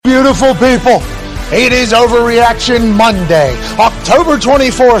beautiful people. It is Overreaction Monday, October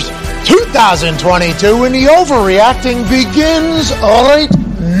 24th, 2022, and the overreacting begins right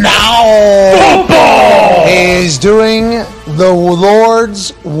now. Football is doing the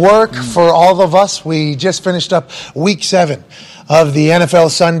Lord's work for all of us. We just finished up Week 7 of the NFL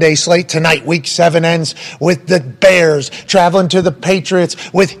Sunday slate. Tonight, Week 7 ends with the Bears traveling to the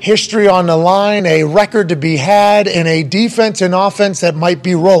Patriots with history on the line, a record to be had, and a defense and offense that might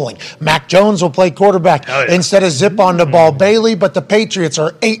be rolling. Mac Jones will play quarterback instead of Zip on the ball Bailey, but the Patriots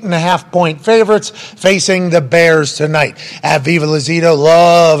are 8.5-point favorites facing the Bears tonight. At Viva Lazito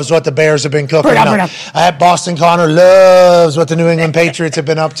loves what the Bears have been cooking up. At Boston, Connor loves what the New England Patriots have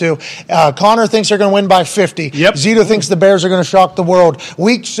been up to. Connor thinks they're going to win by 50. Zito thinks the Bears are going to shock the world.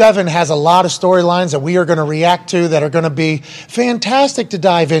 Week 7 has a lot of storylines that we are going to react to that are going to be fantastic to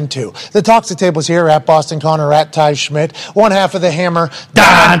dive into. The Talks the Tables here at Boston Connor, at Ty Schmidt. One half of the Hammer,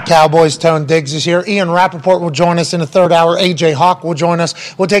 Don Cowboys, Tone Diggs is here. Ian Rapoport will join us in the third hour. AJ Hawk will join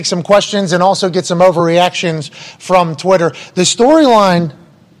us. We'll take some questions and also get some overreactions from Twitter. The storyline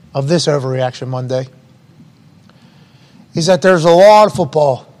of this Overreaction Monday is that there's a lot of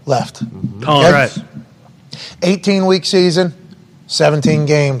football left. All right. 18-week season. 17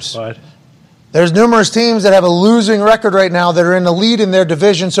 games. Right. There's numerous teams that have a losing record right now that are in the lead in their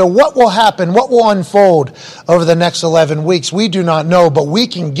division. So what will happen? What will unfold over the next 11 weeks? We do not know, but we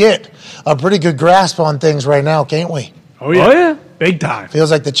can get a pretty good grasp on things right now, can't we? Oh, yeah. Big time.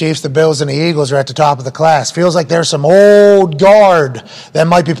 Feels like the Chiefs, the Bills, and the Eagles are at the top of the class. Feels like there's some old guard that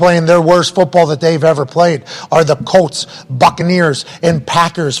might be playing their worst football that they've ever played. Are the Colts, Buccaneers, and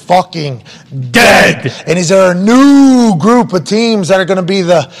Packers fucking dead? And is there a new group of teams that are going to be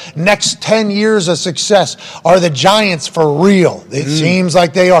the next 10 years of success? Are the Giants for real? It seems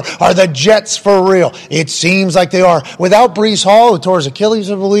like they are. Are the Jets for real? It seems like they are. Without Breece Hall, who tore his Achilles,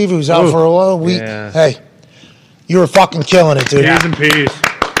 I believe, who's out for a week. Yeah. Hey. You were fucking killing it, dude. Peas and peas.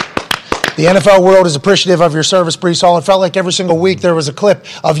 The NFL world is appreciative of your service, Breece Hall. It felt like every single week there was a clip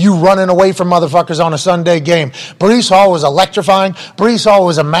of you running away from motherfuckers on a Sunday game. Breece Hall was electrifying. Breece Hall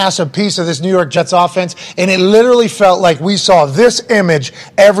was a massive piece of this New York Jets offense, and it literally felt like we saw this image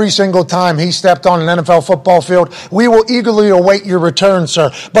every single time he stepped on an NFL football field. We will eagerly await your return,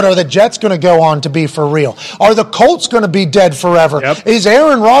 sir. But are the Jets going to go on to be for real? Are the Colts going to be dead forever? Yep. Is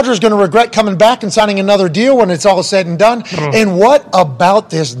Aaron Rodgers going to regret coming back and signing another deal when it's all said and done? And what about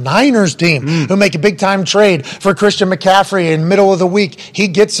this Niners team who make a big-time trade for Christian McCaffrey in middle of the week? He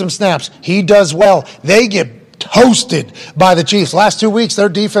gets some snaps. He does well. They get toasted by the Chiefs. Last 2 weeks, their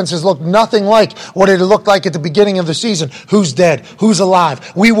defense has looked nothing like what it looked like at the beginning of the season. Who's dead? Who's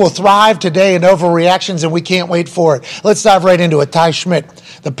alive? We will thrive today in overreactions, and we can't wait for it. Let's dive right into it. Ty Schmidt.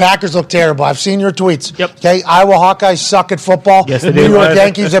 The Packers look terrible. I've seen your tweets. Yep. Okay, Iowa Hawkeyes suck at football. Yes, the they do. New York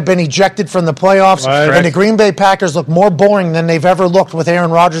Yankees have been ejected from the playoffs. Right. And the Green Bay Packers look more boring than they've ever looked with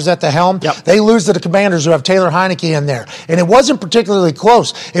Aaron Rodgers at the helm. Yep. They lose to the Commanders, who have Taylor Heineke in there. And it wasn't particularly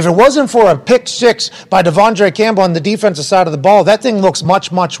close. If it wasn't for a pick six by Devondre Campbell on the defensive side of the ball, that thing looks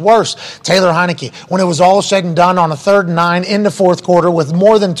much, much worse. Taylor Heineke, when it was all said and done on a 3rd and 9 in the fourth quarter with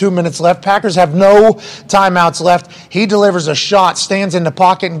more than 2 minutes left, Packers have no timeouts left. He delivers a shot, stands in the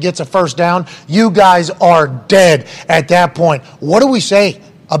pocket, and gets a first down. You guys are dead at that point. What do we say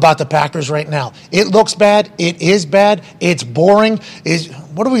about the Packers right now? It looks bad. It is bad. It's boring.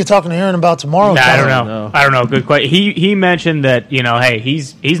 What are we talking to Aaron about tomorrow? I don't know. Good question. He mentioned that, hey,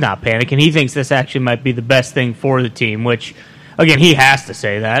 he's not panicking. He thinks this actually might be the best thing for the team, which, again, he has to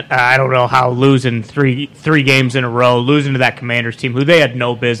say that. I don't know how losing three games in a row, losing to that Commanders team, who they had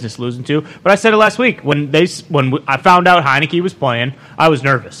no business losing to. But I said it last week. When I found out Heineke was playing, I was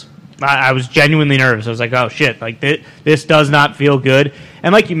nervous. I was genuinely nervous. I was like, oh, shit, like this does not feel good.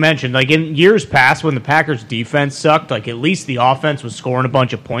 And like you mentioned, like in years past when the Packers' defense sucked, like at least the offense was scoring a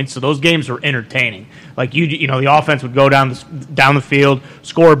bunch of points, so those games were entertaining. Like the offense would go down the field,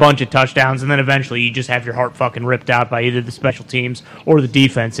 score a bunch of touchdowns, and then eventually you just have your heart fucking ripped out by either the special teams or the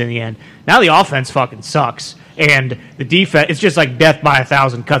defense in the end. Now the offense fucking sucks, and the defense, it's just like death by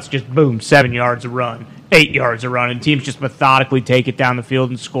 1,000 cuts, just boom, 7 yards a run. 8 yards a run, and teams just methodically take it down the field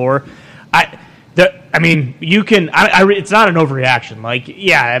and score. It's not an overreaction. Like,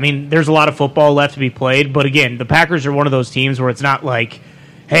 yeah, I mean, there's a lot of football left to be played, but again, the Packers are one of those teams where it's not like,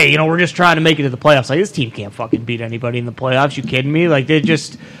 hey, we're just trying to make it to the playoffs. Like, this team can't fucking beat anybody in the playoffs. You kidding me? Like,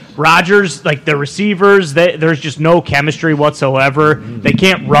 Rodgers, like the receivers, there's just no chemistry whatsoever. They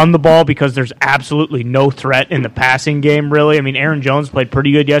can't run the ball because there's absolutely no threat in the passing game, really. I mean, Aaron Jones played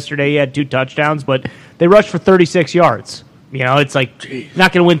pretty good yesterday. He had 2 touchdowns, but they rushed for 36 yards. It's like,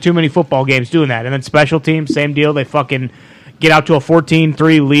 not going to win too many football games doing that. And then special teams, same deal. They fucking get out to a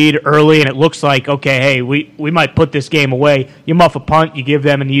 14-3 lead early, and it looks like, okay, hey, we might put this game away. You muff a punt, you give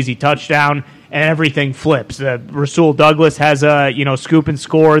them an easy touchdown, and everything flips. Rasul Douglas has a scoop and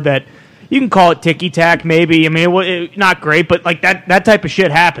score that you can call it ticky-tack maybe. I mean, not great, but like that type of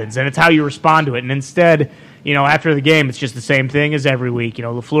shit happens, and it's how you respond to it. And instead, after the game, it's just the same thing as every week.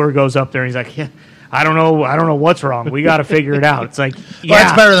 LaFleur goes up there and he's like, yeah, I don't know what's wrong. We got to figure it out. It's like, yeah. Well,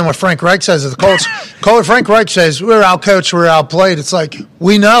 that's better than what Frank Reich says of the Colts. Frank Reich says, we're outcoached, we're outplayed. It's like,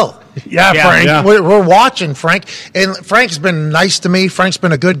 we know. Yeah, Frank. Yeah. We're watching, Frank. And Frank's been nice to me. Frank's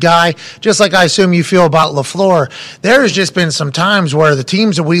been a good guy, just like I assume you feel about LaFleur. There has just been some times where the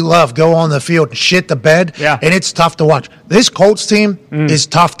teams that we love go on the field and shit the bed, and it's tough to watch. This Colts team is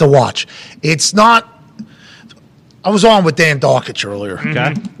tough to watch. It's not – I was on with Dan Dawkins earlier.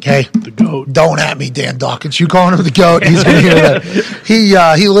 Okay? The GOAT. Don't at me, Dan Dawkins. You calling him the GOAT. He's going to hear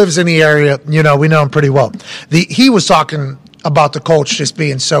that. He lives in the area. We know him pretty well. He was talking – about the Colts just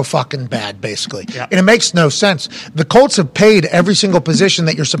being so fucking bad, basically. Yeah. And it makes no sense. The Colts have paid every single position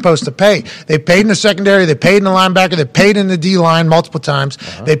that you're supposed to pay. They paid in the secondary. They paid in the linebacker. They paid in the D-line multiple times.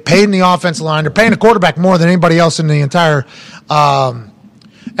 They paid in the offensive line. They're paying the quarterback more than anybody else in the entire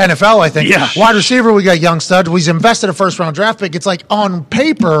NFL, I think. Yeah. Wide receiver, we got young stud. We've invested a first-round draft pick. It's like on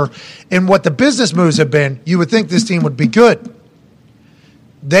paper and what the business moves have been, you would think this team would be good.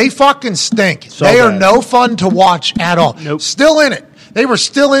 They fucking stink. They are no fun to watch at all. Nope. Still in it. They were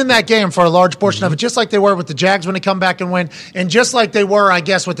still in that game for a large portion of it, just like they were with the Jags when they come back and win, and just like they were, I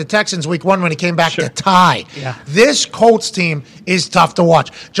guess, with the Texans week 1 when he came back to tie. Yeah. This Colts team is tough to watch.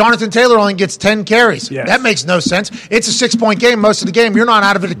 Jonathan Taylor only gets 10 carries. Yes. That makes no sense. It's a 6-point game most of the game. You're not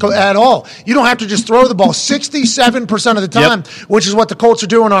out of it at all. You don't have to just throw the ball 67% of the time, which is what the Colts are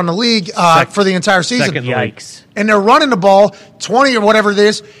doing on the league for the entire season. Yikes. And they're running the ball 20 or whatever it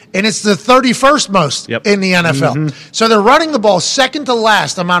is, and it's the 31st most in the NFL. Mm-hmm. So they're running the ball second to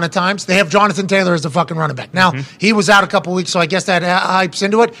last amount of times. They have Jonathan Taylor as the fucking running back. Now, he was out a couple weeks, so I guess that hypes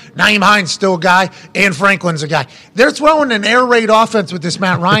into it. Naeem Hines still a guy, and Franklin's a guy. They're throwing an air raid offense with this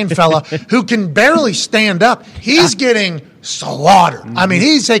Matt Ryan fella who can barely stand up. He's getting slaughtered. I mean,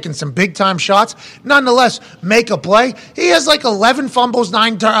 he's taking some big-time shots. Nonetheless, make a play. He has like 11 fumbles,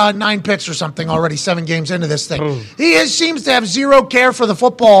 9 picks or something already 7 games into this thing. He seems to have zero care for the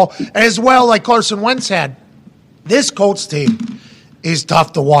football as well, like Carson Wentz had. This Colts team is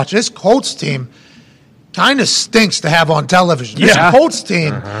tough to watch. This Colts team kind of stinks to have on television. This Colts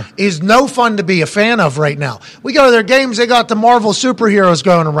team is no fun to be a fan of right now. We go to their games, they got the Marvel superheroes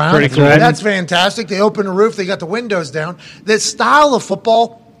going around. Pretty cool. That's fantastic. They open the roof, they got the windows down. The style of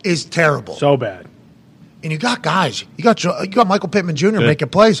football is terrible. So bad. And you got guys. You got Michael Pittman Jr. making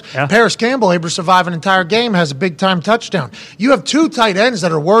plays. Yeah. Paris Campbell, able to survive an entire game, has a big-time touchdown. You have 2 tight ends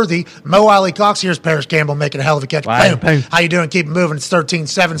that are worthy. Mo Alley Cox, here's Paris Campbell making a hell of a catch. Wow. Bam. How you doing? Keep it moving. It's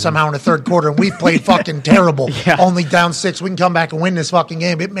 13-7 somehow in the third quarter, and we've played fucking terrible. Only down 6. We can come back and win this fucking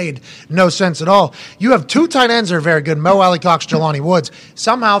game. It made no sense at all. You have 2 tight ends that are very good, Mo Alley Cox, Jelani Woods.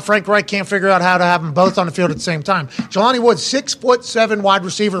 Somehow Frank Reich can't figure out how to have them both on the field at the same time. Jelani Woods, 6'7" wide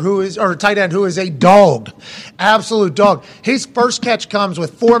receiver tight end who is a dog. Absolute dog. His first catch comes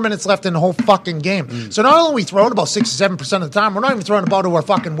with 4 minutes left in the whole fucking game. So not only are we throwing the ball 67% of the time, we're not even throwing the ball to our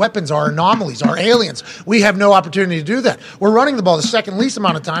fucking weapons, our anomalies, our aliens. We have no opportunity to do that. We're running the ball the second least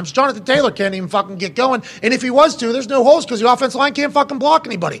amount of times. Jonathan Taylor can't even fucking get going. And if he was to, there's no holes because the offensive line can't fucking block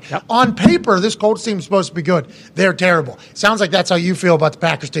anybody. On paper, this Colts team is supposed to be good. They're terrible. Sounds like that's how you feel about the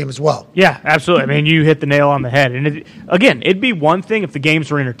Packers team as well. Yeah, absolutely. I mean, you hit the nail on the head. And again, it'd be one thing if the games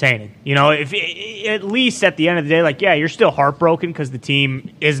were entertaining. If at least at the end of the day, like, yeah, you're still heartbroken because the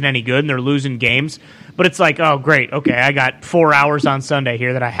team isn't any good and they're losing games. But it's like, oh, great, okay, I got 4 hours on Sunday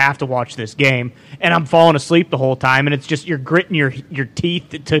here that I have to watch this game, and I'm falling asleep the whole time, and it's just you're gritting your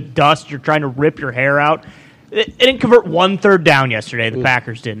teeth to dust. You're trying to rip your hair out. It didn't convert 1 third down yesterday. The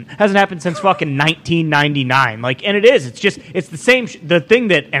Packers didn't. Hasn't happened since fucking 1999. Like, and it is. It's the same. The thing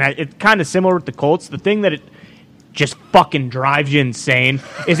that, and it's kind of similar with the Colts. The thing that it just fucking drives you insane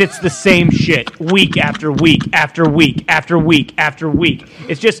is it's the same shit week after week after week after week after week.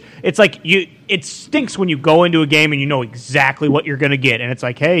 It's like it stinks when you go into a game and you know exactly what you're going to get. And it's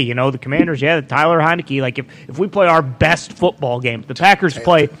like, hey, the Commanders, the Tyler Heineke, like if we play our best football game, the Packers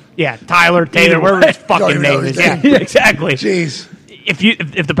play, Tyler, Taylor, whatever his fucking name is. Yeah, exactly. Jeez.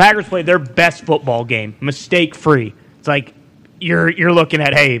 If the Packers play their best football game, mistake-free, it's like you're looking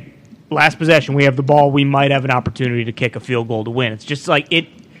at, hey, last possession, we have the ball. We might have an opportunity to kick a field goal to win. It's just like it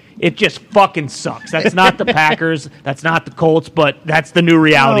just fucking sucks. That's not the Packers. That's not the Colts, but that's the new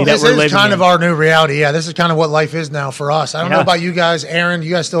reality that we're living in. This is kind of our new reality. Yeah, this is kind of what life is now for us. I don't know about you guys. Aaron,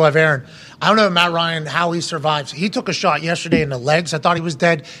 you guys still have Aaron. I don't know, Matt Ryan, how he survives. He took a shot yesterday in the legs. I thought he was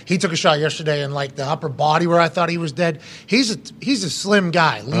dead. He took a shot yesterday in like the upper body where I thought he was dead. He's a slim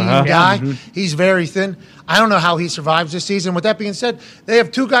guy, lean guy. He's very thin. I don't know how he survives this season. With that being said, they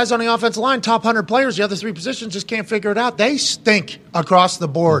have 2 guys on the offensive line, top 100 players. The other 3 positions just can't figure it out. They stink across the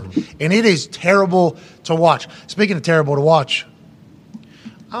board, and it is terrible to watch. Speaking of terrible to watch,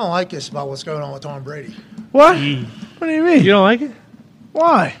 I don't like this about what's going on with Tom Brady. What? What do you mean? You don't like it?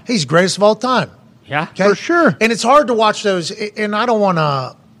 Why? He's greatest of all time. Yeah, for sure. And it's hard to watch those, and I don't want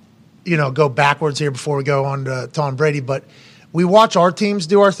to, go backwards here before we go on to Tom Brady, but we watch our teams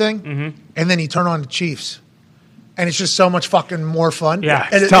do our thing, and then you turn on the Chiefs. And it's just so much fucking more fun. Yeah,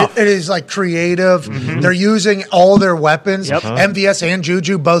 it's tough. It is like creative. They're using all their weapons. Yep. MVS and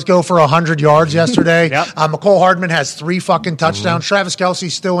Juju both go for 100 yards yesterday. McCole Hardman has 3 fucking touchdowns. Travis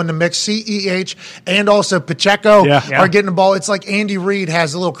Kelce's still in the mix. CEH and also Pacheco are getting the ball. It's like Andy Reid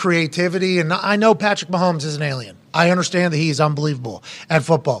has a little creativity. And I know Patrick Mahomes is an alien. I understand that he's unbelievable at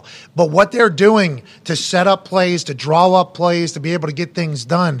football. But what they're doing to set up plays, to draw up plays, to be able to get things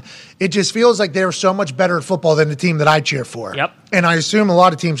done, it just feels like they're so much better at football than the team that I cheer for. Yep. And I assume a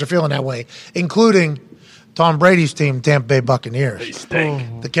lot of teams are feeling that way, including Tom Brady's team, Tampa Bay Buccaneers. They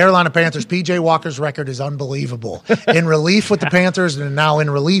stink. The Carolina Panthers, P.J. Walker's record is unbelievable. In relief with the Panthers, and now in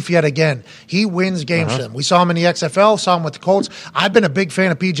relief yet again. He wins games for them. We saw him in the XFL, saw him with the Colts. I've been a big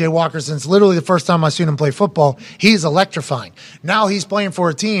fan of P.J. Walker since literally the first time I've seen him play football. He's electrifying. Now he's playing for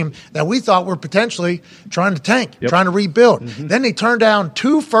a team that we thought were potentially trying to tank, trying to rebuild. Then they turned down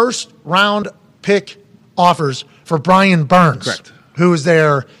 2 first-round pick offers for Brian Burns, who was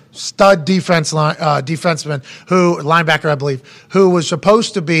their stud defenseman, linebacker, I believe, who was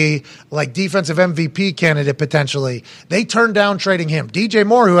supposed to be like defensive MVP candidate potentially. They turned down trading him. DJ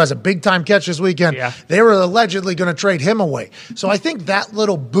Moore, who has a big-time catch this weekend, they were allegedly going to trade him away. So I think that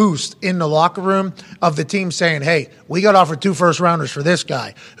little boost in the locker room of the team saying, hey, we got offered 2 first-rounders for this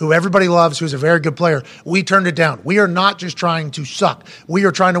guy, who everybody loves, who's a very good player. We turned it down. We are not just trying to suck. We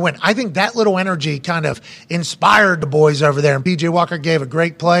are trying to win. I think that little energy kind of inspired the boys over there, and P.J. Walker gave a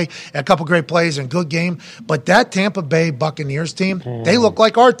great play, a couple great plays and good game. But that Tampa Bay Buccaneers team, they look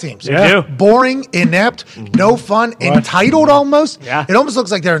like our teams. Yeah. Boring, inept, no fun, entitled almost. Yeah. It almost looks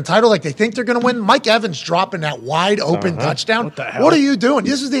like they're entitled, like they think they're going to win. Mike Evans dropping that wide open touchdown. What the hell? What are you doing?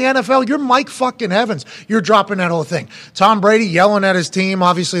 This is the NFL. You're Mike fucking Evans. You're dropping that whole thing. Tom Brady yelling at his team,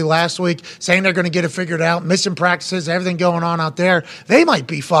 obviously last week, saying they're going to get it figured out, missing practices, everything going on out there. They might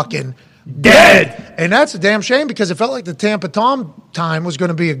be fucking dead. And that's a damn shame because it felt like the Tampa Tom time was going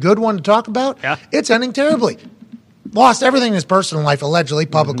to be a good one to talk about. Yeah. It's ending terribly. Lost everything in his personal life, allegedly,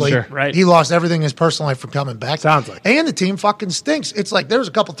 publicly. Sure, right. He lost everything in his personal life from coming back. Sounds like. And the team fucking stinks. It's like there's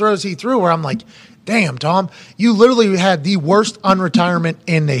a couple throws he threw where I'm like, damn, Tom, you literally had the worst unretirement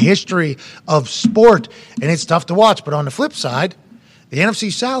in the history of sport, and it's tough to watch. But on the flip side, the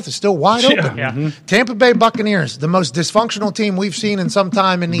NFC South is still wide open. Yeah. Tampa Bay Buccaneers, the most dysfunctional team we've seen in some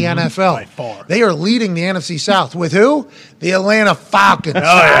time in the NFL. By far. They are leading the NFC South with who? The Atlanta Falcons.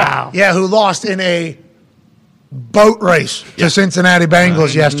 Yeah, who lost in a boat race to Cincinnati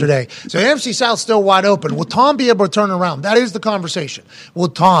Bengals yesterday. So the NFC South still wide open. Will Tom be able to turn around? That is the conversation.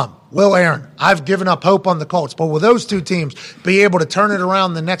 Will Aaron? I've given up hope on the Colts, but will those 2 teams be able to turn it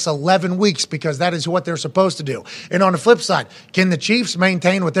around the next 11 weeks because that is what they're supposed to do? And on the flip side, can the Chiefs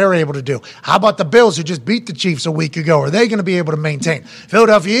maintain what they're able to do? How about the Bills who just beat the Chiefs a week ago? Are they going to be able to maintain?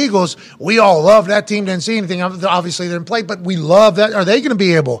 Philadelphia Eagles, we all love that team. Didn't see anything. Obviously, they didn't play, but we love that. Are they going to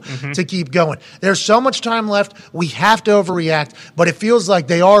be able to keep going? There's so much time left. We have to overreact, but it feels like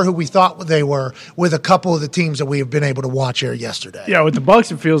they are who we thought they were with a couple of the teams that we have been able to watch here yesterday. Yeah, with the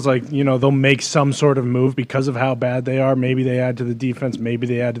Bucs, it feels like, they'll make some sort of move because of how bad they are. Maybe they add to the defense. Maybe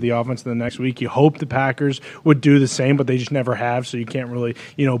they add to the offense the next week. You hope the Packers would do the same, but they just never have, so you can't really,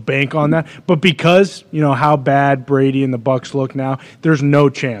 bank on that. But because, how bad Brady and the Bucs look now, there's no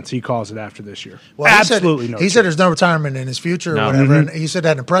chance he calls it after this year. Well, absolutely no chance. He said there's no retirement in his future or whatever, and he said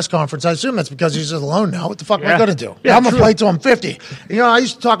that in a press conference. I assume that's because he's just alone now. What the fuck am I going to do? Yeah, I'm going to play till I'm 50. I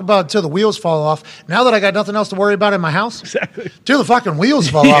used to talk about until the wheels fall off. Now that I got nothing else to worry about in my house, till the fucking wheels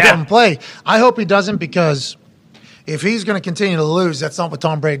fall off and play. I hope he doesn't, because if he's going to continue to lose, that's not what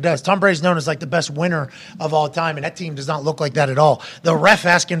Tom Brady does. Tom Brady's known as like the best winner of all time, and that team does not look like that at all. The ref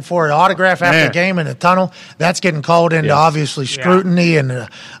asking for an autograph after the game in the tunnel, that's getting called into obviously scrutiny, and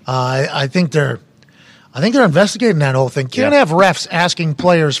I think they're investigating that whole thing. Can't have refs asking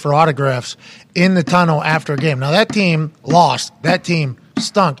players for autographs in the tunnel after a game. Now, that team lost. That team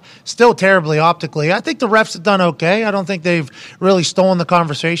stunk. Still terribly optically. I think the refs have done okay. I don't think they've really stolen the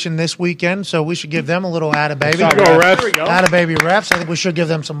conversation this weekend, so we should give them a little atta-baby. Atta-baby refs. I think we should give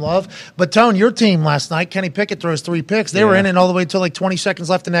them some love. But, Tone, your team last night, Kenny Pickett throws 3 picks. They were in it all the way until like 20 seconds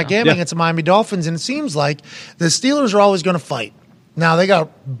left in that game against the Miami Dolphins, and it seems like the Steelers are always going to fight. Now, they got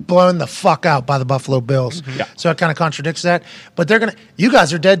blown the fuck out by the Buffalo Bills. So it kind of contradicts that. But they're going to – you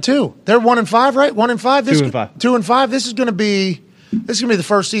guys are dead too. They're 1-5, right? 1-5? 2-5. This is going to be the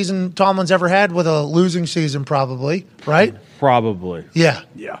first season Tomlin's ever had with a losing season probably, right? Probably. Yeah.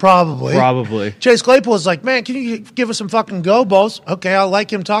 Probably. Chase Claypool is like, man, can you give us some fucking go-balls? Okay, I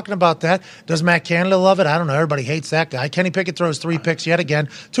like him talking about that. Does Matt Canada love it? I don't know. Everybody hates that guy. Kenny Pickett throws 3 picks yet again.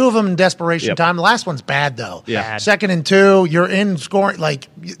 2 of them in desperation time. The last one's bad, though. Yeah. 2nd and 2, you're in scoring, like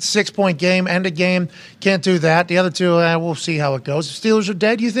 6-point game, end of game. Can't do that. The other 2, we'll see how it goes. The Steelers are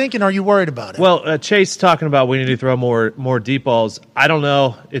dead, you think, and are you worried about it? Well, Chase talking about we need to throw more deep balls. I don't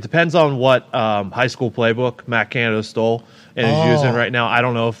know. It depends on what high school playbook Matt Canada stole and is using right now. I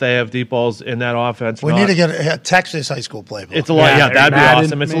don't know if they have deep balls in that offense. We need to get a Texas high school playbook. It's a lot. Yeah, that'd be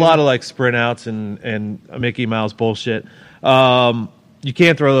awesome. It's a lot of like sprint outs and Mickey Mouse bullshit. You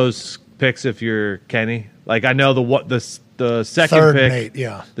can't throw those picks if you're Kenny. Like I know the second Third pick,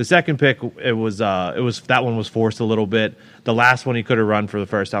 Nate, the second pick it was that one was forced a little bit. The last one he could have run for the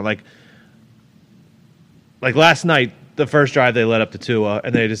first time. Like last night. The first drive they led up to Tua,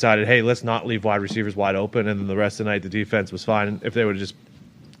 and they decided, hey, let's not leave wide receivers wide open. And then the rest of the night, the defense was fine if they would have just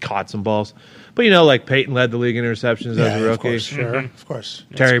caught some balls. But, like Peyton led the league in interceptions as a rookie. Of course.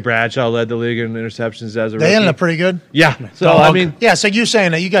 Terry Bradshaw led the league in interceptions as a rookie. They ended up pretty good. Yeah. So, so you're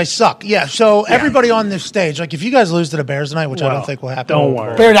saying that you guys suck. Yeah, so everybody on this stage, like if you guys lose to the Bears tonight, which I don't think will happen. Don't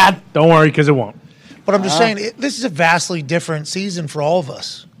worry. Bear Dad. Don't worry, because it won't. But I'm just saying, this is a vastly different season for all of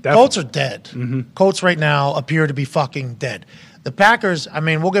us. Definitely. Colts are dead. Mm-hmm. Colts right now appear to be fucking dead. The Packers,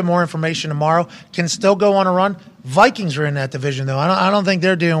 we'll get more information tomorrow, can still go on a run. Vikings are in that division, though. I don't think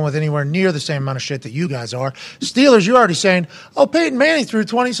they're dealing with anywhere near the same amount of shit that you guys are. Steelers, you're already saying, Peyton Manning threw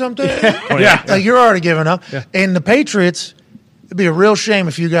 20-something. Like you're already giving up. Yeah. And the Patriots, it'd be a real shame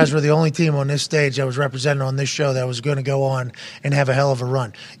if you guys were the only team on this stage that was represented on this show that was going to go on and have a hell of a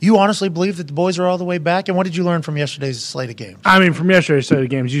run. You honestly believe that the boys are all the way back? And what did you learn from yesterday's slate of games? From yesterday's slate of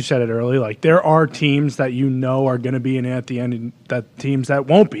games, you said it early. Like, there are teams that are going to be in at the end and that teams that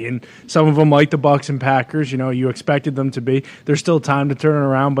won't be. And some of them, like the Bucs and Packers, you expected them to be. There's still time to turn it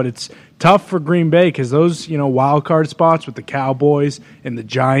around, but it's tough for Green Bay because those, wild card spots with the Cowboys and the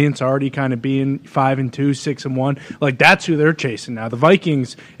Giants already kind of being 5-2, 6-1, like that's who they're chasing now. The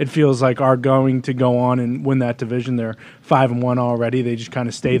Vikings, it feels like, are going to go on and win that division. They're 5-1 already. They just kind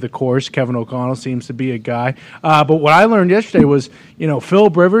of stay the course. Kevin O'Connell seems to be a guy. But what I learned yesterday was,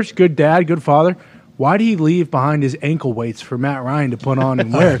 Philip Rivers, good dad, good father. Why did he leave behind his ankle weights for Matt Ryan to put on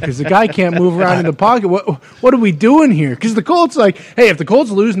and wear? Because the guy can't move around in the pocket. What are we doing here? Because the Colts, if the Colts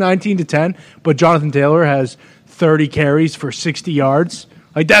lose 19-10, but Jonathan Taylor has 30 carries for 60 yards,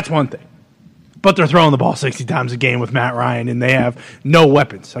 that's one thing. But they're throwing the ball 60 times a game with Matt Ryan, and they have no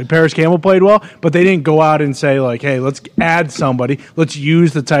weapons. Paris Campbell played well, but they didn't go out and say, hey, let's add somebody. Let's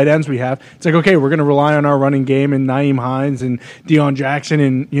use the tight ends we have. It's okay, we're going to rely on our running game and Nyheim Hines and Deion Jackson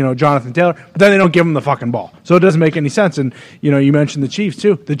and, Jonathan Taylor, but then they don't give them the fucking ball. So it doesn't make any sense. And, you mentioned the Chiefs,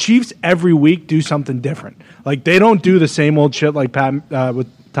 too. The Chiefs every week do something different. They don't do the same old shit like with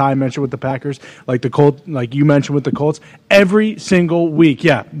Ty mentioned with the Packers, like the Colts, like you mentioned with the Colts, every single week.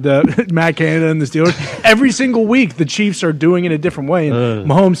 Yeah, the Matt Canada and the Steelers. Every single week, the Chiefs are doing it a different way. And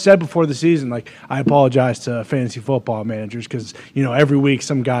Mahomes said before the season, I apologize to fantasy football managers because every week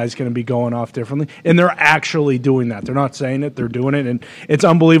some guy's going to be going off differently, and they're actually doing that. They're not saying it; they're doing it, and it's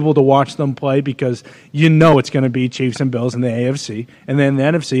unbelievable to watch them play because it's going to be Chiefs and Bills in the AFC, and then the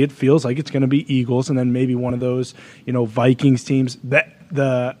NFC. It feels like it's going to be Eagles, and then maybe one of those Vikings teams that.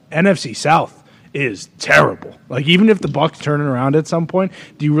 The NFC South is terrible. Even if the Bucs turn it around at some point,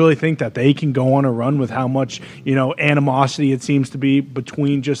 do you really think that they can go on a run with how much, animosity it seems to be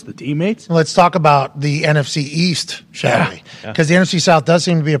between just the teammates? Let's talk about the NFC East, shall we? Because the NFC South does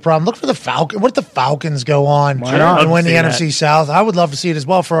seem to be a problem. Look for the Falcons. What if the Falcons go on and win the NFC South? I would love to see it as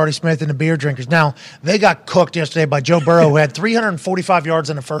well for Artie Smith and the beer drinkers. Now, they got cooked yesterday by Joe Burrow, who had 345 yards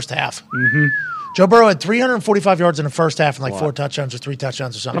in the first half. Mm-hmm. Joe Burrow had 345 yards in the first half and 4 touchdowns or 3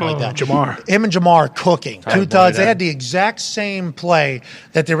 touchdowns or something like that. Him and Jamar cooking. 2 tuds. They down. had the exact same play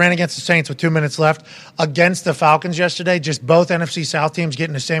that they ran against the Saints with 2 minutes left against the Falcons yesterday. Just both NFC South teams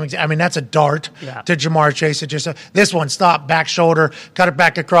getting the same. I mean, that's a dart to Jamar Chase. It just this one stop, back shoulder, cut it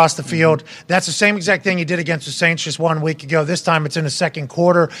back across the field. That's the same exact thing he did against the Saints just 1 week ago. This time it's in the second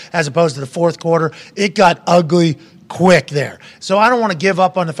quarter as opposed to the fourth quarter. It got ugly quick there. So I don't want to give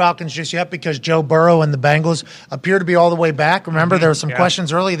up on the Falcons just yet because Joe Burrow and the Bengals appear to be all the way back. Remember, there were some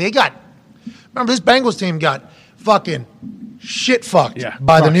questions early. Remember, this Bengals team got fucking shit fucked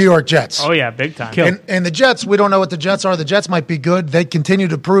by the New York Jets. Oh, yeah, big time. And the Jets, we don't know what the Jets are. The Jets might be good. They continue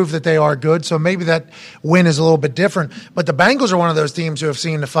to prove that they are good, so maybe that win is a little bit different. But the Bengals are one of those teams who have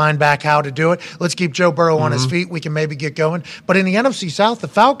seemed to find back how to do it. Let's keep Joe Burrow on his feet. We can maybe get going. But in the NFC South, the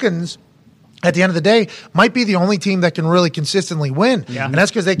Falcons, at the end of the day, might be the only team that can really consistently win. Yeah. And that's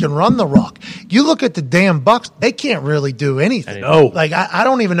because they can run the rock. You look at the damn Bucks, they can't really do anything. Like, I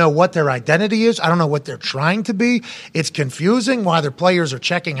don't even know what their identity is. I don't know what they're trying to be. It's confusing why their players are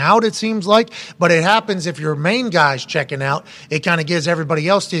checking out, it seems like. But it happens if your main guy's checking out. It kind of gives everybody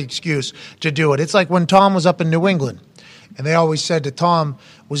else the excuse to do it. It's like when Tom was up in New England. And they always said that Tom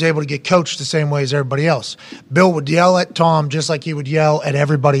was able to get coached the same way as everybody else. Bill would yell at Tom just like he would yell at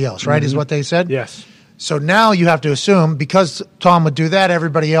everybody else, right, is what they said? Yes. So now you have to assume because Tom would do that,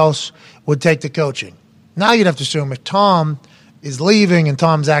 everybody else would take the coaching. Now you'd have to assume if Tom is leaving and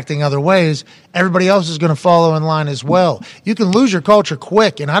Tom's acting other ways, everybody else is going to follow in line as well. You can lose your culture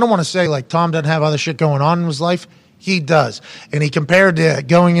quick. And I don't want to say like Tom doesn't have other shit going on in his life. He does. And he compared to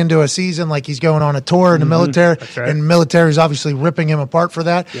going into a season like he's going on a tour in the military. Right. And the military is obviously ripping him apart for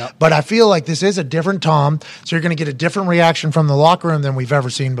that. Yep. But I feel like this is a different Tom. So you're going to get a different reaction from the locker room than we've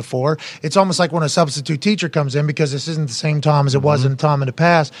ever seen before. It's almost like when a substitute teacher comes in because this isn't the same Tom as it was in Tom in the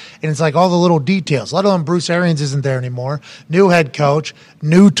past. And it's like all the little details, let alone Bruce Arians isn't there anymore. New head coach,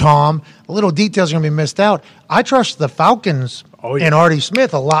 new Tom. Little details are going to be missed out. I trust the Falcons and Artie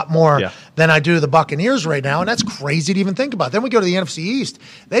Smith a lot more than I do the Buccaneers right now, and that's crazy to even think about. Then we go to the NFC East.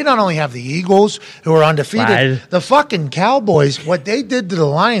 They not only have the Eagles, who are undefeated, the fucking Cowboys, what they did to the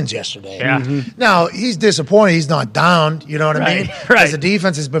Lions yesterday. Yeah. Now, he's disappointed. He's not down, you know what I mean? Because the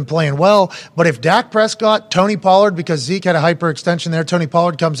defense has been playing well. But if Dak Prescott, Tony Pollard, because Zeke had a hyperextension there, Tony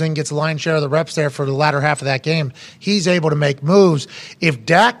Pollard comes in, gets the lion's share of the reps there for the latter half of that game, he's able to make moves. If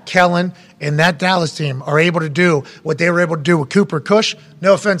Dak, Kellen, and that Dallas team are able to do what they were able to do with Cooper Kush,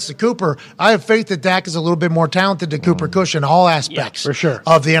 no offense to Cooper, I have faith that Dak is a little bit more talented than Cooper Kush in all aspects for sure.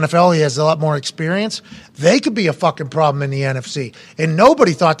 of the NFL. He has a lot more experience. They could be a fucking problem in the NFC. And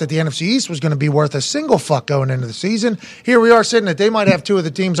nobody thought that the NFC East was going to be worth a single fuck going into the season. Here we are sitting that they might have two of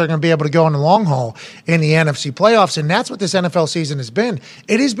the teams that are going to be able to go on the long haul in the NFC playoffs, and that's what this NFL season has been.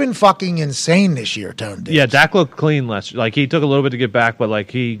 It has been fucking insane this year, Tone Diggs. Yeah, Dak looked clean last year. Like, he took a little bit to get back, but, like,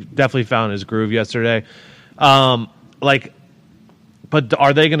 he definitely found his groove yesterday. But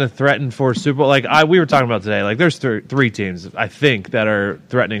are they going to threaten for Super Bowl? Like we were talking about today, like there's three teams, I think, that are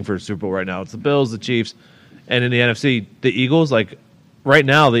threatening for Super Bowl right now. It's the Bills, the Chiefs, and in the NFC, the Eagles. Like right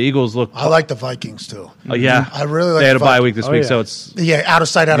now, the Eagles look. I like the Vikings too. Yeah, I really like. They had the a bye week this week, yeah. so it's out of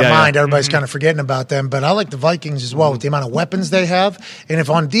sight, out of mind. Everybody's kind of forgetting about them, but I like the Vikings as well with the amount of weapons they have. And if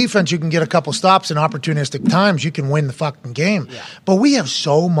on defense you can get a couple stops in opportunistic times, you can win the fucking game. Yeah. But we have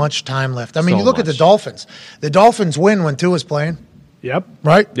so much time left. I mean, you look at the Dolphins. The Dolphins win when Tua's playing. Yep.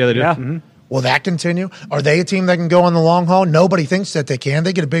 Right? Yeah, they do. Yeah. Mm-hmm. Will that continue? Are they a team that can go on the long haul? Nobody thinks that they can.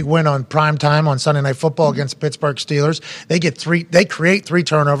 They get a big win on prime time on Sunday Night Football against the Pittsburgh Steelers. They create 3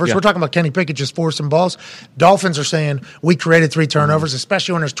 turnovers. Yeah. We're talking about Kenny Pickett just forcing balls. Dolphins are saying we created 3 turnovers,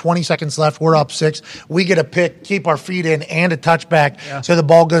 especially when there's 20 seconds left. We're up 6. We get a pick, keep our feet in, and a touchback, so the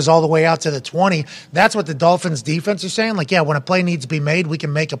ball goes all the way out to the 20. That's what the Dolphins defense is saying. Like, yeah, when a play needs to be made, we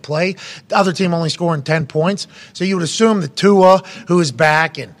can make a play. The other team only scoring 10 points. So you would assume that Tua, who is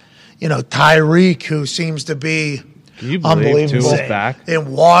back, and Tyreek, who seems to be unbelievable. Tua's back?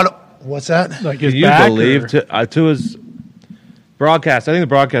 And what's that? Like Can you believe Tua's broadcast? I think the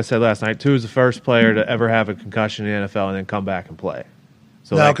broadcast said last night Tua's the first player to ever have a concussion in the NFL and then come back and play.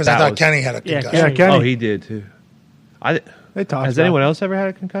 So no, because I thought Kenny had a concussion. Yeah, Kenny. Oh, he did too. Has anyone else ever had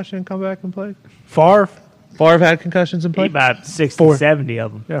a concussion and come back and play? Favre Had concussions and played? About 60, 70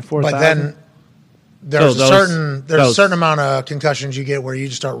 of them. Yeah, 4,000. But then there's a certain amount of concussions you get where you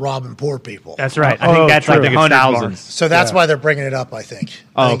just start robbing poor people. That's right. I think that's true. like the thousands. thousands. So that's why they're bringing it up, I think.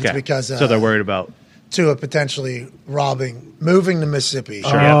 Oh, It's okay. because so they're worried about Tua potentially moving to Mississippi.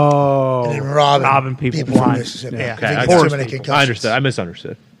 Oh. And then robbing people from blind. Mississippi. Yeah. If he Okay, gets too many concussions. I understood. I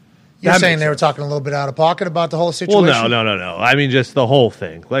misunderstood. You're That saying makes they were talking a little bit out of pocket about the whole situation? Well, no. I mean, just the whole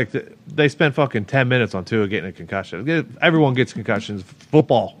thing. Like, they spent fucking 10 minutes on Tua getting a concussion. Everyone gets concussions.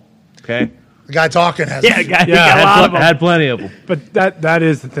 Football, okay? The guy talking has Yeah, a few. got a lot of them. Had plenty of them. But that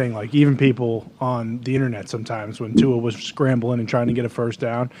is the thing. Like, even people on the internet sometimes, when Tua was scrambling and trying to get a first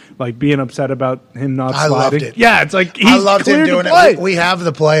down, like being upset about him not I sliding. loved it. Yeah, it's like I he's loved him cleared doing to play. it. We have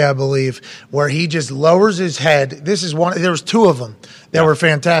the play, I believe, where he just lowers his head. This is one. There was two of them that were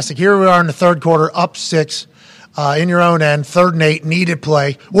fantastic. Here we are in the third quarter, up 6, in your own end, 3rd and 8, needed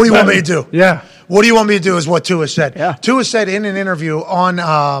play. What do you want me to do? Yeah. What do you want me to do is what Tua said. Yeah. Tua said in an interview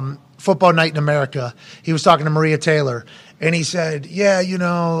on Football Night in America, he was talking to Maria Taylor, and he said, yeah,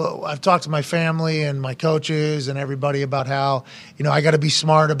 I've talked to my family and my coaches and everybody about how, I got to be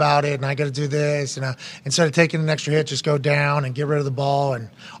smart about it and I got to do this. And instead of taking an extra hit, just go down and get rid of the ball and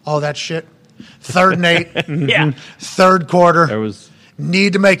all that shit. 3rd and 8. Yeah. Third quarter. There was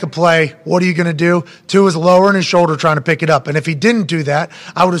Need to make a play. What are you going to do? Tua is lowering his shoulder trying to pick it up. And if he didn't do that,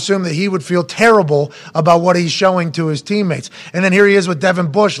 I would assume that he would feel terrible about what he's showing to his teammates. And then here he is with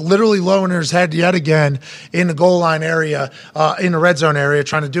Devin Bush literally lowering his head yet again in the goal line area, in the red zone area,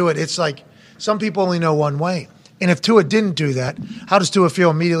 trying to do it. It's like some people only know one way. And if Tua didn't do that, how does Tua feel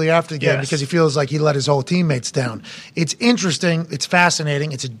immediately after the game? Yes. Because he feels like he let his whole teammates down. It's interesting. It's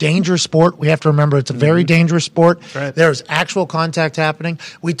fascinating. It's a dangerous sport. We have to remember it's a very dangerous sport. Right. There's actual contact happening.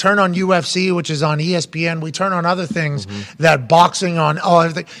 We turn on UFC, which is on ESPN. We turn on other things that boxing on,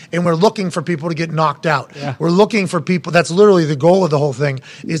 everything. And we're looking for people to get knocked out. Yeah. We're looking for people. That's literally the goal of the whole thing,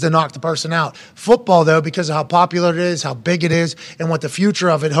 is to knock the person out. Football, though, because of how popular it is, how big it is, and what the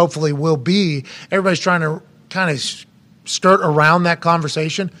future of it hopefully will be, everybody's trying to kind of skirt around that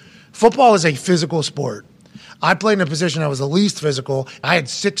conversation. Football is a physical sport. I played in a position that was the least physical. I had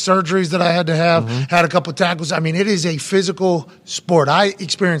 6 surgeries that I had to have, had a couple of tackles. I mean, it is a physical sport. I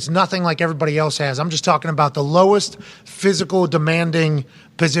experienced nothing like everybody else has. I'm just talking about the lowest physical demanding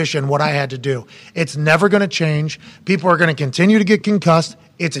position, what I had to do. It's never going to change. People are going to continue to get concussed.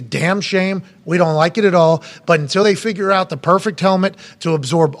 It's a damn shame. We don't like it at all. But until they figure out the perfect helmet to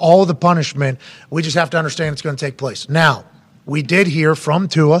absorb all of the punishment, we just have to understand it's going to take place. Now, we did hear from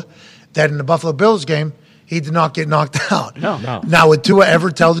Tua that in the Buffalo Bills game, he did not get knocked out. No. Now, would Tua ever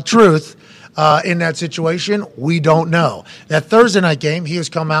tell the truth in that situation? We don't know. That Thursday night game, he has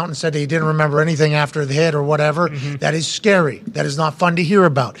come out and said that he didn't remember anything after the hit or whatever. That is scary. That is not fun to hear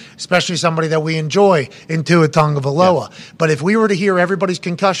about, especially somebody that we enjoy in Tua Tagovailoa. Yeah. But if we were to hear everybody's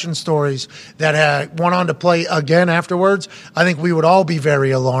concussion stories that went on to play again afterwards, I think we would all be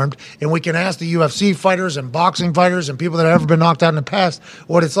very alarmed. And we can ask the UFC fighters and boxing fighters and people that have ever been knocked out in the past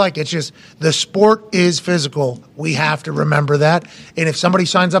what it's like. It's just the sport is physical. We have to remember that. And if somebody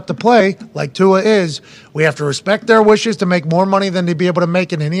signs up to play, like Tua is, we have to respect their wishes to make more money than they'd be able to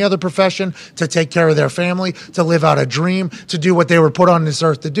make in any other profession, to take care of their family, to live out a dream, to do what they were put on this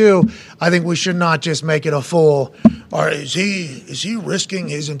earth to do. I think we should not just make it a full, or is he risking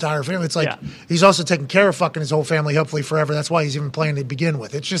his entire family? It's like he's also taking care of fucking his whole family, hopefully forever. That's why he's even playing to begin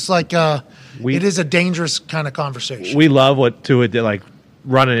with. It's just like it is a dangerous kind of conversation. We love what Tua did, like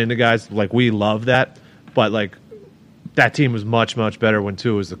running into guys. Like, we love that, but like, that team was much, much better when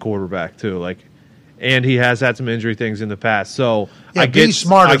Tua was the quarterback too. Like, and he has had some injury things in the past. So yeah, be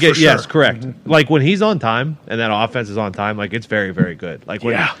smarter. For sure. Yes, correct. Like, when he's on time and that offense is on time, like, it's very, very good. Like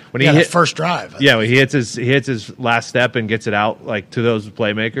when he hit first drive. When he hits his last step and gets it out, like, to those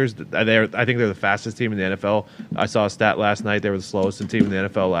playmakers. I think they're the fastest team in the NFL. I saw a stat last night. They were the slowest team in the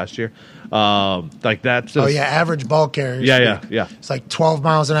NFL last year. Like, that's just, average ball carriers. Yeah. It's like 12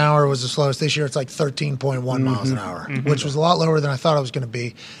 miles an hour was the slowest. This year it's like 13.1 miles an hour, which was a lot lower than I thought it was going to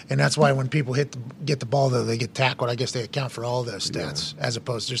be. And that's why when people get the ball, though, they get tackled. I guess they account for all those stats as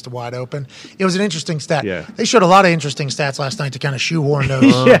opposed to just the wide open. It was an interesting stat. Yeah. They showed a lot of interesting stats last night to kind of shoehorn those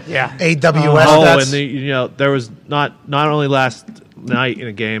AWS stats. And there was not only last night in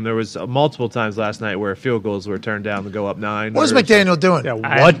a game, there was multiple times last night where field goals were turned down to go up 9. What is McDaniel doing? Yeah,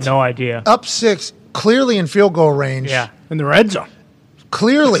 I have no idea. Up 6, clearly in field goal range. Yeah. In the red zone.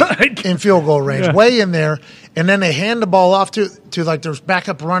 Clearly in field goal range, way in there, and then they hand the ball off to like there's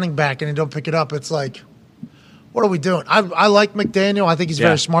backup running back, and they don't pick it up. It's like, what are we doing? I like McDaniel. I think he's a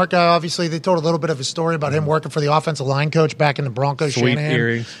very smart guy. Obviously, they told a little bit of a story about him working for the offensive line coach back in the Broncos. Sweet Shanahan.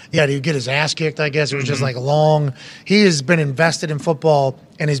 earrings. Yeah, he'd get his ass kicked, I guess. It was just like long. He has been invested in football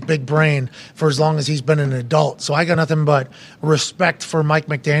and his big brain for as long as he's been an adult. So I got nothing but respect for Mike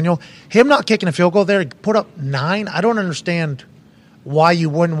McDaniel. Him not kicking a field goal there, he put up 9. I don't understand why you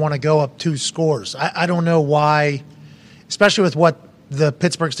wouldn't want to go up 2 scores. I don't know why, especially with what the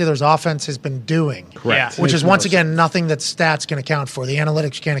Pittsburgh Steelers offense has been doing. Correct. Which is, once again, nothing that stats can account for. The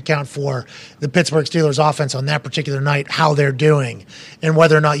analytics can't account for the Pittsburgh Steelers offense on that particular night, how they're doing, and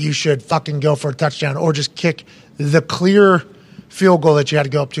whether or not you should fucking go for a touchdown or just kick the clear field goal that you had to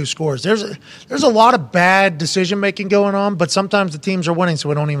go up 2 scores. There's a lot of bad decision-making going on, but sometimes the teams are winning, so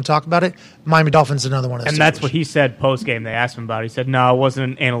we don't even talk about it. Miami Dolphins another one of those. And that's what he said post-game. They asked him about it. He said, no, it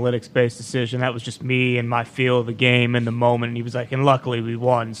wasn't an analytics-based decision. That was just me and my feel of the game in the moment. And he was like, and luckily we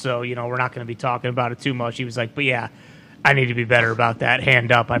won, so, we're not going to be talking about it too much. He was like, but yeah, I need to be better about that.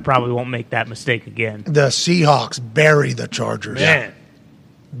 Hand up. I probably won't make that mistake again. The Seahawks bury the Chargers. Man.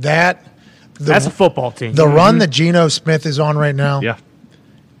 That's a football team. The run that Geno Smith is on right now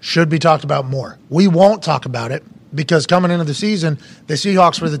should be talked about more. We won't talk about it because coming into the season, the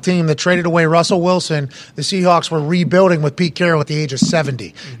Seahawks were the team that traded away Russell Wilson. The Seahawks were rebuilding with Pete Carroll at the age of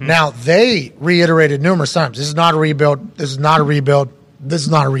 70. Now, they reiterated numerous times, this is not a rebuild. This is not a rebuild. This is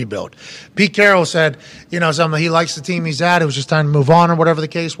not a rebuild. Pete Carroll said, something, he likes the team he's at. It was just time to move on or whatever the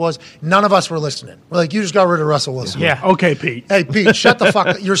case was. None of us were listening. We're like, you just got rid of Russell Wilson. Yeah. Okay, Pete. Hey, Pete, shut the fuck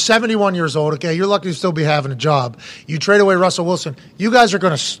up. You're 71 years old, okay? You're lucky to still be having a job. You trade away Russell Wilson. You guys are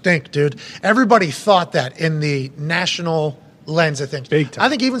going to stink, dude. Everybody thought that in the national lens of things. Big time. I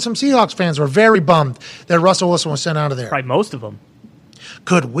think even some Seahawks fans were very bummed that Russell Wilson was sent out of there. Probably most of them.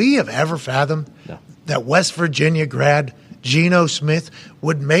 Could we have ever fathomed that West Virginia grad Geno Smith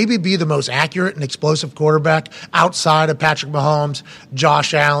would maybe be the most accurate and explosive quarterback outside of Patrick Mahomes,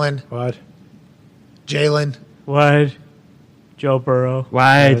 Josh Allen, What? Jalen? What? Joe Burrow.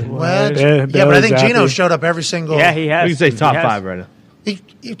 Why? What? Yeah, but I think Zappy. Geno showed up every single. Yeah, he has. We can say top He has. 5 right now.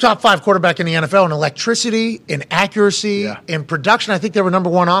 He top 5 quarterback in the NFL in electricity, in accuracy, in production. I think they were number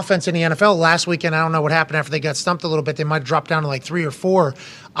 1 offense in the NFL last weekend. I don't know what happened after they got stumped a little bit. They might have dropped down to like 3 or 4.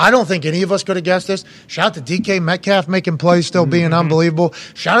 I don't think any of us could have guessed this. Shout out to DK Metcalf making plays, still being unbelievable.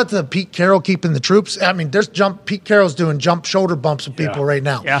 Shout out to Pete Carroll keeping the troops. I mean, Pete Carroll's doing jump shoulder bumps with people right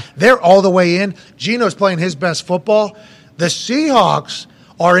now. Yeah. They're all the way in. Geno's playing his best football. The Seahawks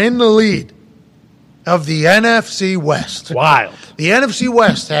are in the lead of the NFC West. Wild. The NFC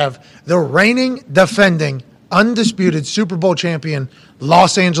West have the reigning, defending, undisputed Super Bowl champion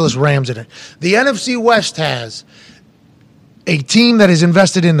Los Angeles Rams in it. The NFC West has a team that is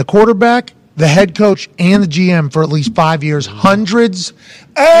invested in the quarterback, the head coach, and the GM for at least 5 years. Hundreds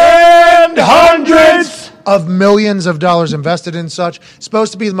and hundreds of millions of dollars invested in such.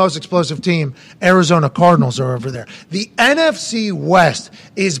 Supposed to be the most explosive team. Arizona Cardinals are over there. The NFC West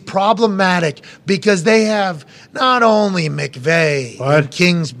is problematic because they have not only McVay and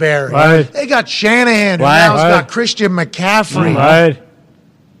Kingsbury. They got Shanahan, who now's got Christian McCaffrey.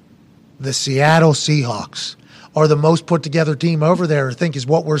 The Seattle Seahawks are the most put-together team over there, I think is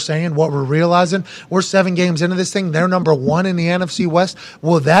what we're saying, what we're realizing. We're 7 games into this thing. They're number 1 in the NFC West.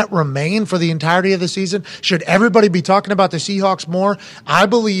 Will that remain for the entirety of the season? Should everybody be talking about the Seahawks more? I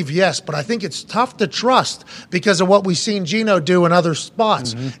believe yes, but I think it's tough to trust because of what we've seen Geno do in other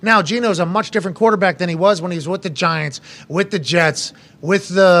spots. Now, Geno's a much different quarterback than he was when he was with the Giants, with the Jets, with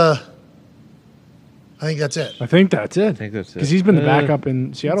the... I think that's it. I think that's it. Because he's been the backup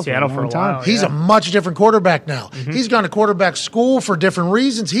in Seattle for a long time. while. He's a much different quarterback now. He's gone to quarterback school for different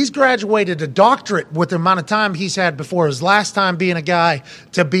reasons. He's graduated a doctorate with the amount of time he's had before his last time being a guy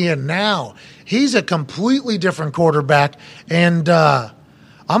to being now. He's a completely different quarterback, and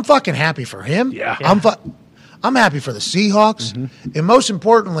I'm fucking happy for him. Yeah. I'm happy for the Seahawks, and most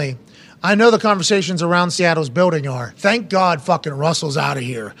importantly, I know the conversations around Seattle's building are, thank God fucking Russell's out of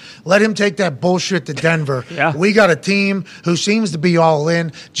here. Let him take that bullshit to Denver. We got a team who seems to be all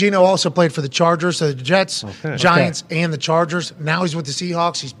in. Geno also played for the Chargers, so the Jets, Giants, and the Chargers. Now he's with the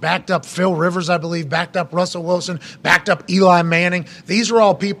Seahawks. He's backed up Phil Rivers, I believe, backed up Russell Wilson, backed up Eli Manning. These are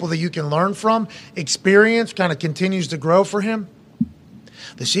all people that you can learn from. Experience kind of continues to grow for him.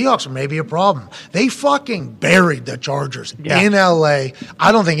 The Seahawks are maybe a problem. They fucking buried the Chargers in L.A.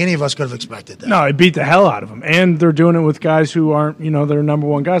 I don't think any of us could have expected that. No, it beat the hell out of them. And they're doing it with guys who aren't, their number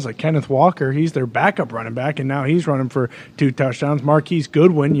 1 guys. Like Kenneth Walker, he's their backup running back, and now he's running for 2 touchdowns. Marquise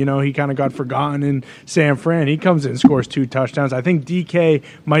Goodwin, he kind of got forgotten in San Fran. He comes in and scores 2 touchdowns. I think DK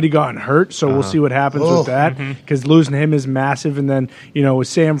might have gotten hurt, so we'll see what happens with that, because losing him is massive. And then, with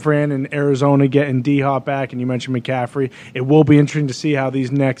San Fran and Arizona getting D-Hop back, and you mentioned McCaffrey, it will be interesting to see how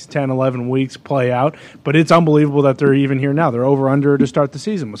these next 10, 11 weeks play out. But it's unbelievable that they're even here now. They're over-under to start the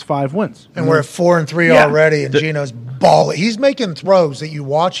season was 5 wins. And we're at 4-3 already, and Geno's balling. He's making throws that you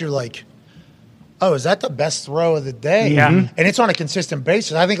watch, you're like, oh, is that the best throw of the day? And it's on a consistent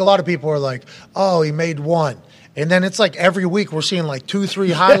basis. I think a lot of people are like, oh, he made 1. And then it's like every week we're seeing like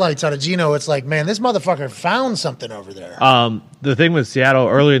 2-3 highlights out of Geno. It's like, man, this motherfucker found something over there. The thing with Seattle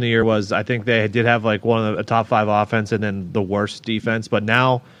earlier in the year was I think they did have like one of the top 5 offense and then the worst defense. But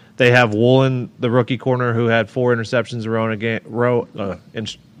now they have Woolen, the rookie corner, who had 4 interceptions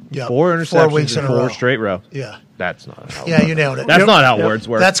Yep. 4 interceptions 4 weeks in in a 4 row. straight row. Yeah. That's not how Yeah, you nailed it. That's not how words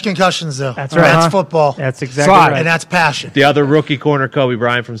work. That's concussions, though. That's right. That's football. That's exactly Slide. right. And that's passion. The other rookie corner, Kobe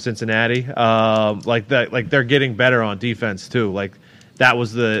Bryant from Cincinnati, like they're getting better on defense too. Like that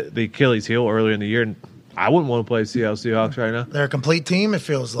was the Achilles heel earlier in the year, and I wouldn't want to play Seattle Seahawks right now. They're a complete team, it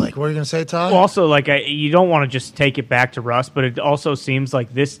feels like. What are you going to say, Todd? Well, also, like, you don't want to just take it back to Russ, but it also seems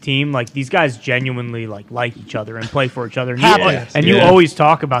like this team, like, these guys genuinely like each other and play for each other. And, you always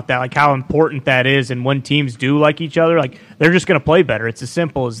talk about that, like, how important that is. And when teams do like each other, like, they're just going to play better. It's as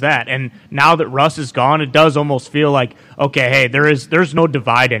simple as that. And now that Russ is gone, it does almost feel like, okay, hey, there's no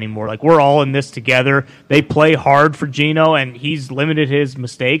divide anymore. Like, we're all in this together. They play hard for Geno, and he's limited his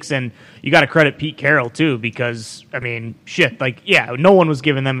mistakes. And you got to credit Pete Carroll, too, because, I mean, shit, like, yeah, no one was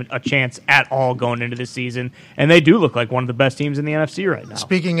giving them a chance at all going into this season. And they do look like one of the best teams in the NFC right now.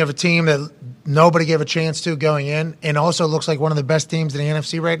 Speaking of a team that nobody gave a chance to going in, and also looks like one of the best teams in the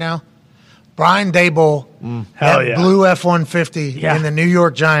NFC right now, Brian Daboll, blue F-150 in the New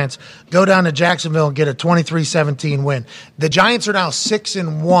York Giants, go down to Jacksonville and get a 23-17 win. The Giants are now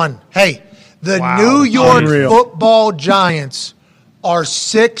 6-1. Hey, the New York Football Giants are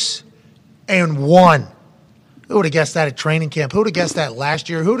 6-1. Who would have guessed that at training camp? Who would have guessed that last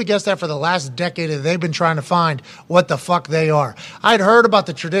year? Who would have guessed that for the last decade that they've been trying to find what the fuck they are? I'd heard about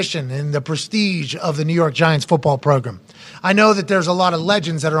the tradition and the prestige of the New York Giants football program. I know that there's a lot of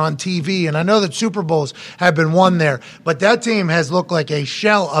legends that are on TV, and I know that Super Bowls have been won there, but that team has looked like a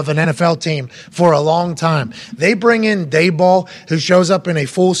shell of an NFL team for a long time. They bring in Daboll, who shows up in a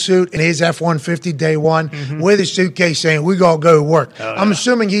full suit in his F-150 day one with his suitcase saying, we got to go to work. I'm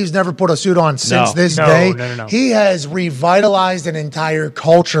assuming he's never put a suit on since this day. No. He has revitalized an entire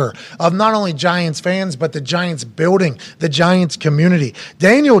culture of not only Giants fans, but the Giants building, the Giants community.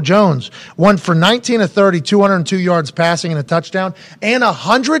 Daniel Jones went for 19 of 30, 202 yards passing and a touchdown, and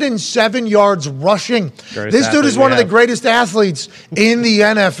 107 yards rushing. This dude is one of the greatest athletes in the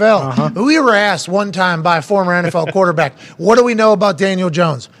NFL. We were asked one time by a former NFL quarterback, what do we know about Daniel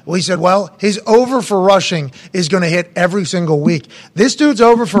Jones? We said, well, his over for rushing is going to hit every single week. This dude's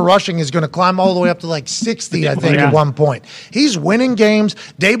over for rushing is going to climb all the way up to like 60, I think, at one point. He's winning games.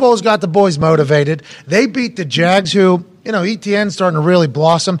 Daboll's got the boys motivated. They beat the Jags, who, you know, ETN's starting to really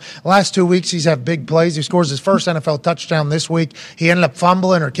blossom. Last 2 weeks, he's had big plays. He scores his first NFL touchdown this week. He ended up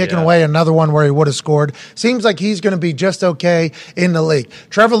fumbling or kicking away another one where he would have scored. Seems like he's going to be just okay in the league.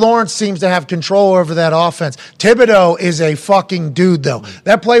 Trevor Lawrence seems to have control over that offense. Thibodeau is a fucking dude, though.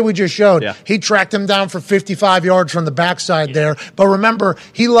 That play we just showed, he tracked him down for 55 yards from the backside there. But remember,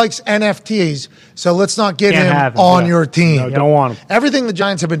 he likes NFTs, so let's not get him on your team. No, don't want him. Everything the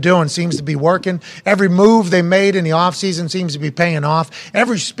Giants have been doing seems to be working. Every move they made in the offseason seems to be paying off.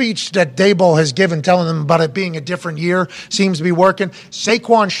 Every speech that Daboll has given telling them about it being a different year seems to be working.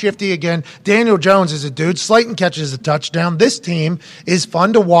 Saquon shifty again. Daniel Jones is a dude. Slayton catches a touchdown. This team is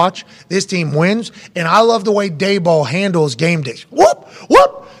fun to watch. This team wins. And I love the way Daboll handles game days. Whoop,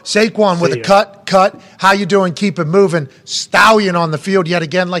 whoop. Saquon with a cut. How you doing? Keep it moving. Stallion on the field yet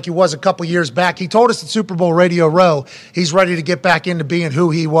again like he was a couple years back. He told us at Super Bowl Radio Row he's ready to get back into being who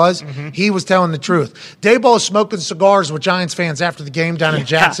he was. He was telling the truth. Daboll is smoking cigars with Giants fans after the game down in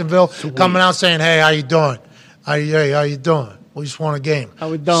Jacksonville, coming out saying, hey, how you doing? How you doing? We just won a game. How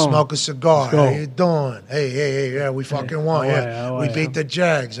we doing? Smoke a cigar. How you doing? Hey, yeah, we fucking won. We beat the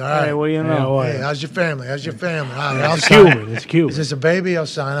Jags. All right. Hey, what do you know? Hey, how's your family? All right, It's Cuban. It's Cuban. Is this a baby? I'll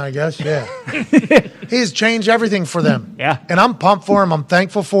sign, I guess. Yeah. He has changed everything for them. Yeah. And I'm pumped for him. I'm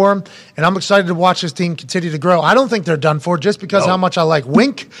thankful for him. And I'm excited to watch this team continue to grow. I don't think they're done for just because how much I like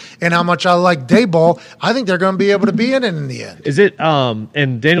Wink and how much I like Daboll. I think they're going to be able to be in it in the end. Is it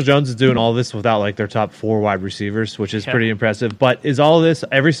and Daniel Jones is doing all this without like their top 4 wide receivers, which is pretty impressive. But is all this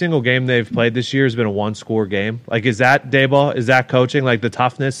every single game they've played this year has been a 1-score game? Like, is that Daboll? Is that coaching? Like the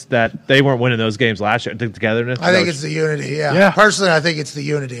toughness that they weren't winning those games last year? The togetherness? I think it's the unity. Yeah. Personally, I think it's the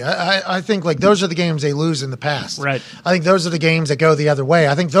unity. I think like those are the games they lose in the past. Right. I think those are the games that go the other way.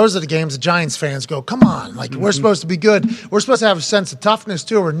 I think those are the games the Giants fans go, come on, like we're supposed to be good. We're supposed to have a sense of toughness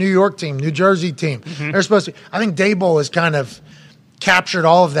too. We're a New York team, New Jersey team. They're supposed to. I think Daboll is kind of captured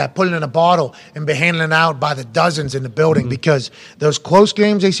all of that, put it in a bottle, and been handing out by the dozens in the building because those close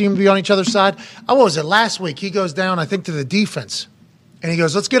games, they seem to be on each other's side. What was it, last week? He goes down, I think, to the defense. And he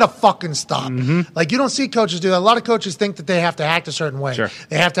goes, let's get a fucking stop. Like, you don't see coaches do that. A lot of coaches think that they have to act a certain way. Sure.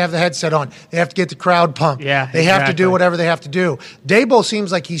 They have to have the headset on. They have to get the crowd pumped. Yeah, they have to exactly. do whatever they have to do. Daboll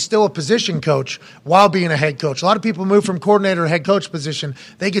seems like he's still a position coach while being a head coach. A lot of people move from coordinator to head coach position.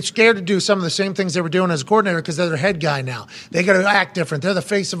 They get scared to do some of the same things they were doing as a coordinator because they're their head guy now. They got to act different. They're the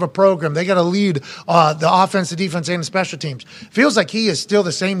face of a program. They got to lead the offense, the defense, and the special teams. Feels like he is still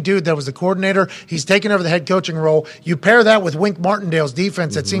the same dude that was the coordinator. He's taken over the head coaching role. You pair that with Wink Martindale's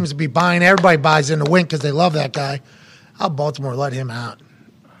defense that seems to be buying. Everybody buys into Wink because they love that guy. How Baltimore let him out?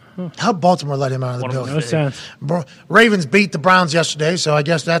 How Baltimore let him out of the building? No sense. Ravens beat the Browns yesterday, so I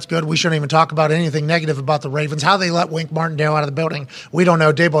guess that's good. We shouldn't even talk about anything negative about the Ravens. How they let Wink Martindale out of the building, we don't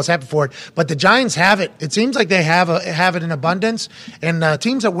know. Daboll's happy for it. But the Giants have it. It seems like they have it in abundance. And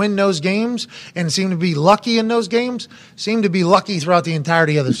teams that win those games and seem to be lucky in those games seem to be lucky throughout the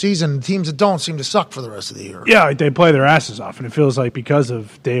entirety of the season. The teams that don't seem to suck for the rest of the year. Yeah, they play their asses off, and it feels like because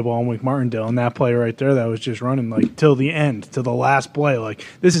of Daboll and Wink Martindale and that play right there that was just running like till the end, to the last play. Like,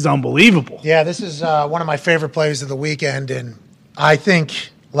 this is unbelievable. Yeah, this is one of my favorite plays of the weekend, and I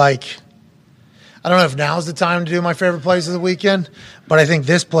think, like, I don't know if now's the time to do my favorite plays of the weekend, but I think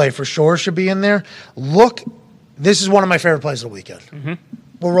this play for sure should be in there. Look, this is one of my favorite plays of the weekend.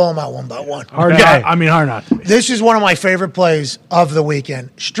 We'll roll them out one by one. Hard not to be. This is one of my favorite plays of the weekend,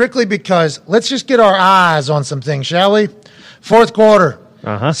 strictly because let's just get our eyes on some things, shall we? Fourth quarter,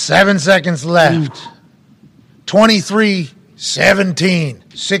 7 seconds left, 23-17,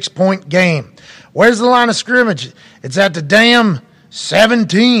 6-point game. Where's the line of scrimmage? It's at the damn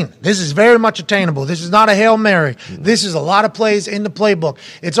 17. This is very much attainable. This is not a Hail Mary. This is a lot of plays in the playbook.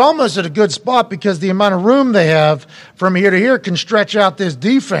 It's almost at a good spot because the amount of room they have from here to here can stretch out this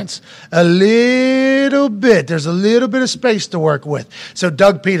defense a little bit. There's a little bit of space to work with. So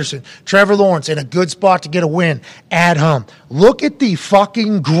Doug Peterson, Trevor Lawrence in a good spot to get a win at home. Look at the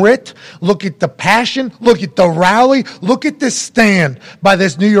fucking grit. Look at the passion. Look at the rally. Look at this stand by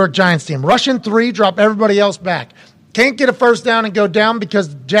this New York Giants team. Rushing 3, drop everybody else back. Can't get a first down and go down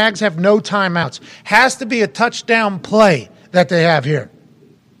because Jags have no timeouts. Has to be a touchdown play that they have here.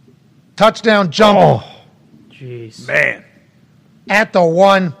 Touchdown jump. Jeez. Man. At the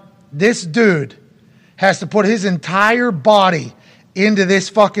 1, this dude has to put his entire body into this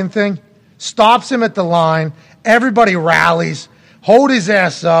fucking thing. Stops him at the line. Everybody rallies. Hold his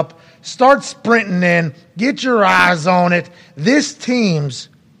ass up. Start sprinting in. Get your eyes on it. This team's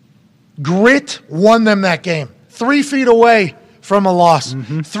grit won them that game. 3 feet away from a loss.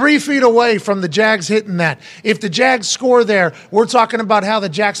 3 feet away from the Jags hitting that. If the Jags score there, we're talking about how the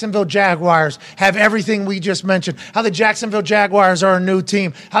Jacksonville Jaguars have everything we just mentioned, how the Jacksonville Jaguars are a new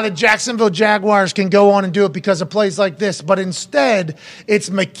team, how the Jacksonville Jaguars can go on and do it because of plays like this. But instead,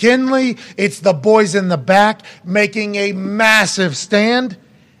 it's McKinley, it's the boys in the back making a massive stand.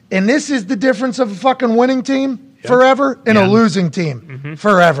 And this is the difference of a fucking winning team forever and a losing team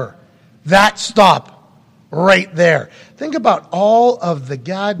forever. That stop. Right there. Think about all of the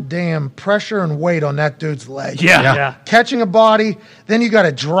goddamn pressure and weight on that dude's leg. Yeah. Catching a body, then you got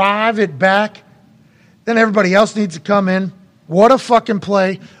to drive it back. Then everybody else needs to come in. What a fucking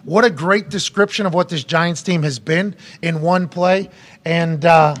play. What a great description of what this Giants team has been in one play. And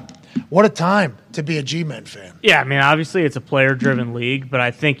what a time to be a G-Men fan. Yeah, I mean, obviously it's a player-driven league, but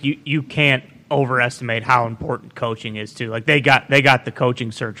I think you can't overestimate how important coaching is too. Like they got the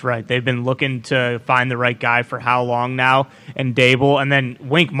coaching search right. They've been looking to find the right guy for how long now, and Daboll, and then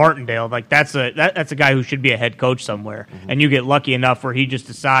Wink Martindale. Like that's a guy who should be a head coach somewhere. And you get lucky enough where he just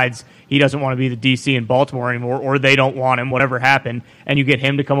decides he doesn't want to be the DC in Baltimore anymore, or they don't want him, whatever happened, and you get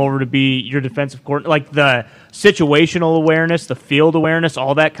him to come over to be your defensive coordinator. Like the situational awareness, the field awareness,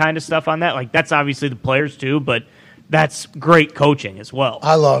 all that kind of stuff on that. Like that's obviously the players too, but that's great coaching as well.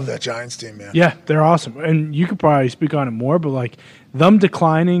 I love that Giants team, man. Yeah, they're awesome. And you could probably speak on it more, but like them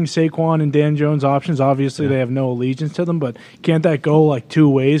declining Saquon and Dan Jones options, obviously they have no allegiance to them, but can't that go like two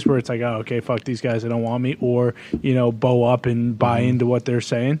ways where it's like, oh, okay, fuck these guys, they don't want me, or, bow up and buy into what they're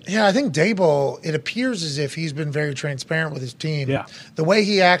saying? Yeah, I think Daboll, it appears as if he's been very transparent with his team. Yeah. The way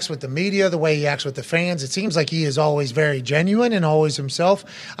he acts with the media, the way he acts with the fans, it seems like he is always very genuine and always himself.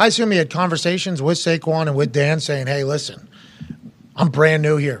 I assume he had conversations with Saquon and with Dan saying, hey, listen, I'm brand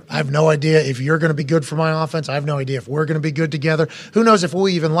new here. I have no idea if you're going to be good for my offense. I have no idea if we're going to be good together. Who knows if we'll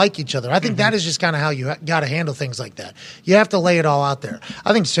even like each other. I think that is just kind of how you got to handle things like that. You have to lay it all out there.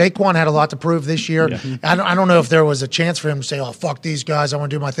 I think Saquon had a lot to prove this year. Yeah. I don't know if there was a chance for him to say, oh, fuck these guys. I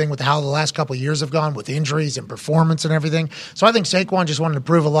want to do my thing with how the last couple of years have gone with injuries and performance and everything. So I think Saquon just wanted to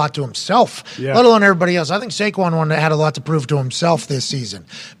prove a lot to himself, let alone everybody else. I think Saquon had a lot to prove to himself this season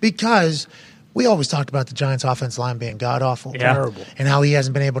because We always talked about the Giants' offensive line being god-awful. Yeah. Terrible. And how he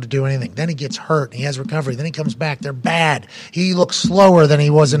hasn't been able to do anything. Then he gets hurt, and he has recovery. Then he comes back. They're bad. He looks slower than he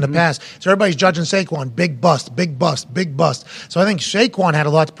was in the past. So everybody's judging Saquon. Big bust, big bust, big bust. So I think Saquon had a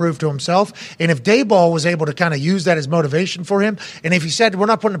lot to prove to himself. And if Daboll was able to kind of use that as motivation for him, and if he said, we're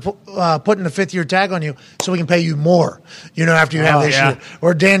not putting a fifth-year tag on you so we can pay you more, after you have this year.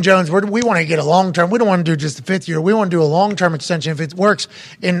 Or Dan Jones, we want to get a long-term. We don't want to do just the fifth year. We want to do a long-term extension if it works.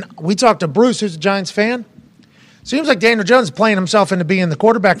 And we talked to Bruce, who's a Giants fan. Seems like Daniel Jones is playing himself into being the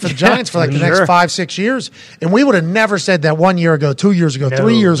quarterback for the Giants for like the next 5-6 years. And we would have never said that 1 year ago, 2 years ago,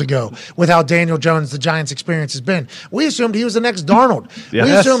 3 years ago with how Daniel Jones, the Giants experience has been. We assumed he was the next Darnold. Yes.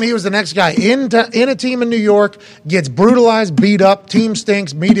 We assumed he was the next guy in a team in New York, gets brutalized, beat up, team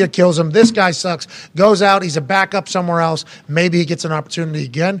stinks, media kills him. This guy sucks, goes out, he's a backup somewhere else. Maybe he gets an opportunity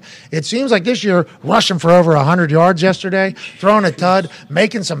again. It seems like this year, rushing for over 100 yards yesterday, throwing a tud,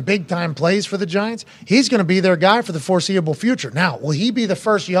 making some big-time plays for the Giants. He's going to be their guy for the foreseeable future. Now, will he be the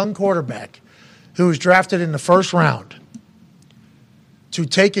first young quarterback who was drafted in the first round to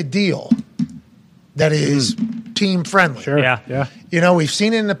take a deal that is team friendly? Sure. Yeah. We've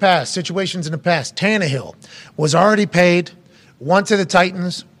seen it in the past, situations in the past. Tannehill was already paid, went to the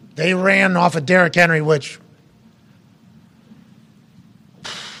Titans. They ran off of Derrick Henry, which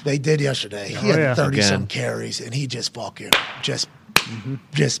they did yesterday. He had 30-some carries, and he just fucking just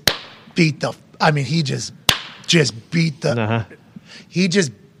beat the – I mean, he just beat the he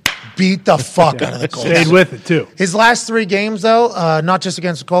just beat the fuck out of the Colts. Stayed with it, too. His last 3 games, though, not just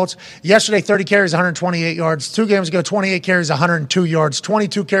against the Colts. Yesterday, 30 carries, 128 yards. 2 games ago, 28 carries, 102 yards.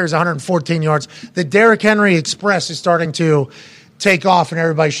 22 carries, 114 yards. The Derrick Henry Express is starting to take off, and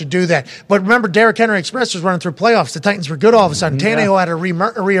everybody should do that. But remember, Derrick Henry Express was running through playoffs. The Titans were good all of a sudden. Tannehill had a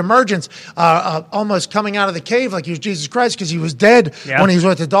reemergence, almost coming out of the cave like he was Jesus Christ because he was dead when he was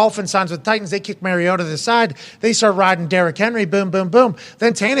with the Dolphins, signs with the Titans. They kicked Mariota to the side. They started riding Derrick Henry, boom, boom, boom.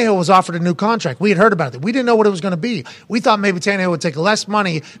 Then Tannehill was offered a new contract. We had heard about it. We didn't know what it was going to be. We thought maybe Tannehill would take less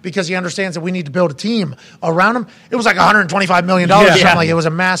money because he understands that we need to build a team around him. It was like $125 million or something. Like it was a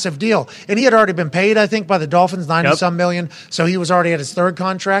massive deal. And he had already been paid, I think, by the Dolphins, 90-some million. So he was already at his 3rd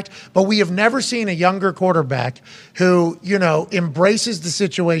contract, but we have never seen a younger quarterback who, embraces the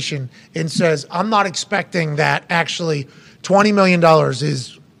situation and says, I'm not expecting that. Actually, $20 million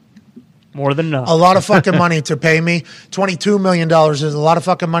is more than enough. A lot of fucking money to pay me. $22 million is a lot of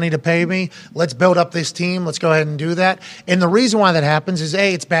fucking money to pay me. Let's build up this team. Let's go ahead and do that. And the reason why that happens is,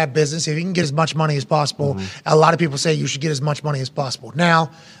 A, it's bad business. If you can get as much money as possible, a lot of people say you should get as much money as possible.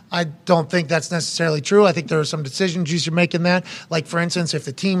 Now, I don't think that's necessarily true. I think there are some decisions you should make in that. Like, for instance, if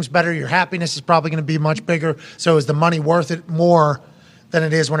the team's better, your happiness is probably going to be much bigger. So is the money worth it more than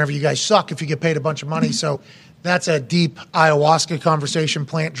it is whenever you guys suck if you get paid a bunch of money? So that's a deep ayahuasca conversation,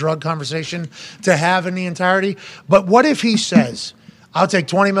 plant drug conversation to have in the entirety. But what if he says, I'll take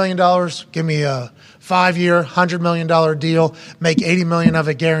 $20 million, give me a 5-year, $100 million deal, make $80 million of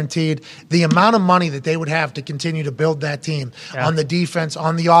it guaranteed. The amount of money that they would have to continue to build that team on the defense,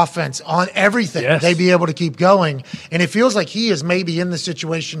 on the offense, on everything, they'd be able to keep going. And it feels like he is maybe in the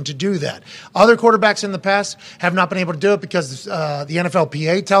situation to do that. Other quarterbacks in the past have not been able to do it because the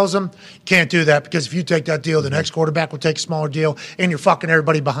NFLPA tells them, can't do that because if you take that deal, the next quarterback will take a smaller deal and you're fucking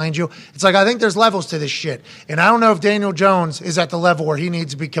everybody behind you. It's like, I think there's levels to this shit. And I don't know if Daniel Jones is at the level where he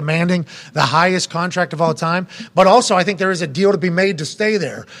needs to be commanding the highest contract of all time, but also I think there is a deal to be made to stay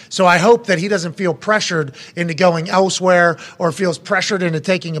there. So I hope that he doesn't feel pressured into going elsewhere or feels pressured into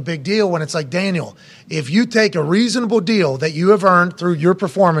taking a big deal when it's like, Daniel, if you take a reasonable deal that you have earned through your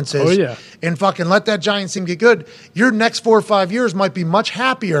performances and fucking let that Giants team get good, your next 4 or 5 years might be much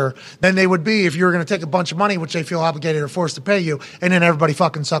happier than they would be if you were going to take a bunch of money, which they feel obligated or forced to pay you, and then everybody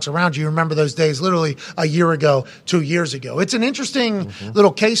fucking sucks around you. You remember those days literally a year ago, 2 years ago. It's an interesting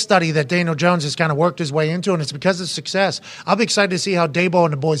little case study that Daniel Jones has kind of worked his way into, and it's because of success. I'll be excited to see how Daboll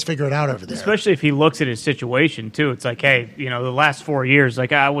and the boys figure it out over there. Especially if he looks at his situation, too. It's like, hey, the last 4 years,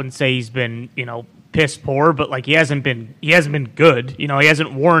 like, I wouldn't say he's been, piss poor, but like he hasn't been good. He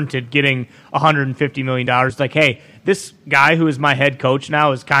hasn't warranted getting $150 million. Like, hey, this guy who is my head coach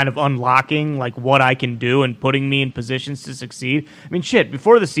now is kind of unlocking like what I can do and putting me in positions to succeed. I mean, shit,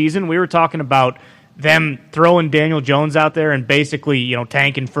 before the season, we were talking about them throwing Daniel Jones out there and basically,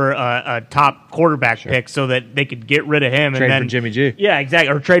 tanking for a top quarterback pick so that they could get rid of him. Trade and then for Jimmy G. Yeah,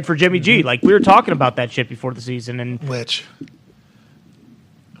 exactly. Or trade for Jimmy G. Like, we were talking about that shit before the season. And what's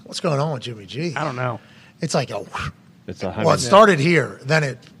going on with Jimmy G? I don't know. It's like it started here,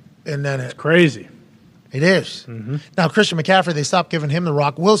 it's crazy. It is. Now, Christian McCaffrey, they stopped giving him the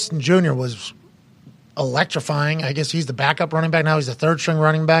rock. Wilson Jr. was electrifying. I guess he's the backup running back now. He's the third-string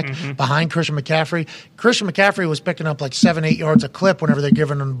running back behind Christian McCaffrey. Christian McCaffrey was picking up like 7-8 yards a clip whenever they're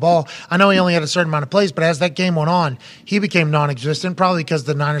giving him the ball. I know he only had a certain amount of plays, but as that game went on, he became non-existent, probably because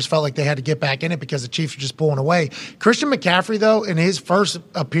the Niners felt like they had to get back in it because the Chiefs were just pulling away. Christian McCaffrey, though, in his first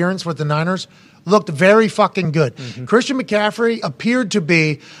appearance with the Niners, looked very fucking good. Christian McCaffrey appeared to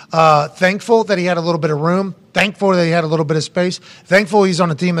be thankful that he had a little bit of room, thankful that he had a little bit of space, thankful he's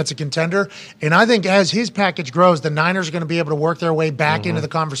on a team that's a contender. And I think as his package grows, the Niners are going to be able to work their way back into the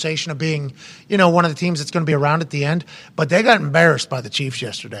conversation of being, one of the teams that's going to be around at the end. But they got embarrassed by the Chiefs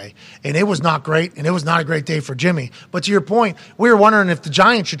yesterday, and it was not great, and it was not a great day for Jimmy. But to your point, we were wondering if the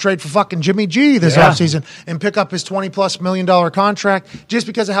Giants should trade for fucking Jimmy G this offseason and pick up his $20+ million contract just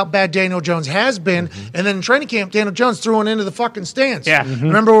because of how bad Daniel Jones has been. And then in training camp, Daniel Jones threw it into the fucking stands. Yeah.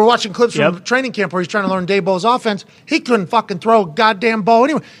 Remember, we were watching clips from training camp where he's trying to learn Daboll's offense. He couldn't fucking throw a goddamn ball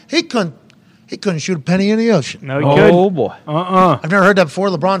anyway. He couldn't shoot a penny in the ocean. No, he couldn't. Oh, boy. I've never heard that before.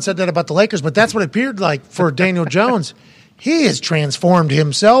 LeBron said that about the Lakers, but that's what it appeared like for Daniel Jones. He has transformed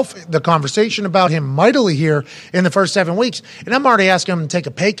himself, the conversation about him mightily here in the first 7 weeks. And I'm already asking him to take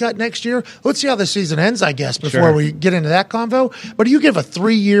a pay cut next year. Let's see how the season ends, I guess, before we get into that convo. But do you give a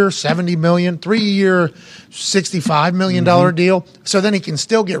 3-year, $70 million, 3-year, $65 million deal so then he can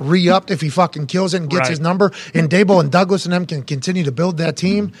still get re-upped if he fucking kills it and gets his number, and Dable and Douglas and them can continue to build that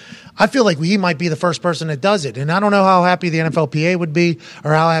team? I feel like he might be the first person that does it. And I don't know how happy the NFLPA would be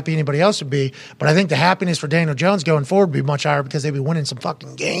or how happy anybody else would be, but I think the happiness for Daniel Jones going forward would be much higher because they'd be winning some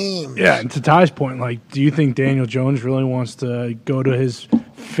fucking games. Yeah, and to Ty's point, do you think Daniel Jones really wants to go to his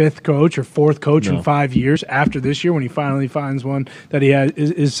fifth coach or fourth coach in 5 years after this year when he finally finds one that he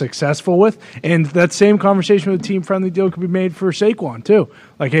is successful with? And that same conversation with a team-friendly deal could be made for Saquon, too.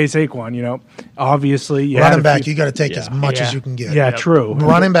 Like, hey, Saquon, obviously... Running back, you got to take as much as you can get. Yeah, true.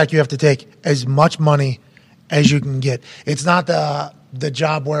 Running back, you have to take as much money as you can get. It's not the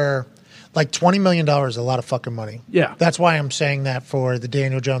job where... Like $20 million is a lot of fucking money. Yeah. That's why I'm saying that for the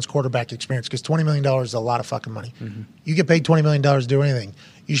Daniel Jones quarterback experience, because $20 million is a lot of fucking money. You get paid $20 million to do anything,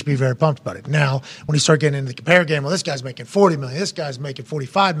 you should be very pumped about it. Now, when you start getting into the compare game, well, this guy's making $40 million, this guy's making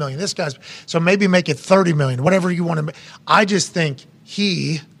 $45 million, so maybe make it $30 million, whatever you want to make. I just think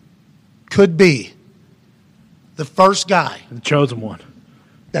he could be the first guy, the chosen one,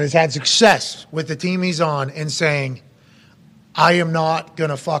 that has had success with the team he's on and saying, I am not going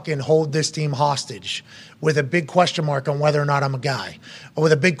to fucking hold this team hostage with a big question mark on whether or not I'm a guy, or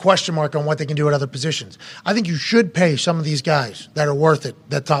with a big question mark on what they can do at other positions. I think you should pay some of these guys that are worth it,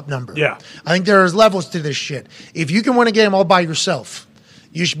 that top number. Yeah. I think there's levels to this shit. If you can win a game all by yourself,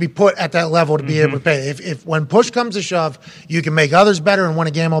 you should be put at that level to be able to pay. If when push comes to shove, you can make others better and win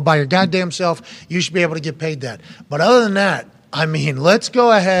a game all by your goddamn self, you should be able to get paid that. But other than that, I mean, let's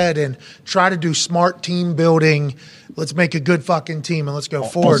go ahead and try to do smart team building. Let's make a good fucking team and let's go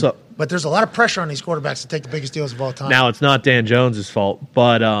forward. Also, but there's a lot of pressure on these quarterbacks to take the biggest deals of all time. Now, it's not Dan Jones' fault,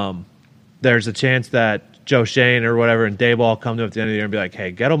 but there's a chance that Joe Shane or whatever and Dayball come to him at the end of the year and be like,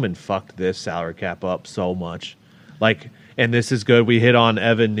 hey, Gettleman fucked this salary cap up so much. And this is good. We hit on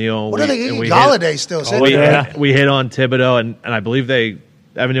Evan Neal. What are they getting? Galladay still sitting there. We hit on Thibodeau, and I believe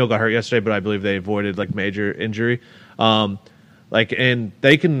Evan Neal got hurt yesterday, but I believe they avoided major injury. And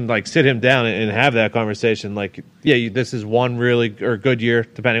they can sit him down and have that conversation. This is one really or good year,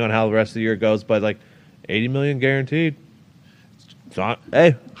 depending on how the rest of the year goes. But $80 million guaranteed. It's not.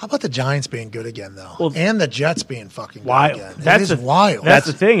 Hey, how about the Giants being good again though, and the Jets being fucking wild. Good again? That's wild. That's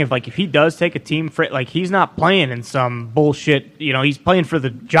the thing. If he does take a team for he's not playing in some bullshit. He's playing for the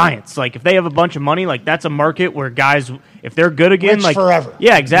Giants. If they have a bunch of money, that's a market where guys, if they're good again, rich forever.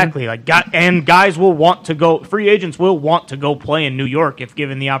 Yeah, exactly. And guys will want to go. Free agents will want to go play in New York if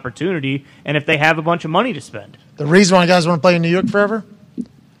given the opportunity, and if they have a bunch of money to spend. The reason why guys want to play in New York forever.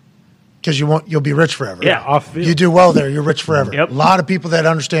 Because you'll be rich forever. Yeah, off field. You do well there, you're rich forever. Yep. A lot of people that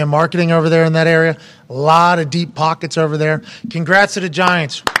understand marketing over there in that area. A lot of deep pockets over there. Congrats to the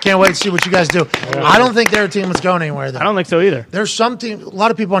Giants. Can't wait to see what you guys do. I don't think they're a team that's going anywhere, though. I don't think so either. There's some team. A lot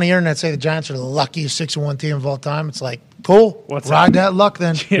of people on the internet say the Giants are the luckiest 6-1 team of all time. It's cool. Ride that luck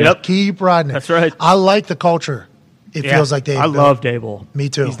then. Yep. Keep riding it. That's right. I like the culture. It feels like I love Daboll. Me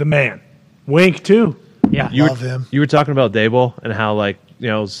too. He's the man. Wink too. Yeah, love him. You were talking about Daboll and how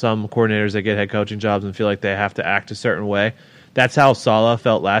some coordinators that get head coaching jobs and feel like they have to act a certain way. That's how Saleh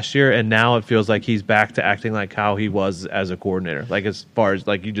felt last year, and now it feels like he's back to acting like how he was as a coordinator. As far as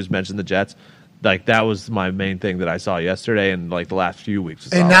you just mentioned the Jets, that was my main thing that I saw yesterday and the last few weeks.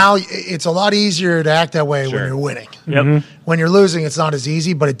 And now it's a lot easier to act that way when you're winning. Yep. When you're losing, it's not as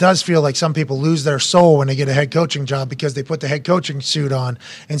easy, but it does feel like some people lose their soul when they get a head coaching job because they put the head coaching suit on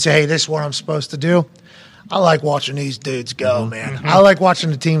and say, hey, this is what I'm supposed to do. I like watching these dudes go, man. I like watching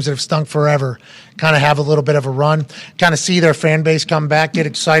the teams that have stunk forever kind of have a little bit of a run, kind of see their fan base come back, get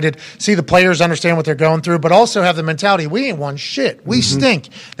excited, see the players understand what they're going through, but also have the mentality, we ain't won shit. We stink.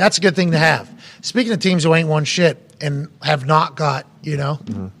 That's a good thing to have. Speaking of teams who ain't won shit and have not got, It's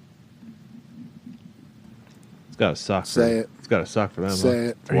got to suck. Say it. It's got to suck for them. Say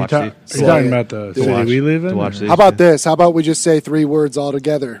it. Are you talking about the city we live in? How about this? How about we just say 3 words all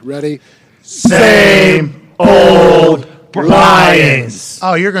together? Ready? Same old Lions.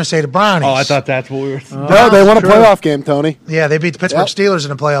 Oh, you're going to say the Brownies. Oh, I thought that's what we were. No, they won a playoff game, Tony. Yeah, they beat the Pittsburgh Steelers in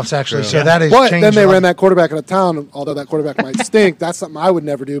the playoffs, actually. So Yeah. that is But changed. then they ran that quarterback out of town, although that quarterback might stink. That's something I would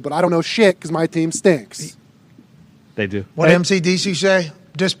never do, but I don't know shit because my team stinks. They do. What did MCDC say?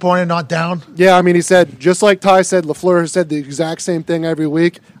 Disappointed, not down? Yeah, I mean, he said, just like Ty said, LaFleur has said the exact same thing every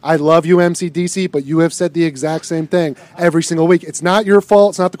week. I love you, MCDC, but you have said the exact same thing every single week. It's not your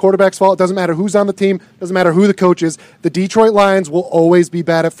fault. It's not the quarterback's fault. It doesn't matter who's on the team. It doesn't matter who the coach is. The Detroit Lions will always be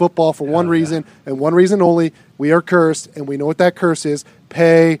bad at football for one reason, and one reason only. We are cursed, and we know what that curse is.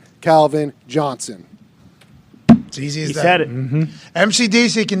 Pay Calvin Johnson. It's easy as He that. said it.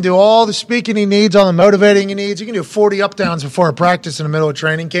 MCDC can do all the speaking he needs, all the motivating he needs. He can do 40 up downs before a practice in the middle of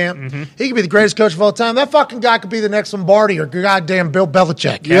training camp. He could be the greatest coach of all time. That fucking guy could be the next Lombardi or goddamn Bill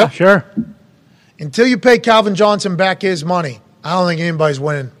Belichick. Yeah, sure. Until you pay Calvin Johnson back his money, I don't think anybody's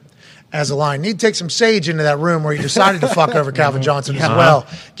winning as a line. Need to take some sage into that room where you decided to fuck over Calvin Johnson as well.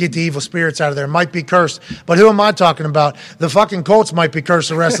 Get the evil spirits out of there. Might be cursed. But who am I talking about? The fucking Colts might be cursed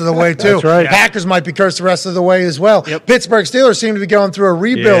the rest of the way, too. That's right. Packers might be cursed the rest of the way as well. Pittsburgh Steelers seem to be going through a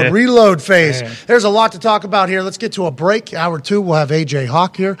rebuild, reload phase. There's a lot to talk about here. Let's get to a break. Hour 2, we'll have AJ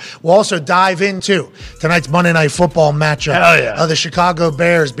Hawk here. We'll also dive into tonight's Monday Night Football matchup of the Chicago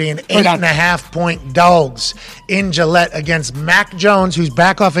Bears being 8.5-point dogs in Gillette against Mac Jones, who's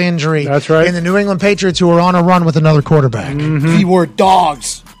back off injury. That's right. And the New England Patriots, who are on a run with another quarterback. Keyword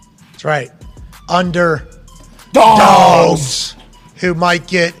dogs. That's right. Dogs who might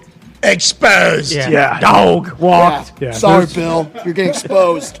get exposed. Yeah. Dog walked. Yeah, Sorry, Bill. You're getting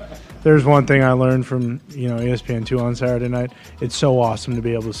exposed. There's one thing I learned from ESPN2 on Saturday night. It's so awesome to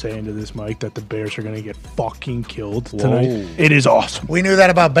be able to say into this mic that the Bears are going to get fucking killed tonight. It is awesome. We knew that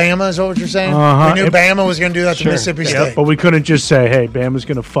about Bama, is that what you're saying? Uh-huh. We knew Bama was going to do that to Mississippi State. But we couldn't just say, hey, Bama's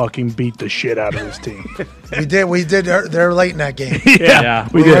going to fucking beat the shit out of this team. We did. They're late in that game. Yeah.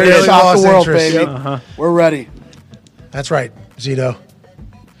 We We did. really Shock lost the world, interest. baby. We're ready. That's right, Zito.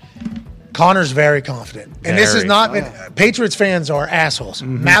 Connor's very confident. And this is not – Patriots fans are assholes.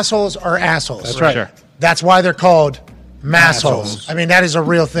 Massholes are assholes. That's right. Sure. That's why they're called massholes. I mean, that is a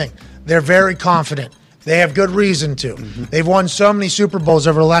real thing. They're very confident. They have good reason to. They've won so many Super Bowls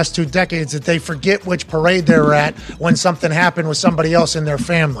over the last 2 decades that they forget which parade they were at when something happened with somebody else in their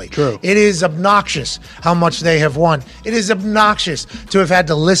family. True. It is obnoxious how much they have won. It is obnoxious to have had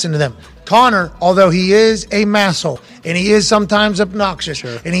to listen to them. Connor, although he is a masshole, and he is sometimes obnoxious,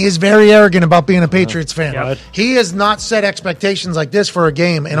 and he is very arrogant about being a Patriots fan, he has not set expectations like this for a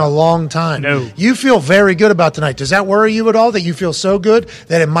game in a long time. No. You feel very good about tonight. Does that worry you at all, that you feel so good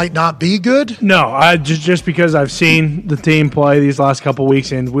that it might not be good? No, I just because I've seen the team play these last couple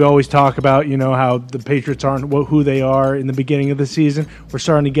weeks, and we always talk about how the Patriots aren't who they are in the beginning of the season. We're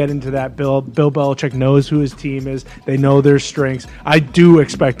starting to get into that. Bill Belichick knows who his team is. They know their strengths. I do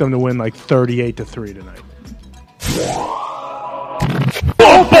expect them to win like 38-3 tonight.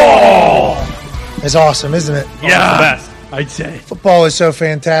 Football is awesome, isn't it? Yeah. Best. I'd say. Football is so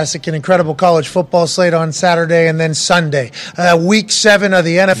fantastic. An incredible college football slate on Saturday and then Sunday. Week 7 of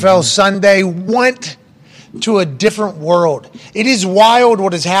the NFL Sunday went to a different world. It is wild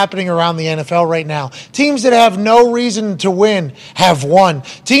what is happening around the NFL right now. Teams that have no reason to win have won.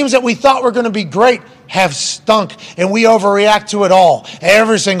 Teams that we thought were going to be great have stunk, and we overreact to it all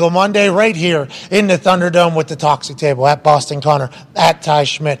every single Monday right here in the Thunderdome with the Toxic Table at Boston Connor, at Ty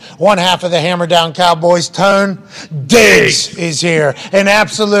Schmidt. One half of the Hammer Down Cowboys, Tone Diggs is here. An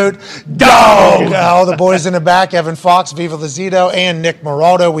absolute dog. All the boys in the back, Evan Fox, Viva Lazito, and Nick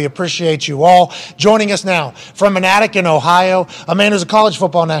Moraldo. We appreciate you all. Joining us now from an attic in Ohio, a man who's a college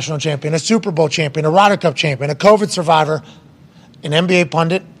football national champion, a Super Bowl champion, a Ryder Cup champion, a COVID survivor, an NBA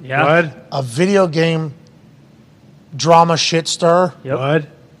pundit, a video game drama shit stir, What?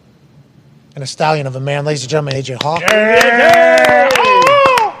 and a stallion of a man. Ladies and gentlemen, AJ Hawk.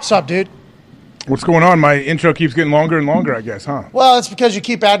 What's up, dude? What's going on? My intro keeps getting longer and longer, I guess, huh? Well, it's because you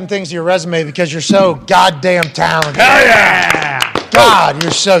keep adding things to your resume because you're so goddamn talented. Hell yeah! God,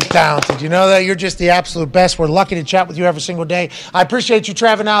 you're so talented. You know that? You're just the absolute best. We're lucky to chat with you every single day. I appreciate you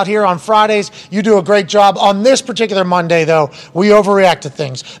traveling out here on Fridays. You do a great job. On this particular Monday, though, we overreact to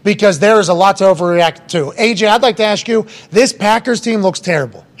things because there is a lot to overreact to. AJ, I'd like to ask you, this Packers team looks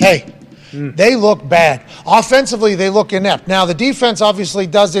terrible. Hey. They look bad. Offensively, they look inept. Now, the defense obviously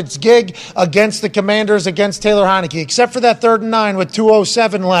does its gig against the Commanders, against Taylor Heineke, except for that 3rd and 9 with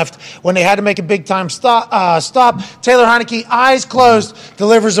 2:07 left when they had to make a big-time stop. Taylor Heineke, eyes closed,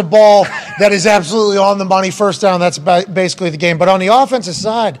 delivers a ball that is absolutely on the money. First down, that's basically the game. But on the offensive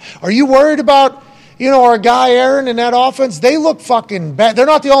side, are you worried about our guy Aaron in that offense? They look fucking bad. They're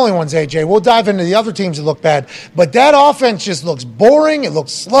not the only ones, AJ. We'll dive into the other teams that look bad. But that offense just looks boring. It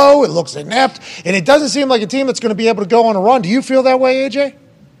looks slow. It looks inept. And it doesn't seem like a team that's going to be able to go on a run. Do you feel that way, AJ?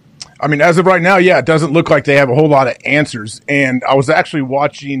 I mean, as of right now, yeah, it doesn't look like they have a whole lot of answers. And I was actually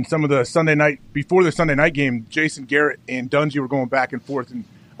watching some of the Sunday night, before the Sunday night game, Jason Garrett and Dungy were going back and forth. And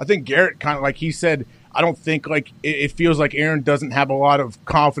I think Garrett kind of, like he said, I don't think it feels like Aaron doesn't have a lot of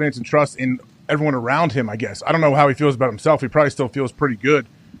confidence and trust in everyone around him, I guess. I don't know how he feels about himself. He probably still feels pretty good,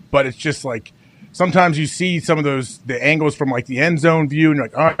 but it's just like sometimes you see some of the angles from like the end zone view and you're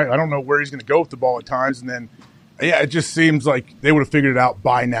like, all right, I don't know where he's going to go with the ball at times. And then, yeah, it just seems like they would have figured it out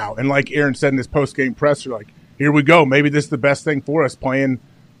by now. And like Aaron said in this post-game presser, like, here we go. Maybe this is the best thing for us, playing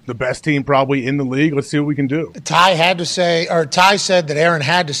the best team probably in the league. Let's see what we can do. Ty said that Aaron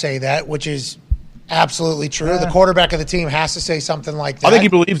had to say that, which is absolutely true. The quarterback of the team has to say something like that. I think he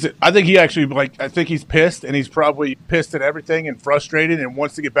believes it. I think he actually, I think he's pissed, and he's probably pissed at everything and frustrated and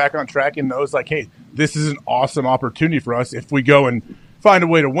wants to get back on track and knows, like, hey, this is an awesome opportunity for us if we go and find a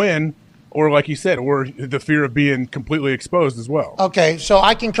way to win, or like you said, or the fear of being completely exposed as well. Okay, so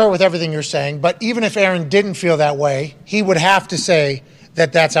I concur with everything you're saying, but even if Aaron didn't feel that way, he would have to say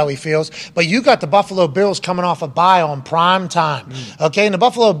that's how he feels. But you got the Buffalo Bills coming off a bye on prime time. Okay, and the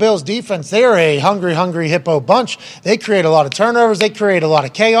Buffalo Bills defense, they're a hungry hippo bunch. They create a lot of turnovers. They create a lot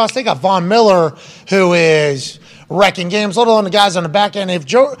of chaos. They got Von Miller, who is wrecking games, let alone the guys on the back end. If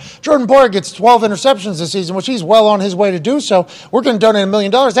Jordan Poyer gets 12 interceptions this season, which he's well on his way to do so, we're going to donate $1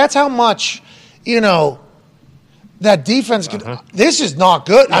 million. That's how much, that defense could, this is not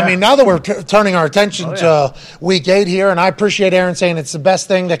good. Yeah. I mean, now that we're turning our attention to week 8 here, and I appreciate Aaron saying it's the best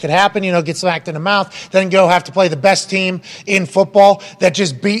thing that could happen, get smacked in the mouth, then go have to play the best team in football that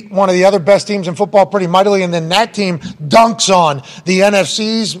just beat one of the other best teams in football pretty mightily, and then that team dunks on the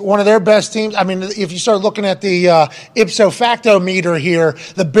NFC's, one of their best teams. I mean, if you start looking at the ipso facto meter here,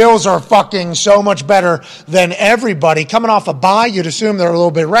 the Bills are fucking so much better than everybody. Coming off a bye, you'd assume they're a little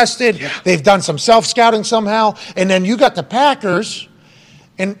bit rested. Yeah. They've done some self-scouting somehow, and then you got the Packers,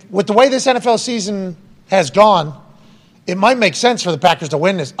 and with the way this NFL season has gone, it might make sense for the Packers to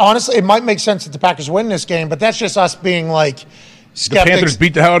win this. Honestly, it might make sense that the Packers win this game, but that's just us being like skeptics. The Panthers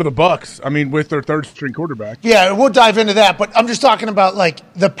beat the hell out of the Bucks. I mean, with their third-string quarterback. Yeah, we'll dive into that, but I'm just talking about like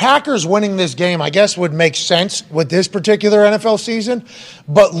the Packers winning this game, I guess would make sense with this particular NFL season,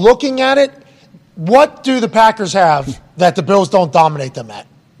 but looking at it, what do the Packers have that the Bills don't dominate them at?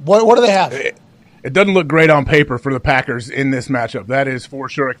 What do they have? It doesn't look great on paper for the Packers in this matchup. That is for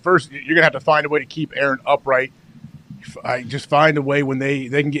sure. Like, first, you're going to have to find a way to keep Aaron upright. Just find a way when they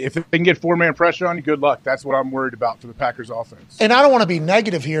can get, if they can get 4-man pressure on you, good luck. That's what I'm worried about for the Packers offense. And I don't want to be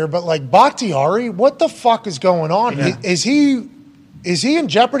negative here, but like Bakhtiari, what the fuck is going on? Yeah. Is he in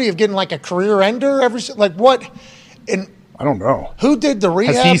jeopardy of getting like a career ender what? And I don't know. Who did the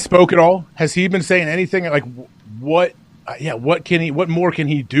rehab? Has he spoke at all? Has he been saying anything? Like what? What more can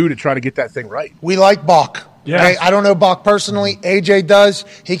he do to try to get that thing right? We like Bach. Yeah. Okay? I don't know Bach personally. AJ does.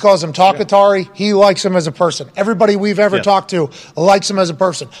 He calls him Talkatari. Yeah. He likes him as a person. Everybody we've ever talked to likes him as a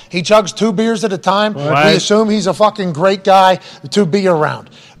person. He chugs 2 beers at a time. Right. We assume he's a fucking great guy to be around.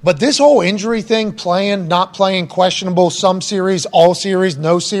 But this whole injury thing, playing, not playing, questionable, some series, all series,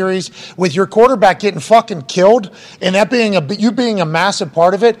 no series, with your quarterback getting fucking killed, and that being you being a massive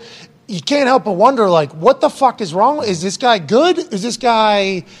part of it, you can't help but wonder, like, what the fuck is wrong? Is this guy good? Is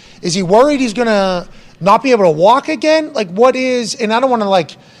he worried he's going to not be able to walk again? Like, what is, and I don't want to,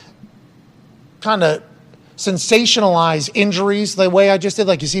 like, kind of sensationalize injuries the way I just did.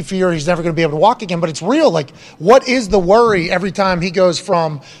 Like, is he fear he's never going to be able to walk again? But it's real. Like, what is the worry every time he goes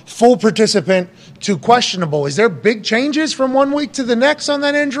from full participant to questionable? Is there big changes from one week to the next on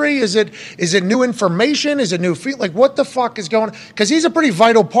that injury? Is it new information? Is it new feel? Like, what the fuck is going on? Because he's a pretty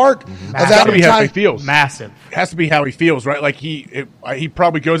vital part of that. Has to be how he feels. Massive. It has to be how he feels, right? Like, he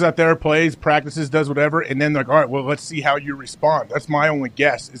probably goes out there, plays, practices, does whatever, and then like, all right, well, let's see how you respond. That's my only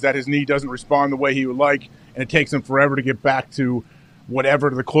guess, is that his knee doesn't respond the way he would like, and it takes him forever to get back to whatever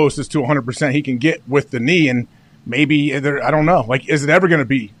the closest to 100% he can get with the knee. And maybe I don't know. Like, is it ever going to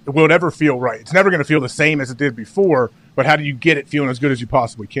be? Will it ever feel right? It's never going to feel the same as it did before. But how do you get it feeling as good as you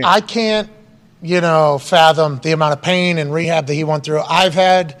possibly can? I can't, fathom the amount of pain and rehab that he went through. I've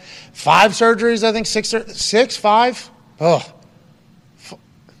had 5 surgeries. I think 6, 5.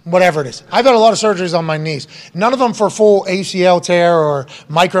 Whatever it is. I've had a lot of surgeries on my knees. None of them for full ACL tear or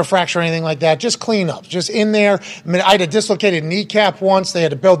microfracture or anything like that. Just cleanups, just in there. I mean, I had a dislocated kneecap once. They had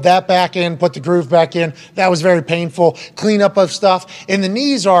to build that back in, put the groove back in. That was very painful. Cleanup of stuff. And the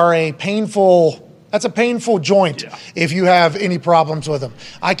knees are that's a painful joint if you have any problems with them.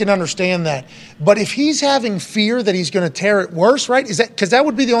 I can understand that. But if he's having fear that he's going to tear it worse, right? Is that because that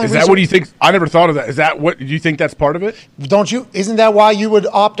would be the only reason? Is that what you think? I never thought of that. Is that what, do you think that's part of it? Don't you? Isn't that why you would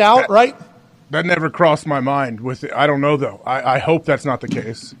opt out, right? That never crossed my mind with it. I don't know, though. I hope that's not the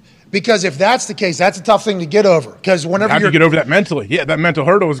case. Because if that's the case, that's a tough thing to get over. Because whenever how do you get over that mentally? Yeah, that mental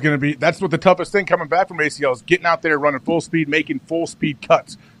hurdle is going to be – that's what the toughest thing coming back from ACL is, getting out there, running full speed, making full speed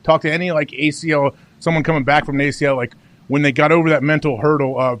cuts. Talk to any, ACL – someone coming back from an ACL, when they got over that mental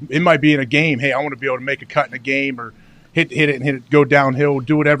hurdle, it might be in a game. Hey, I want to be able to make a cut in a game or hit it, go downhill,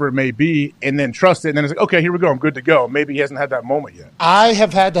 do whatever it may be, and then trust it. And then it's like, okay, here we go. I'm good to go. Maybe he hasn't had that moment yet. I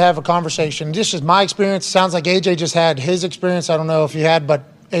have had to have a conversation. This is my experience. Sounds like AJ just had his experience. I don't know if you had, but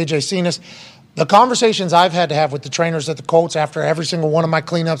AJ seen this. The conversations I've had to have with the trainers at the Colts after every single one of my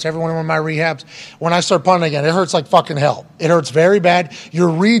cleanups, every one of my rehabs, when I start punting again, it hurts like fucking hell. It hurts very bad. You're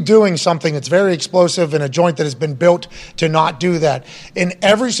redoing something that's very explosive in a joint that has been built to not do that. And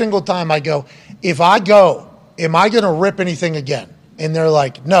every single time I go, am I going to rip anything again? And they're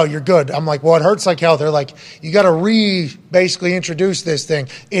like, no, you're good. I'm like, well, it hurts like hell. They're like, you got to basically introduce this thing.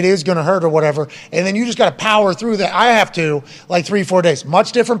 It is going to hurt or whatever. And then you just got to power through that. I have to 3-4 days.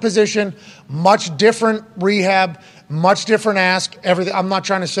 Much different position, much different rehab, much different ask, everything. I'm not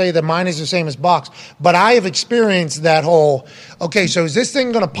trying to say that mine is the same as Bach's, but I have experienced that whole, okay, so is this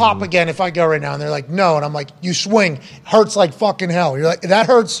thing going to pop again if I go right now? And they're like, no. And I'm like, you swing. Hurts like fucking hell. You're like, that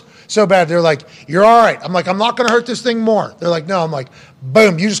hurts so bad. They're like, you're all right. I'm like, I'm not going to hurt this thing more. They're like, no. I'm like,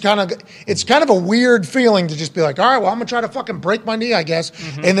 boom. You just it's kind of a weird feeling to just be like, all right, well, I'm going to try to fucking break my knee, I guess.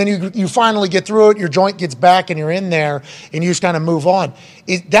 Mm-hmm. And then you finally get through it. Your joint gets back and you're in there and you just kind of move on.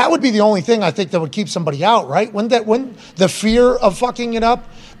 That would be the only thing I think that would keep somebody out, right? Wouldn't the fear of fucking it up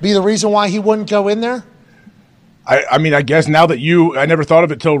be the reason why he wouldn't go in there? I mean, I guess now that I never thought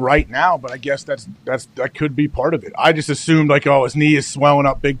of it till right now, but I guess that could be part of it. I just assumed his knee is swelling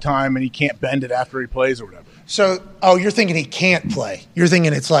up big time and he can't bend it after he plays or whatever. So, you're thinking he can't play. You're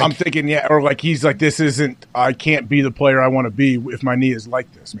thinking it's like... I'm thinking, yeah, or he's like, I can't be the player I want to be if my knee is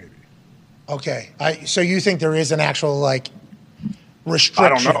like this, maybe. Okay. So you think there is an actual,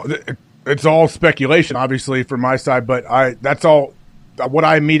 restriction? I don't know. It's all speculation, obviously, from my side, but that's all what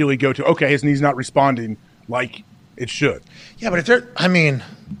I immediately go to. Okay, his knee's not responding like it should. Yeah, but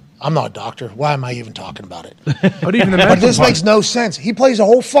I'm not a doctor. Why am I even talking about it? But this makes no sense. He plays a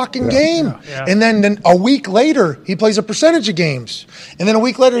whole fucking game. Yeah. And then a week later, he plays a percentage of games. And then a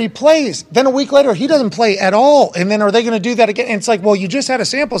week later, he plays. Then a week later, he doesn't play at all. And then are they going to do that again? And it's like, well, you just had a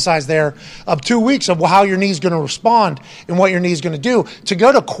sample size there of 2 weeks of how your knee's going to respond and what your knee's going to do. To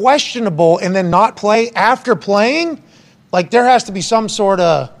go to questionable and then not play after playing... there has to be some sort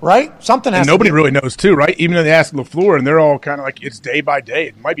of, right? Something has to be. Nobody really knows, too, right? Even though they ask LaFleur, and they're all kind of it's day by day.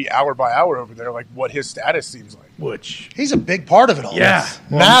 It might be hour by hour over there, what his status seems like. Which he's a big part of it all. Yeah.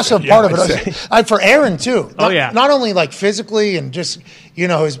 Massive part of it. For Aaron, too. Yeah. Not only, physically and just,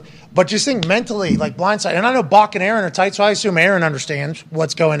 but just think mentally, blindside. And I know Bach and Aaron are tight, so I assume Aaron understands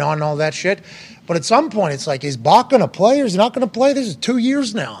what's going on and all that shit. But at some point, it's is Bach going to play or is he not going to play? This is 2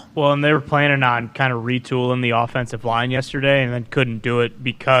 years now. Well, and they were planning on kind of retooling the offensive line yesterday and then couldn't do it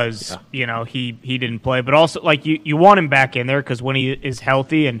because, he didn't play. But also, you want him back in there because when he is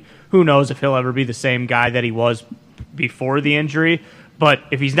healthy, and who knows if he'll ever be the same guy that he was before the injury. But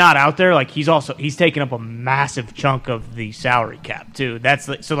if he's not out there, he's taking up a massive chunk of the salary cap, too. That's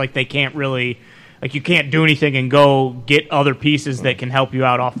so they can't really... you can't do anything and go get other pieces that can help you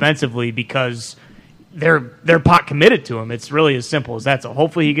out offensively because they're pot committed to him. It's really as simple as that. So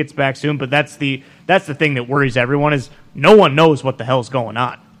hopefully he gets back soon. But that's the thing that worries everyone is no one knows what the hell's going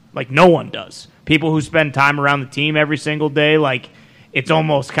on. No one does. People who spend time around the team every single day, it's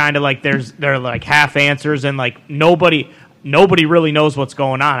almost kind of they're half answers and nobody really knows what's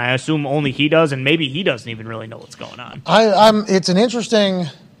going on. I assume only he does, and maybe he doesn't even really know what's going on. It's an interesting.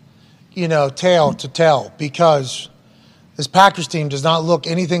 Tale to tell because this Packers team does not look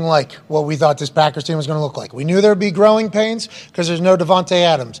anything like what we thought this Packers team was going to look like. We knew there would be growing pains because there's no Devontae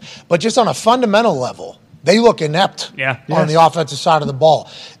Adams. But just on a fundamental level, They look inept Yeah. on the offensive side of the ball.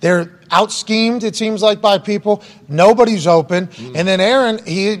 They're out-schemed, it seems like, by people. Nobody's open. And then Aaron,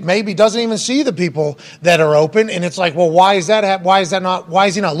 he maybe doesn't even see the people that are open. And it's like, well, why is that? Why is he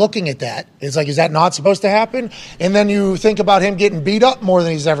not looking at that? It's like, is that not supposed to happen? And then you think about him getting beat up more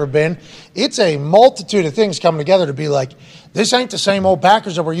than he's ever been. It's a multitude of things coming together to be like, this ain't the same old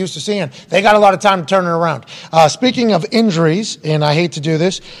Packers that we're used to seeing. They got a lot of time to turn it around. Speaking of injuries, and I hate to do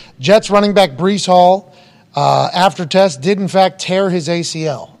this, Jets running back Breece Hall, after test, did in fact tear his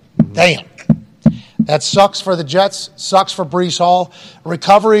ACL. Damn. That sucks for the Jets, sucks for Breece Hall.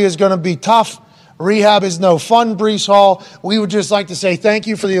 Recovery is going to be tough. Rehab is no fun, Breece Hall. We would just like to say thank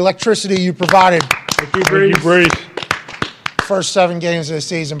you for the electricity you provided. Thank you, Breece. First 7 games of the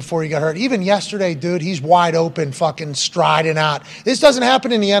season before he got hurt. Even yesterday, dude, he's wide open, fucking striding out. This doesn't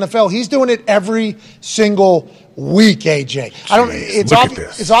happen in the NFL. He's doing it every single week, AJ.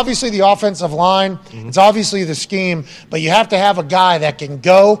 It's obviously the offensive line. It's obviously the scheme, but you have to have a guy that can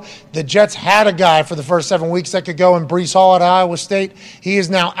go. The Jets had a guy for the first 7 weeks that could go in Breece Hall at Iowa State. He is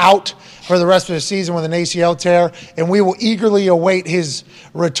now out for the rest of the season with an ACL tear, and we will eagerly await his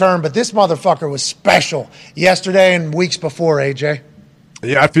return. But this motherfucker was special yesterday and weeks before, AJ.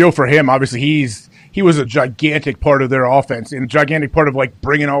 Yeah, I feel for him. Obviously, he was a gigantic part of their offense and a gigantic part of like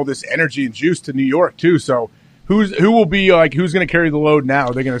bringing all this energy and juice to New York too. So who's going to carry the load now?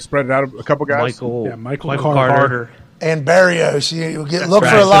 Are they going to spread it out a couple guys? Michael Carter. And Barrios. Look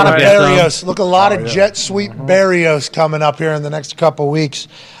for a lot of Barrios. Look, a lot of jet sweep Barrios coming up here in the next couple weeks.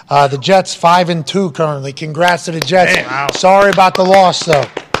 The Jets 5-2 currently. Congrats to the Jets. Wow. Sorry about the loss, though.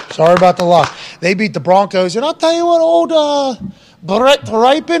 Sorry about the loss. They beat the Broncos. And I'll tell you what, old Brett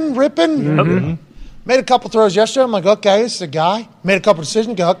Rippin made a couple throws yesterday. I'm like, okay, it's a guy. Made a couple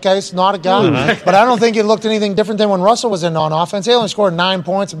decisions. Okay, it's not a guy. But I don't think it looked anything different than when Russell was in on offense. They only scored 9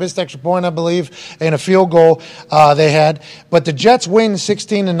 points, a missed extra point, I believe, and a field goal they had. But the Jets win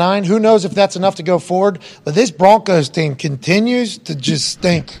 16-9. Who knows if that's enough to go forward? But this Broncos team continues to just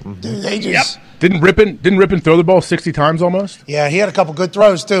stink. Dude, they just Didn't Rippin throw the ball 60 times almost? Yeah, he had a couple good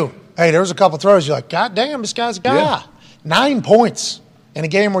throws too. Hey, there was a couple throws. You're like, God damn, this guy's a guy. Yeah. 9 points in a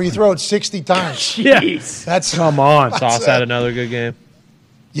game where you throw it 60 times. Jeez. That's Come on. Sauce had another good game.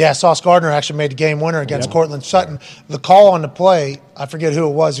 Yeah, Sauce Gardner actually made the game winner against Cortland Sutton. The call on the play, I forget who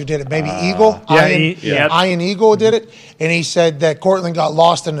it was who did it. Maybe Eagle? Ian Eagle did it. And he said that Cortland got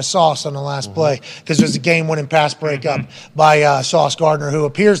lost in the sauce on the last play because it was a game-winning pass breakup by Sauce Gardner, who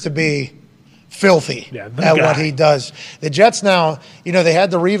appears to be filthy at what he does. The Jets now, they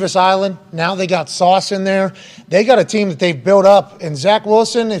had the Revis Island. Now they got Sauce in there. They got a team that they've built up. And Zach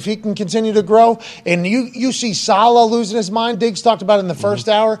Wilson, if he can continue to grow, and you see Salah losing his mind. Diggs talked about it in the first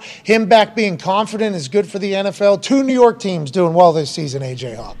hour. Him back being confident is good for the NFL. 2 New York teams doing well this season,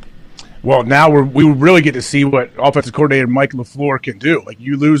 AJ Hawk. Well, now we really get to see what offensive coordinator Mike LaFleur can do. Like,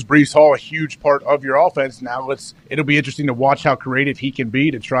 you lose Breece Hall, a huge part of your offense. Now it'll be interesting to watch how creative he can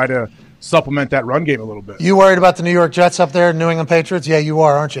be to try to supplement that run game a little bit. You worried about the New York Jets up there, New England Patriots? Yeah, you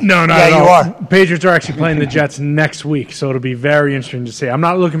are, aren't you? No, not at all. You are. Patriots are actually playing the Jets next week, so it'll be very interesting to see. I'm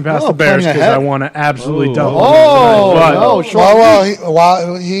not looking past the Bears because I want to absolutely double.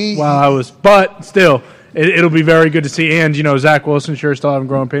 But still, it'll be very good to see. And, Zach Wilson sure still having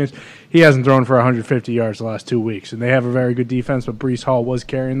growing pains. He hasn't thrown for 150 yards the last 2 weeks, and they have a very good defense, but Breece Hall was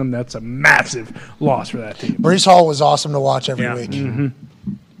carrying them. That's a massive loss for that team. Breece Hall was awesome to watch every week.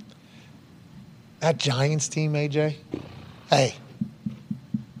 That Giants team, AJ, hey.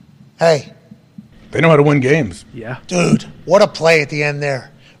 They know how to win games. Yeah. Dude, what a play at the end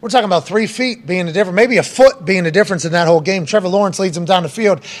there. We're talking about 3 feet being the difference, maybe a foot being the difference in that whole game. Trevor Lawrence leads them down the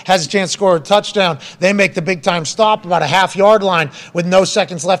field, has a chance to score a touchdown. They make the big-time stop about a half-yard line with no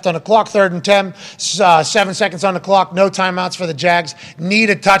seconds left on the clock, 3rd and 10, 7 seconds on the clock, no timeouts for the Jags. Need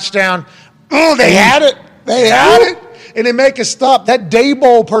a touchdown. Oh, they had it. They had it. And they make a stop. That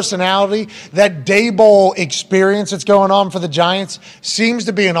Daboll personality, that Daboll experience that's going on for the Giants seems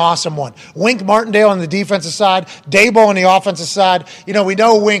to be an awesome one. Wink Martindale on the defensive side, Daboll on the offensive side. We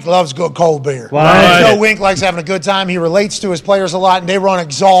know Wink loves good cold beer. Wow. We know Wink likes having a good time. He relates to his players a lot, and they run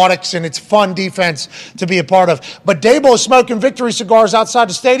exotics, and it's fun defense to be a part of. But Daboll is smoking victory cigars outside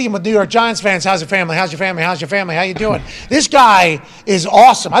the stadium with New York Giants fans. How's your family? How's your family? How's your family? How you doing? This guy is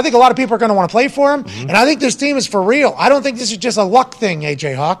awesome. I think a lot of people are going to want to play for him, and I think this team is for real. I don't think this is just a luck thing,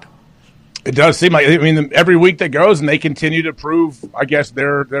 AJ Hawk. It does seem like, every week that goes and they continue to prove, I guess,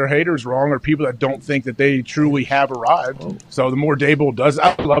 their haters wrong, or people that don't think that they truly have arrived. So the more Daboll does,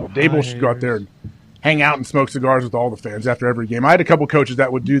 I love it. Daboll should go out there and hang out and smoke cigars with all the fans after every game. I had a couple coaches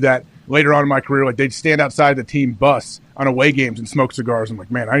that would do that later on in my career, like they'd stand outside the team bus on away games and smoke cigars. I'm like,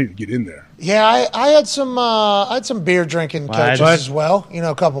 man, I need to get in there. Yeah, I had some beer drinking coaches as well. You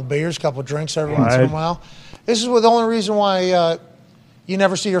know, a couple beers, a couple drinks every once in a while. This is the only reason why you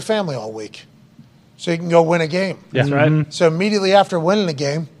never see your family all week, so you can go win a game. That's right. So immediately after winning the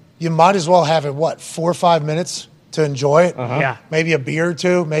game, you might as well have it, 4 or 5 minutes to enjoy it? Yeah. Maybe a beer or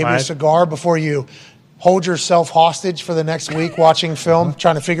two, maybe a cigar before you hold yourself hostage for the next week watching film,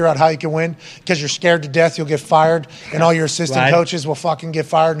 trying to figure out how you can win because you're scared to death you'll get fired and all your assistant coaches will fucking get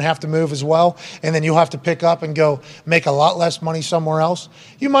fired and have to move as well. And then you'll have to pick up and go make a lot less money somewhere else.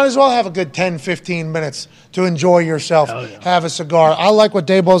 You might as well have a good 10, 15 minutes to enjoy yourself, have a cigar. I like what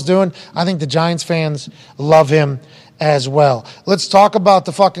Daboll's doing. I think the Giants fans love him as well. Let's talk about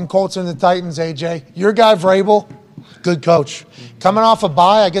the fucking Colts and the Titans, AJ. Your guy, Vrabel, good coach. Coming off a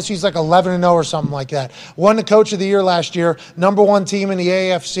bye, I guess he's like 11-0 or something like that. Won the Coach of the Year last year, number one team in the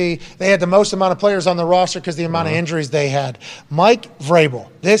AFC. They had the most amount of players on the roster because the amount of injuries they had. Mike Vrabel,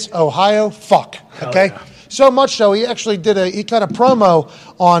 this Ohio fuck, okay? So much so, he actually he cut a promo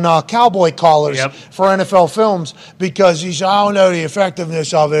on cowboy collars for NFL Films because he said, I don't know the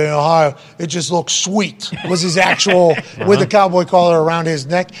effectiveness of it in Ohio. It just looks sweet, was his actual, with the cowboy collar around his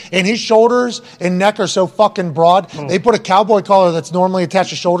neck. And his shoulders and neck are so fucking broad. They put a cowboy collar that's normally attached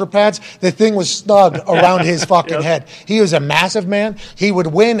to shoulder pads. The thing was snug around his fucking head. He was a massive man. He would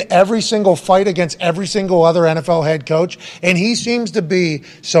win every single fight against every single other NFL head coach. And he seems to be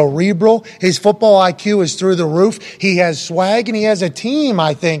cerebral. His football IQ is through the roof. He has swag, and he has a team,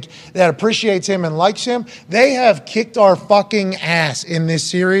 I think, that appreciates him and likes him. They have kicked our fucking ass in this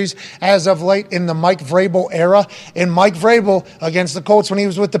series as of late in the Mike Vrabel era. And Mike Vrabel against the Colts when he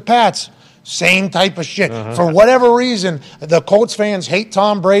was with the Pats, same type of shit. For whatever reason, the Colts fans hate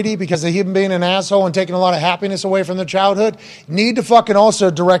Tom Brady because of him being an asshole and taking a lot of happiness away from their childhood. Need to fucking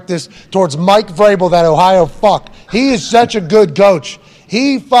also direct this towards Mike Vrabel, that Ohio fuck. He is such a good coach.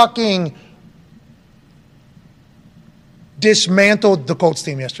 He fucking dismantled the Colts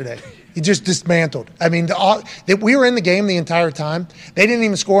team yesterday. He just dismantled. I mean, we were in the game the entire time. They didn't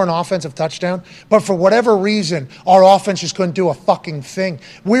even score an offensive touchdown. But for whatever reason, our offense just couldn't do a fucking thing.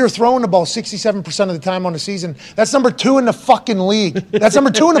 We were throwing the ball 67% of the time on the season. That's number 2 in the fucking league. That's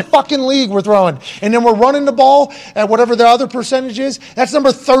number 2 in the fucking league we're throwing. And then we're running the ball at whatever the other percentage is. That's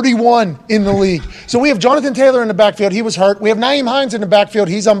number 31 in the league. So we have Jonathan Taylor in the backfield. He was hurt. We have Naeem Hines in the backfield.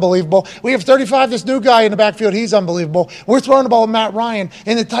 He's unbelievable. We have 35, this new guy in the backfield. He's unbelievable. We're throwing the ball with Matt Ryan.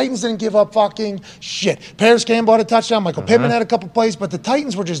 And the Titans didn't give up fucking shit. Paris Campbell had a touchdown. Michael Pittman had a couple plays, but the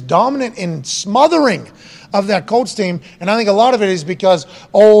Titans were just dominant in smothering of that Colts team. And I think a lot of it is because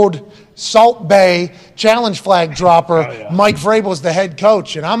old Salt Bay challenge flag dropper Mike Vrabel is the head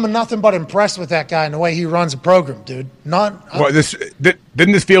coach, and I'm nothing but impressed with that guy and the way he runs a program, dude.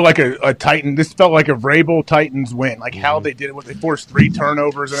 Didn't this feel like a Titan? This felt like a Vrabel Titans win. Like how they did it. They forced 3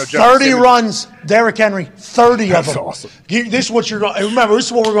 turnovers and 30 runs. Derrick Henry, 30 of them. That's awesome. This is what you're going. Remember, this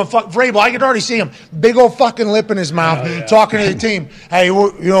is what we're going to fuck Vrabel. I could already see him, big old fucking lip in his mouth, talking to the team. Hey, you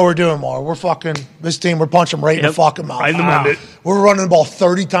know what we're doing, Mar? We're fucking this team. We're punching them right in the fucking mouth. Right in the mouth. We're running the ball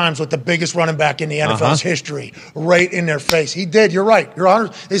 30 times with the biggest running back in the NFL's history, right in their face. He did. You're right. You're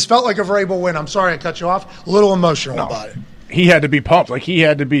 100. This felt like a Vrabel win. I'm sorry I cut you off. A little emotional about it. He had to be pumped. Like he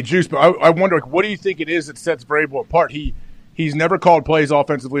had to be juiced. But I wonder, like, what do you think it is that sets Vrabel apart? He's never called plays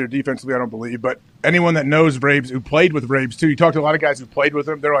offensively or defensively, I don't believe. But anyone that knows Vrabes, who played with Vrabes too, you talk to a lot of guys who played with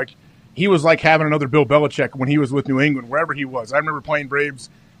him. They're like, he was like having another Bill Belichick when he was with New England, wherever he was. I remember playing Vrabes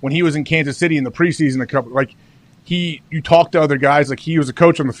when he was in Kansas City in the preseason. You talk to other guys, like he was a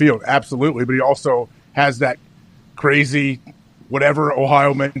coach on the field, absolutely, but he also has that crazy whatever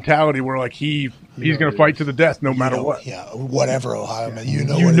Ohio mentality where like he's going to fight to the death no matter what. Yeah, whatever Ohio man. You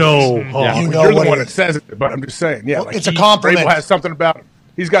know you're the one that says it, but I'm just saying. Yeah, it's a compliment. Vrabel has something about him.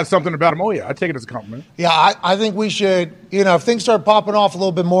 He's got something about him. Oh yeah, I take it as a compliment. Yeah, I think we should. If things start popping off a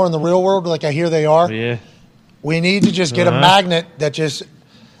little bit more in the real world, like I hear they are. Yeah, we need to just get a magnet that just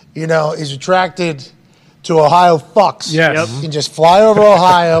is attracted to Ohio fucks. Yes. You can just fly over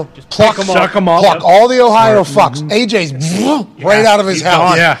Ohio, pluck them up, pluck all the Ohio fucks. AJ's right out of his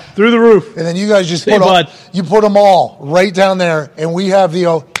house. Yeah, through the roof. And then you guys just put them all right down there, and we have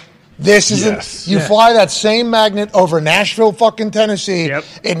fly that same magnet over Nashville, fucking Tennessee,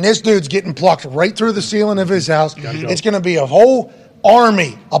 and this dude's getting plucked right through the ceiling of his house. It's going to be a whole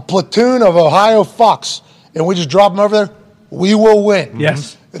army, a platoon of Ohio fucks, and we just drop them over there. We will win.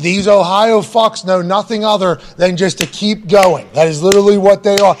 Yes. These Ohio fucks know nothing other than just to keep going. That is literally what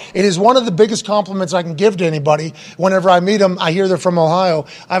they are. It is one of the biggest compliments I can give to anybody. Whenever I meet them, I hear they're from Ohio.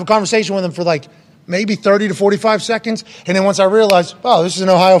 I have a conversation with them for maybe 30 to 45 seconds. And then once I realized, oh, this is an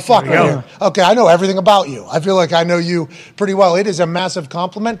Ohio fuck right here. Okay, I know everything about you. I feel like I know you pretty well. It is a massive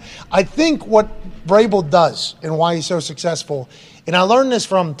compliment. I think what Vrabel does and why he's so successful, and I learned this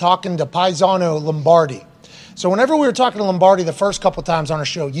from talking to Paisano Lombardi. So whenever we were talking to Lombardi the first couple times on our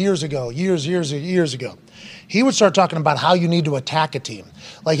show years ago, he would start talking about how you need to attack a team.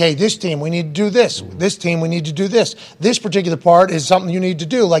 Like, hey, this team, we need to do this. This team, we need to do this. This particular part is something you need to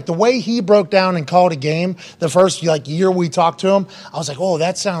do. Like the way he broke down and called a game the first year we talked to him, I was like, oh,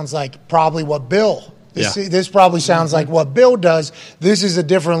 that sounds like probably what Bill. This probably sounds like what Bill does. This is a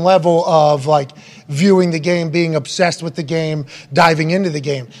different level of viewing the game, being obsessed with the game, diving into the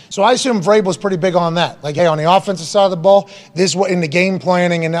game. So I assume Vrabel's pretty big on that. Like, hey, on the offensive side of the ball, this in the game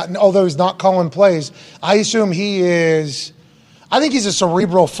planning, and although he's not calling plays, I assume he is. I think he's a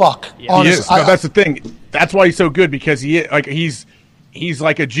cerebral fuck. Yeah. He is. No, that's the thing. That's why he's so good, because he's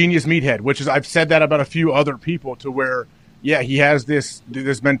like a genius meathead. Which is, I've said that about a few other people, to where. Yeah, he has this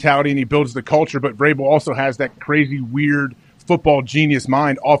mentality and he builds the culture, but Vrabel also has that crazy, weird football genius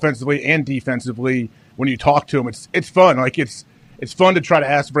mind, offensively and defensively. When you talk to him, it's fun. Like it's fun to try to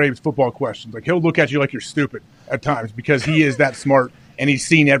ask Vrabel football questions. Like, he'll look at you like you're stupid at times, because he is that smart and he's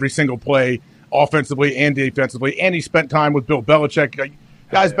seen every single play offensively and defensively, and he spent time with Bill Belichick. Like,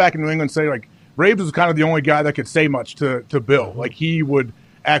 guys back in New England say Vrabel was kind of the only guy that could say much to Bill. Like, he would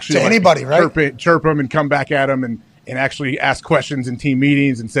actually to anybody, right? Chirp him and come back at him and actually ask questions in team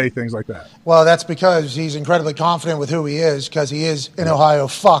meetings and say things like that. Well, that's because he's incredibly confident with who he is, because he is an Ohio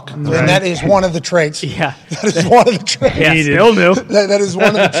fuck. Right. And that is one of the traits. Yeah. That is one of the traits. Yeah, he still knew. That is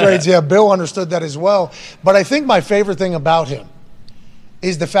one of the traits. Yeah, Bill understood that as well. But I think my favorite thing about him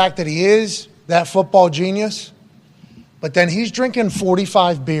is the fact that he is that football genius, but then he's drinking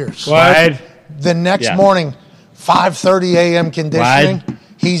 45 beers. What? The next morning, 5:30 a.m. conditioning.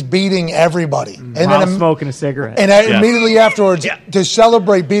 He's beating everybody. And then smoking a cigarette. And immediately afterwards, to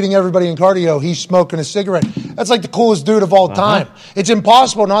celebrate beating everybody in cardio, he's smoking a cigarette. That's like the coolest dude of all time. It's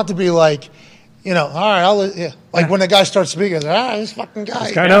impossible not to be like, all right, when the guy starts speaking, it's like, this fucking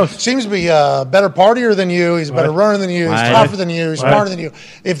guy seems to be a better partier than you. He's a better runner than you. He's tougher than you. He's smarter than you.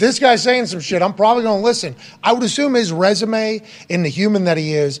 If this guy's saying some shit, I'm probably going to listen. I would assume his resume and the human that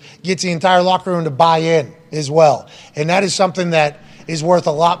he is gets the entire locker room to buy in as well. And that is something that is worth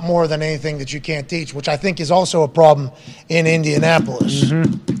a lot more than anything that you can't teach, which I think is also a problem in Indianapolis.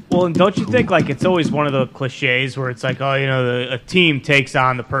 Mm-hmm. Well, and don't you think it's always one of the cliches where it's like, a team takes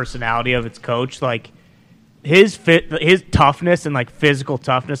on the personality of its coach. Like his toughness and physical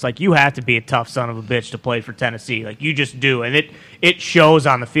toughness, you have to be a tough son of a bitch to play for Tennessee. Like, you just do, and it shows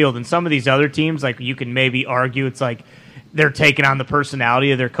on the field. And some of these other teams, you can maybe argue it's they're taking on the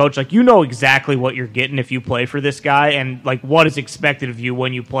personality of their coach. You know exactly what you're getting if you play for this guy, and what is expected of you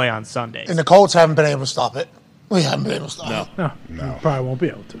when you play on Sundays. And the Colts haven't been able to stop it. We haven't been able to stop it. No. Probably won't be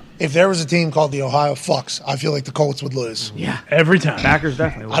able to. If there was a team called the Ohio Fucks, I feel like the Colts would lose. Yeah. Every time. Packers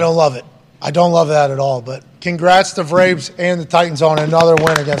definitely would. I don't love it. I don't love that at all. But congrats to Vrabes and the Titans on another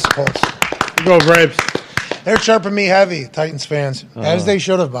win against the Colts. Go Vrabes. They're chirping me heavy, Titans fans, as they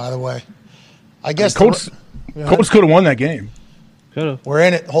should have, by the way. I guess Colts could have won that game. We're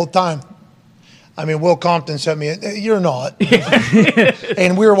in it the whole time. I mean, Will Compton sent me, you're not.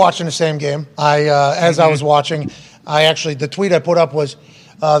 And we were watching the same game. As I was watching, the tweet I put up was,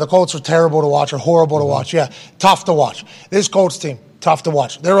 the Colts are terrible to watch or horrible to watch. Yeah, tough to watch. This Colts team, tough to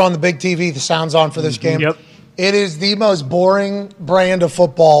watch. They're on the big TV. The sound's on for this game. Yep. It is the most boring brand of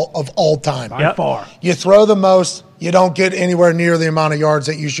football of all time. By far. You throw the most. You don't get anywhere near the amount of yards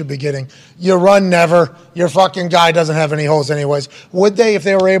that you should be getting. You run never. Your fucking guy doesn't have any holes anyways. Would they if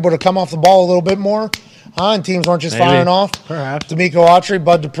they were able to come off the ball a little bit more? And teams weren't just firing off? Perhaps. D'Amico Autry,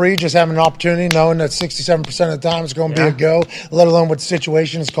 Bud Dupree just having an opportunity, knowing that 67% of the time it's going to be a go, let alone what the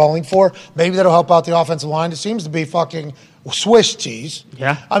situation is calling for. Maybe that'll help out the offensive line. It seems to be fucking Swiss cheese.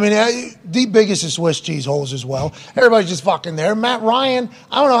 Yeah. I mean, the biggest is Swiss cheese holes as well. Everybody's just fucking there. Matt Ryan,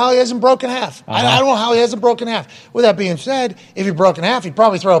 I don't know how he hasn't broken half. I don't know how he hasn't broken half. With that being said, if he broken half, he'd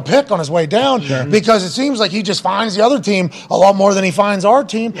probably throw a pick on his way down because it seems like he just finds the other team a lot more than he finds our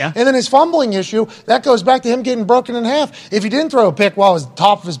team. Yeah. And then his fumbling issue, that goes back to him getting broken in half. If he didn't throw a pick while his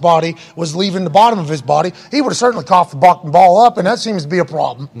top of his body was leaving the bottom of his body, he would have certainly coughed the ball up, and that seems to be a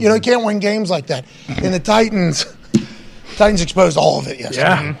problem. You know, you can't win games like that. And the Titans exposed all of it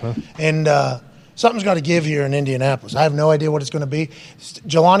yesterday. Yeah. And something's got to give here in Indianapolis. I have no idea what it's going to be.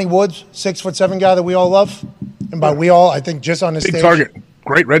 Jelani Woods, 6'7" guy that we all love. And by we all, I think just on this big stage. Target.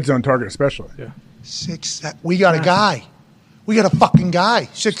 Great red zone target especially. Yeah. We got a guy. We got a fucking guy.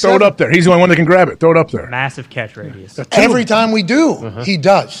 6'7". Throw it up there. He's the only one that can grab it. Throw it up there. Massive catch radius. Every time we do, he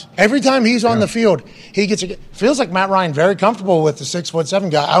does. Every time he's on the field, he gets a. Feels like Matt Ryan very comfortable with the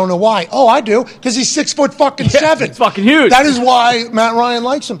 6'7" guy. I don't know why. Oh, I do, because he's 6'7". It's fucking huge. That is why Matt Ryan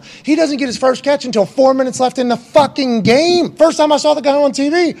likes him. He doesn't get his first catch until 4 minutes left in the fucking game. First time I saw the guy on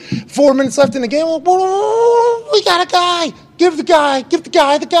TV, 4 minutes left in the game. I'm like, we got a guy. Give the guy. Give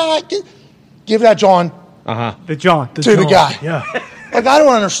that John. The John. To the guy. Yeah. Like, I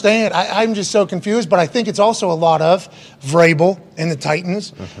don't understand. I'm just so confused, but I think it's also a lot of Vrabel and the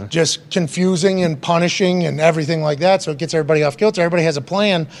Titans just confusing and punishing and everything like that, so it gets everybody off kilter. Everybody has a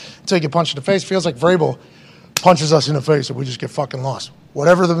plan until you get punched in the face. It feels like Vrabel punches us in the face and we just get fucking lost.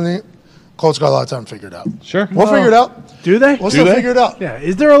 Whatever the Colts got a lot of time to figure it out. Sure. We'll figure it out. Do they? We'll still figure it out. Yeah.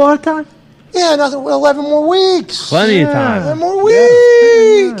 Is there a lot of time? Yeah, nothing. 11 more weeks. Plenty of time. 11 more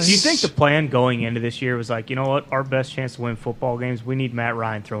weeks. Do you think the plan going into this year was like, you know what, our best chance to win football games, we need Matt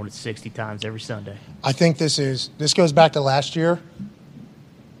Ryan throwing it 60 times every Sunday? I think this goes back to last year.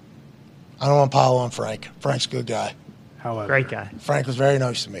 I don't want to pile on Frank. Frank's a good guy. However, Great guy. Frank was very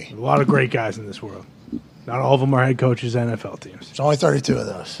nice to me. a lot of great guys in this world. Not all of them are head coaches of NFL teams. There's only 32 of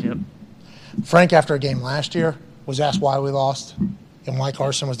those. Yep. Frank, after a game last year, was asked why we lost and why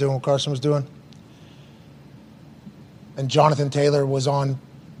Carson was doing what Carson was doing. And Jonathan Taylor was on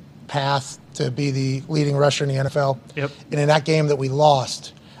path to be the leading rusher in the NFL. Yep. And in that game that we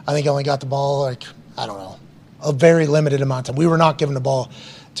lost, I think he only got the ball, a very limited amount of time. We were not giving the ball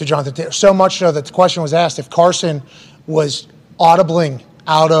to Jonathan Taylor. So much so that the question was asked if Carson was audibling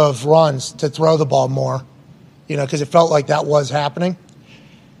out of runs to throw the ball more, because it felt like that was happening.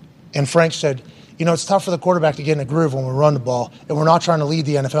 And Frank said, it's tough for the quarterback to get in a groove when we run the ball, and we're not trying to lead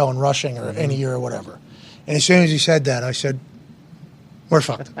the NFL in rushing or any year or whatever. And as soon as he said that, I said, we're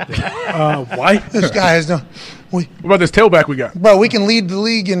fucked. Why? This guy has no... What about this tailback we got? Bro, we can lead the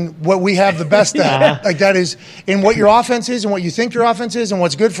league in what we have the best at. Like, that is in what your offense is and what you think your offense is and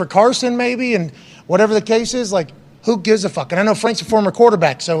what's good for Carson maybe and whatever the case is. Like, who gives a fuck? And I know Frank's a former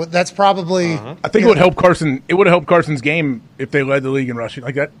quarterback, so that's probably... I think it would help Carson. It would have helped Carson's game if they led the league in rushing.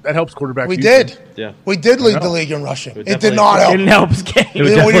 Like that helps quarterbacks. We did. Yeah. We did lead the league in rushing. It did definitely- not help. Didn't help his game. It would We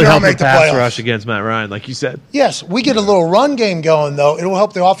definitely did not help the make the pass playoffs. rush against Matt Ryan, like you said. Yes, we get a little run game going, though. It will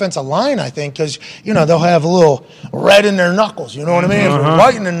help the offensive line, I think, because, they'll have a little red in their knuckles. You know what I mean? If they're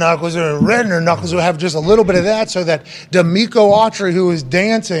white in their knuckles or red in their knuckles, we'll have just a little bit of that so that D'Amico Autry, who was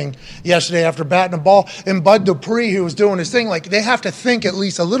dancing yesterday after batting the ball, and Bud Dupree, who was doing his thing, like, they have to think at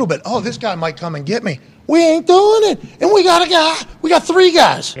least a little bit, oh, this guy might come and get me. We ain't doing it. And we got a guy. We got three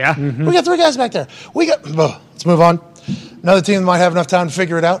guys. Yeah. We got three guys back there. Let's move on. Another team that might have enough time to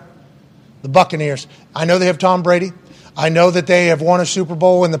figure it out. The Buccaneers. I know they have Tom Brady. I know that they have won a Super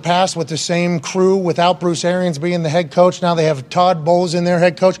Bowl in the past with the same crew without Bruce Arians being the head coach. Now they have Todd Bowles in their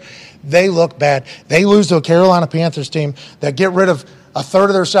head coach. They look bad. They lose to a Carolina Panthers team that get rid of a third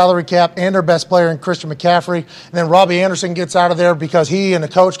of their salary cap and their best player in Christian McCaffrey. And then Robbie Anderson gets out of there because he and the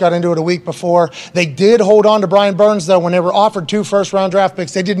coach got into it a week before. They did hold on to Brian Burns, though, when they were offered 2 first-round draft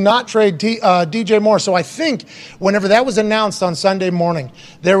picks. They did not trade DJ Moore. So I think whenever that was announced on Sunday morning,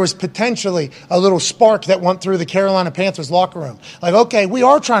 there was potentially a little spark that went through the Carolina Panthers locker room. Like, okay, we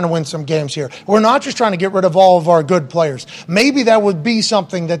are trying to win some games here. We're not just trying to get rid of all of our good players. Maybe that would be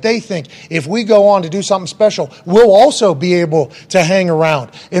something that they think if we go on to do something special, we'll also be able to hang around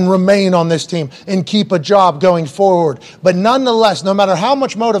and remain on this team and keep a job going forward. But nonetheless, no matter how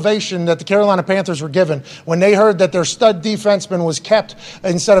much motivation that the Carolina Panthers were given when they heard that their stud defenseman was kept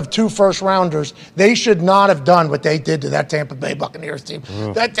instead of 2 first-rounders, they should not have done what they did to that Tampa Bay Buccaneers team.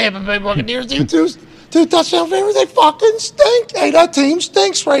 That Tampa Bay Buccaneers team, two touchdown favorites, they fucking stink. Hey, that team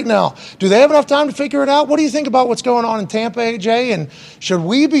stinks right now. Do they have enough time to figure it out? What do you think about what's going on in Tampa, AJ? And should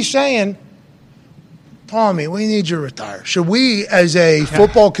we be saying, Tommy, we need you to retire? Should we, as a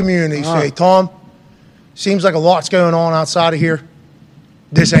football community, say, Tom, seems like a lot's going on outside of here.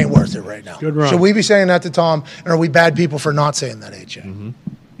 This ain't worth it right now. Good run. Should we be saying that to Tom, and are we bad people for not saying that, AJ?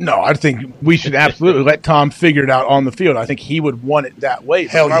 No, I think we should absolutely let Tom figure it out on the field. I think he would want it that way.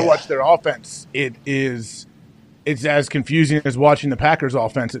 But Hell when I yeah. watch their offense, it's as confusing as watching the Packers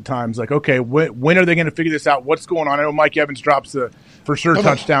offense at times. Like, okay, when are they going to figure this out? What's going on? I know Mike Evans drops the for sure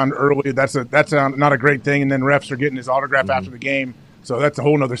touchdown early. That's not a great thing. And then refs are getting his autograph after the game. So that's a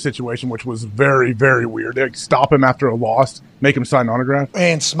whole other situation, which was very, very weird. They stop him after a loss, make him sign an autograph.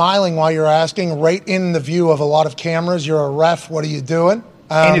 And smiling while you're asking, right in the view of a lot of cameras, you're a ref, what are you doing?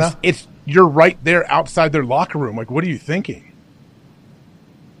 And you're right there outside their locker room. Like, what are you thinking?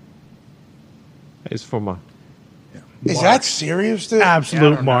 It's for my Is that serious, dude?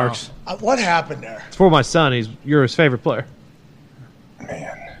 Absolute marks. What happened there? it's for my son. You're his favorite player.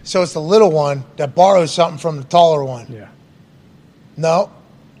 Man. So it's the little one that borrows something from the taller one. Yeah. No.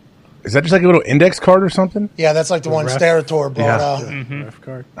 Is that just like a little index card or something? Yeah, that's like the one Sterator brought out. Ref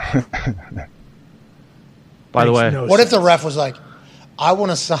card. By the way, What if the ref was like, I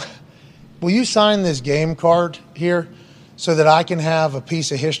want to sign, will you sign this game card here so that I can have a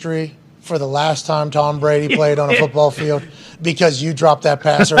piece of history for the last time Tom Brady played on a football field because you dropped that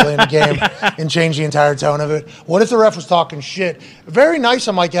pass early in the game and changed the entire tone of it? What if the ref was talking shit? Very nice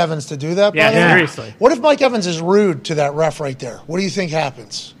of Mike Evans to do that, by the way. Seriously. What if Mike Evans is rude to that ref right there? What do you think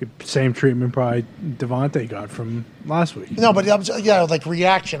happens? Same treatment probably Devontae got from last week. No, but like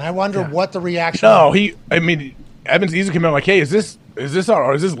reaction. I wonder what the reaction No, Evans easily came out like, hey, is this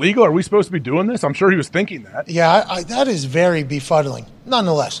legal? Are we supposed to be doing this? I'm sure he was thinking that. Yeah, that is very befuddling.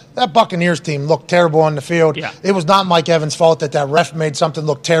 Nonetheless, that Buccaneers team looked terrible on the field. Yeah. It was not Mike Evans' fault that ref made something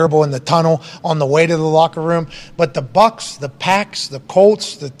look terrible in the tunnel on the way to the locker room. But the Bucs, the Packs, the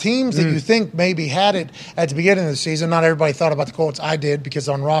Colts, the teams that you think maybe had it at the beginning of the season, not everybody thought about the Colts. I did, because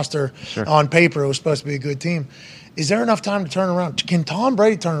on roster, on paper, it was supposed to be a good team. Is there enough time to turn around? Can Tom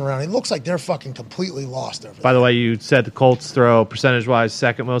Brady turn around? It looks like they're fucking completely lost over there. by the way, you said the Colts throw percentage-wise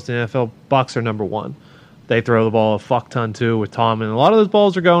second most in the NFL. Bucs are number one. They throw the ball a fuck ton, too, with Tom. And a lot of those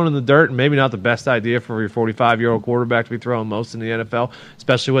balls are going in the dirt, and maybe not the best idea for your 45-year-old quarterback to be throwing most in the NFL,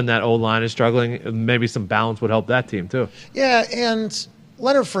 especially when that O-line is struggling. Maybe some balance would help that team, too. Yeah, and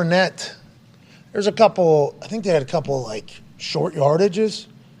Leonard Fournette, there's a couple, I think they had a couple, like, short yardages.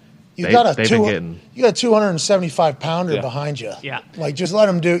 You got a 275-pounder behind you. Yeah. Like, just let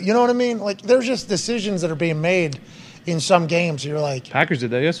him do, you know what I mean? Like, there's just decisions that are being made in some games. You're like, Packers did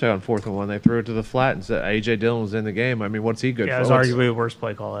that yesterday on 4th and 1. They threw it to the flat and said A.J. Dillon was in the game. I mean, what's he good Yeah, for? it was arguably the worst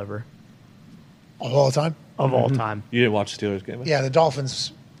play call ever of all time. of all time. You didn't watch the Steelers game? Yeah, the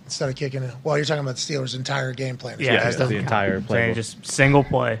Dolphins, instead of kicking it. Well, you're talking about the Steelers' entire game plan. Yeah, it's the entire play. Just single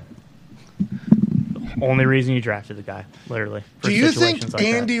play. Only reason you drafted the guy, literally. for Do you situations think like that.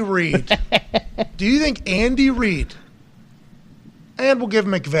 Andy Reid, and we'll give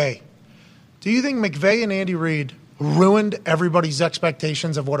McVay, do you think McVay and Andy Reid ruined everybody's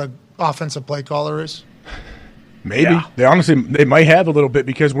expectations of what an offensive play caller is? Maybe. Yeah. They might have a little bit,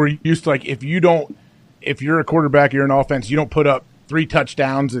 because we're used to, like, if you're a quarterback, you're an offense, you don't put up 3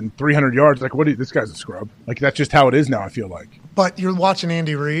 touchdowns and 300 yards. Like, this guy's a scrub. Like, that's just how it is now, I feel like. But you're watching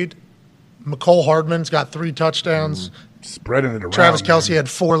Andy Reid. McCole Hardman's got 3 touchdowns. Spreading it around. Travis Kelce had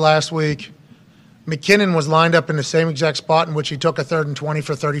 4 last week. McKinnon was lined up in the same exact spot in which he took a 3rd and 20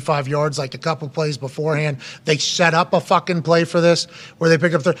 for 35 yards, like a couple plays beforehand. They set up a fucking play for this where they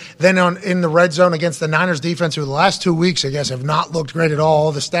pick up then in the red zone against the Niners defense, who the last 2 weeks, I guess, have not looked great at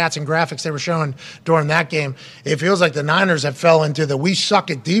all the stats and graphics they were showing during that game, it feels like the Niners have fell into the we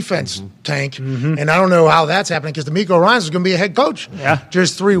suck at defense tank. And I don't know how that's happening, because D'Amico Ryans is going to be a head coach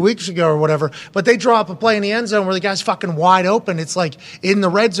just 3 weeks ago or whatever. But they draw up a play in the end zone where the guy's fucking wide open. It's like in the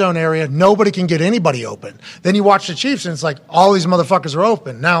red zone area, nobody can get anybody open. Then you watch the Chiefs, and it's like all these motherfuckers are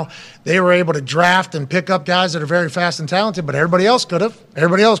open. Now, they were able to draft and pick up guys that are very fast and talented, but everybody else could have.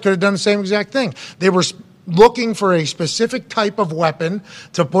 Everybody else could have done the same exact thing. They were looking for a specific type of weapon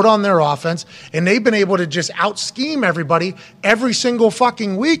to put on their offense, and they've been able to just out-scheme everybody every single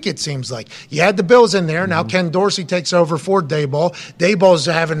fucking week, it seems like. You had the Bills in there. Now Ken Dorsey takes over for Daboll. Daboll's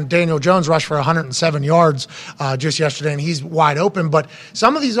having Daniel Jones rush for 107 yards just yesterday, and he's wide open. But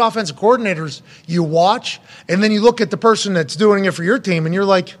some of these offensive coordinators you watch, and then you look at the person that's doing it for your team, and you're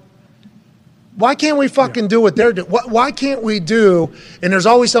like, why can't we fucking do what they're doing? Why can't we do, and there's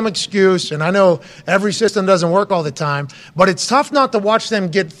always some excuse, and I know every system doesn't work all the time, but it's tough not to watch them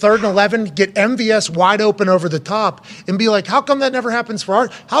get 3rd and 11, get MVS wide open over the top, and be like, how come that never happens for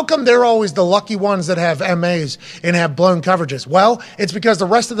how come they're always the lucky ones that have MAs and have blown coverages? Well, it's because the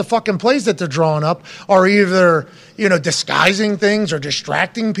rest of the fucking plays that they're drawing up are either, disguising things or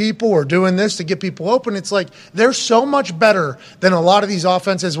distracting people or doing this to get people open. It's like they're so much better than a lot of these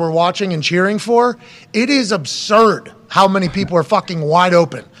offenses we're watching and cheering for. It is absurd how many people are fucking wide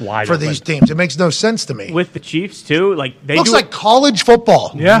open for these teams. It makes no sense to me. With the Chiefs too, like they looks do like college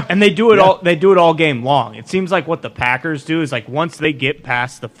football. Yeah, and they do it all. They do it all game long. It seems like what the Packers do is like once they get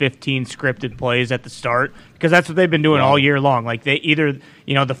past the 15 scripted plays at the start, because that's what they've been doing all year long. Like they either,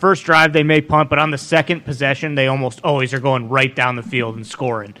 the first drive they may punt, but on the second possession they almost always are going right down the field and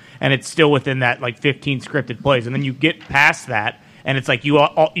scoring, and it's still within that like 15 scripted plays. And then you get past that, and it's like you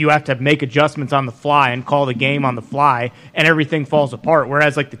have to make adjustments on the fly and call the game on the fly, and everything falls apart.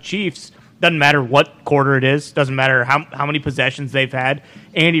 Whereas like the Chiefs, doesn't matter what quarter it is, doesn't matter how many possessions they've had.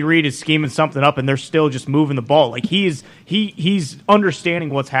 Andy Reid is scheming something up and they're still just moving the ball. Like he's understanding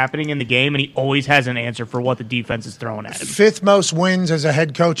what's happening in the game, and he always has an answer for what the defense is throwing at him. 5th most wins as a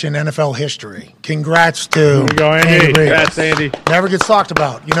head coach in NFL history. Congrats to go, Andy. Andy Reid. Congrats, Andy. Never gets talked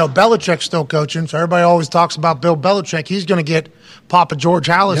about. Belichick's still coaching, so everybody always talks about Bill Belichick. He's going to get Papa George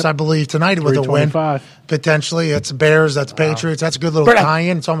Hallis, I believe, tonight with a win. 325. Potentially. It's Bears, that's Patriots. That's a good little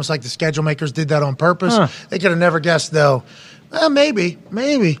tie-in. It's almost like the schedule makers did that on purpose. They could have never guessed, though. Maybe. I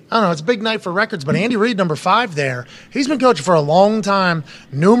don't know. It's a big night for records, but Andy Reid, number 5 there, he's been coaching for a long time,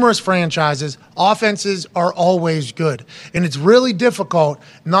 numerous franchises. Offenses are always good. And it's really difficult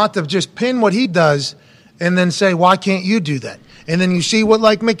not to just pin what he does and then say, why can't you do that? And then you see what,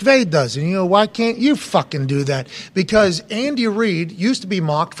 like, McVay does, and why can't you fucking do that? Because Andy Reid used to be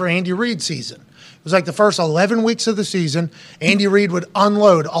mocked for Andy Reid season. It was like the first 11 weeks of the season, Andy Reid would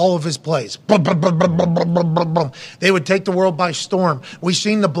unload all of his plays. They would take the world by storm. We've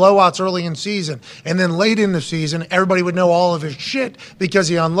seen the blowouts early in season. And then late in the season, everybody would know all of his shit because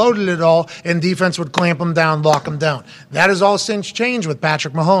he unloaded it all, and defense would clamp him down, lock him down. That has all since changed with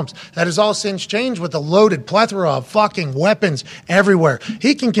Patrick Mahomes. That has all since changed with the loaded plethora of fucking weapons everywhere.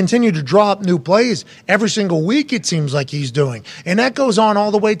 He can continue to draw up new plays every single week, it seems like he's doing. And that goes on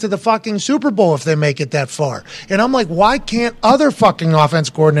all the way to the fucking Super Bowl if they make it that far. And I'm like, why can't other fucking offense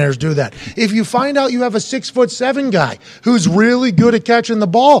coordinators do that? If you find out you have a 6'7" guy who's really good at catching the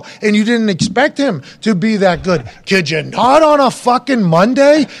ball and you didn't expect him to be that good, could you not on a fucking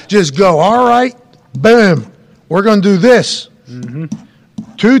Monday just go, all right, boom, we're going to do this?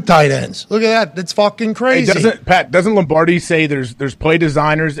 2 tight ends. Look at that. That's fucking crazy. Doesn't Lombardi say there's play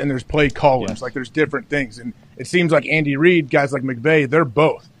designers and there's play callers? Yes. Like there's different things. And it seems like Andy Reid, guys like McVay, they're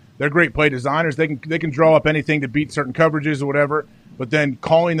both. They're great play designers. They can draw up anything to beat certain coverages or whatever, but then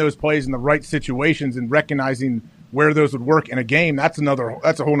calling those plays in the right situations and recognizing where those would work in a game, that's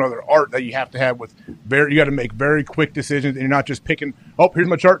a whole other art that you have to have with you got to make very quick decisions, and you're not just picking, oh, here's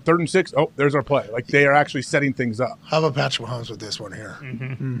my chart, 3rd and 6, oh, there's our play. Like they are actually setting things up. How about Patrick Mahomes with this one here?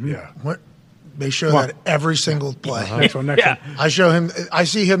 Yeah. They show that every single play. Next one. I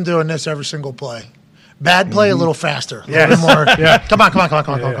see him doing this every single play. Bad play, a little faster. A little more. Come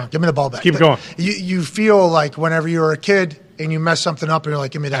on. Give me the ball back. Keep going. You feel like whenever you were a kid and you mess something up and you're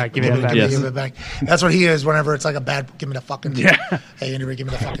like, give me that. Give me it back. That's what he is whenever it's like a bad, give me the fucking. Yeah. Hey, Andy Reid, give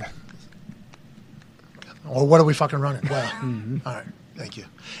me the fucking. Or what are we fucking running? Well, all right. Thank you.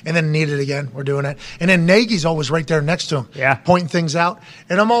 And then need it again. We're doing it. And then Nagy's always right there next to him, pointing things out.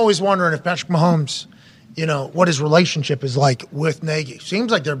 And I'm always wondering if Patrick Mahomes, what his relationship is like with Nagy.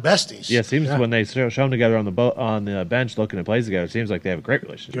 Seems like they're besties. Yeah, it seems when they show them together on the bench looking at plays together, it seems like they have a great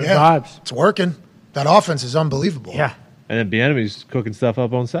relationship. Good vibes. It's working. That offense is unbelievable. Yeah. And then Bieniemy's cooking stuff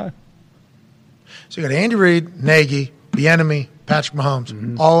up on the side. So you got Andy Reid, Nagy, Bieniemy, Patrick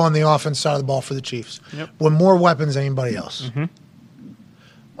Mahomes, all on the offense side of the ball for the Chiefs, with more weapons than anybody else.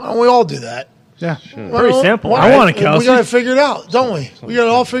 Why don't we all do that? Yeah. Very simple. I want to, Kelsey. We got it figured out, don't we? We got it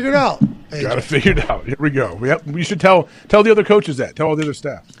all figured out. Got it figured out. Here we go. We should tell the other coaches that. Tell all the other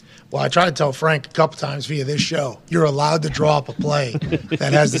staff. Well, I tried to tell Frank a couple times via this show, you're allowed to draw up a play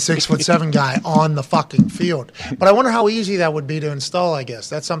that has the 6'7" guy on the fucking field. But I wonder how easy that would be to install, I guess.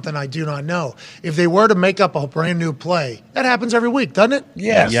 That's something I do not know. If they were to make up a brand new play, that happens every week, doesn't it?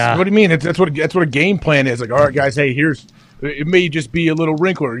 Yes. Yeah. What do you mean? That's what a game plan is. Like, all right, guys, hey, it may just be a little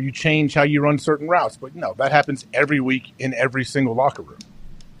wrinkle or you change how you run certain routes. But no, that happens every week in every single locker room.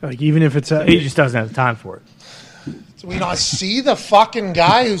 Like even if it's he just doesn't have the time for it. Do we not see the fucking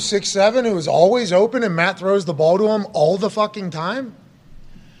guy who's 6'7", who is always open and Matt throws the ball to him all the fucking time?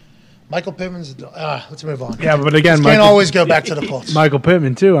 Michael Pittman's let's move on. Yeah, but again, can't always go back to the Colts. Michael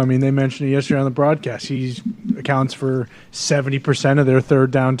Pittman too. I mean, they mentioned it yesterday on the broadcast. He accounts for 70% of their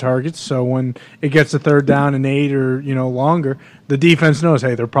 3rd down targets. So when it gets to 3rd down and 8 or longer, the defense knows,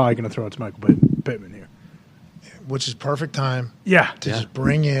 hey, they're probably going to throw it to Michael Pittman here, which is perfect time. Yeah, to just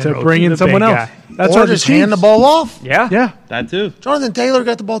bring in someone else. That's or just hand the ball off. Yeah, that too. Jonathan Taylor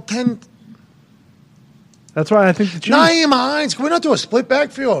got the ball 10. That's why I think the Chiefs. Nyheim Hines, can we not do a split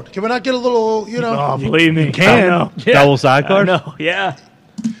backfield? Can we not get a little, Oh, believe me, you can. Double sidecar? No, yeah.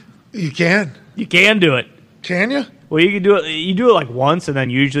 You can. You can do it. Can you? Well, you can do it. You do it like once, and then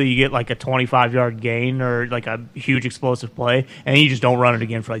usually you get like a 25-yard gain or like a huge explosive play, and you just don't run it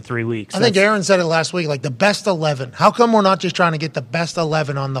again for like 3 weeks. I think Aaron said it last week, like the best 11. How come we're not just trying to get the best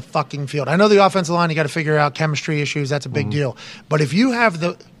 11 on the fucking field? I know the offensive line, you got to figure out chemistry issues. That's a big deal. But if you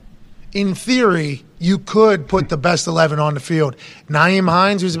have in theory, you could put the best 11 on the field. Nyheim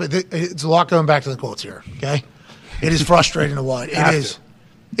Hines, it's a lot going back to the Colts here, okay? It is frustrating to watch. It is.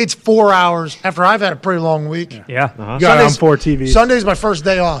 It's 4 hours after I've had a pretty long week. Yeah. You got it on 4 TVs. Sunday's my first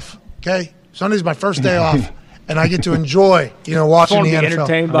day off. Okay, Sunday's my first day off, and I get to enjoy, watching the NFL.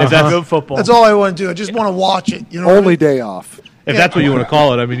 Entertained by good football. That's all I want to do. I just want to watch it. You know, Only day off. If that's what you want to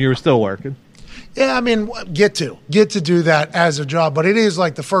call it, I mean, you were still working. Yeah, I mean, get to do that as a job, but it is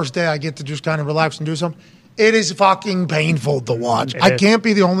like the first day I get to just kind of relax and do something. It is fucking painful to watch. I can't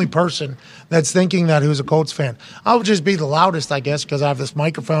be the only person that's thinking that who's a Colts fan. I'll just be the loudest, I guess, because I have this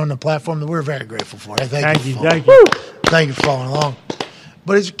microphone and a platform that we're very grateful for. Thank you. Thank you for following along.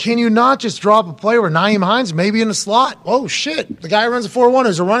 But can you not just drop a player with Nyheim Hines maybe in the slot? Oh, shit. The guy who runs a 4-1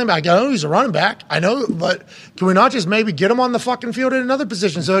 is a running back. I know he's a running back. I know, but can we not just maybe get him on the fucking field at another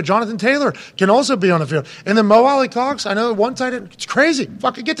position so that Jonathan Taylor can also be on the field? And then Mo Alley Cox, I know one tight end. It's crazy.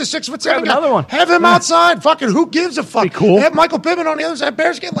 Fucking get the 6'7" guy. Another one. Have him outside. Fucking who gives a fuck? Be cool. Have Michael Pittman on the other side.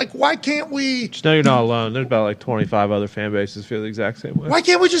 Bears get why can't we? Just know you're not alone. There's about 25 other fan bases feel the exact same way. Why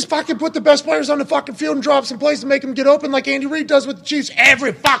can't we just fucking put the best players on the fucking field and drop some plays and make them get open like Andy Reid does with the Chiefs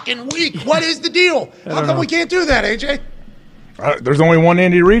every fucking week? What is the deal? How come we can't do that, AJ? There's only one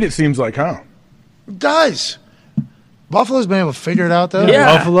Andy Reid, it seems like, huh? Guys, Buffalo's been able to figure it out, though.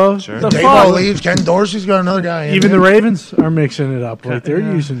 Yeah. Buffalo. Dayball leaves. Ken Dorsey's got another guy in Even there. the Ravens are mixing it up. Like they're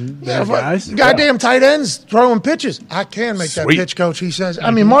using their guys. Goddamn tight ends throwing pitches. I can make that pitch, coach, he says.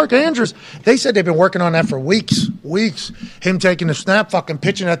 I mean, Mark Andrews, they said they've been working on that for weeks. Him taking the snap, fucking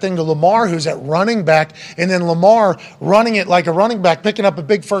pitching that thing to Lamar, who's at running back, and then Lamar running it like a running back, picking up a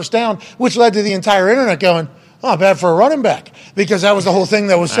big first down, which led to the entire internet going, oh, bad for a running back, because that was the whole thing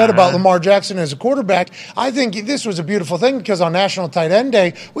that was said about Lamar Jackson as a quarterback. I think this was a beautiful thing because on National Tight End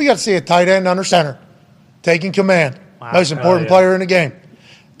Day, we got to see a tight end under center, taking command, most important player in the game.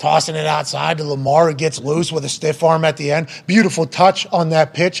 Tossing it outside to Lamar, who gets loose with a stiff arm at the end. Beautiful touch on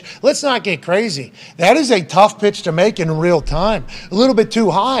that pitch. Let's not get crazy. That is a tough pitch to make in real time. A little bit too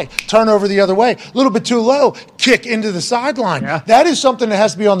high, turn over the other way. A little bit too low, kick into the sideline. Yeah. That is something that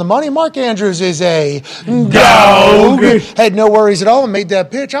has to be on the money. Mark Andrews is a dog. Had no worries at all and made that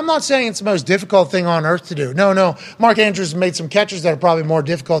pitch. I'm not saying it's the most difficult thing on earth to do. No. Mark Andrews made some catches that are probably more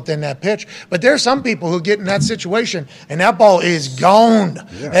difficult than that pitch. But there are some people who get in that situation, and that ball is gone.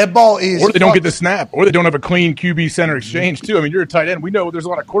 Yeah. That ball is. Or they don't get the snap, or they don't have a clean QB center exchange, too. I mean, you're a tight end. We know there's a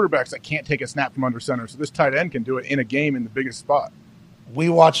lot of quarterbacks that can't take a snap from under center, so this tight end can do it in a game in the biggest spot. We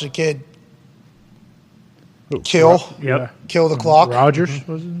watched a kid kill the clock. Rogers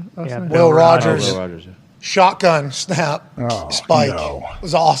was it? Yeah, Will Rogers. Will Rogers, yeah. Shotgun snap spike. No. It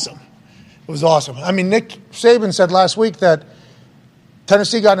was awesome. I mean, Nick Saban said last week that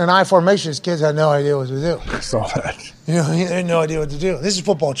Tennessee got in an I formation. His kids had no idea what to do. I saw that. He had no idea what to do. This is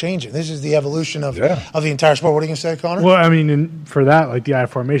football changing. This is the evolution of the entire sport. What are you going to say, Connor? Well, I mean, for that, like the I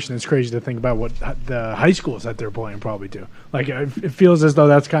formation, it's crazy to think about what the high schools that they're playing probably do. Like, it feels as though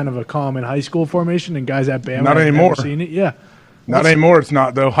that's kind of a common high school formation, and guys at Bama not anymore. Seen it. Yeah. Not anymore. It's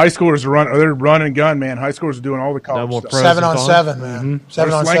not, though. High schoolers are they're run and gun, man. High schoolers are doing all the college stuff. 7 on 7, man. Mm-hmm.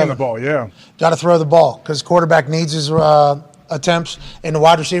 7 on 7. The ball, yeah. Got to throw the ball because quarterback needs his attempts, and the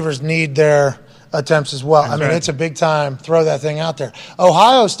wide receivers need their attempts as well. That's right. It's a big time. Throw that thing out there.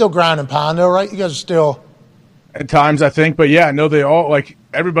 Ohio's still ground and pound, though, right? You guys are still. At times, I think. But, yeah, no, they all,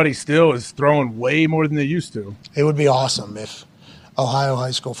 everybody still is throwing way more than they used to. It would be awesome if Ohio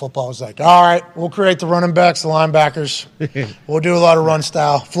high school football was like, all right, we'll create the running backs, the linebackers. We'll do a lot of run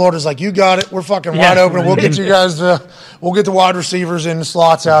style. Florida's like, you got it. We're fucking wide open. We'll get you guys we'll get the wide receivers in the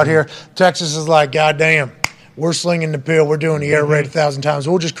slots out here. Texas is like, goddamn. We're slinging the pill. We're doing the air raid 1,000 times.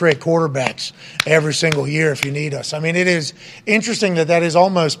 We'll just create quarterbacks every single year if you need us. I mean, it is interesting that is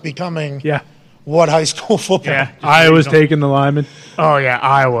almost becoming what high school football. Yeah, Iowa's taking the linemen. Oh, yeah,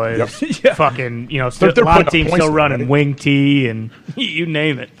 Iowa is fucking, a lot of teams still running wing T and you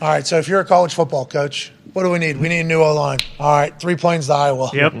name it. All right, so if you're a college football coach, what do we need? We need a new O-line. All right, 3 planes to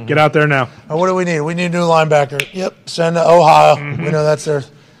Iowa. Yep, get out there now. What do we need? We need a new linebacker. Yep, send to Ohio. Mm-hmm. We know that's their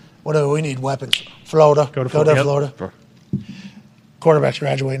 – what do we need? Weapons. Florida. Go to Florida. Quarterback's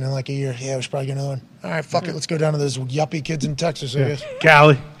graduating in like a year. Yeah, we should probably get another one. All right, fuck it. Let's go down to those yuppie kids in Texas, I guess.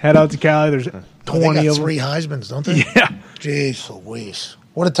 Cali. Head out to Cali. There's 20 they got of them. 3 Heismans, don't they? Yeah. Jeez Louise.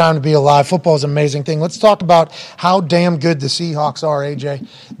 What a time to be alive. Football is an amazing thing. Let's talk about how damn good the Seahawks are, AJ.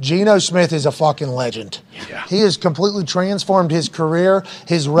 Geno Smith is a fucking legend. Yeah. He has completely transformed his career,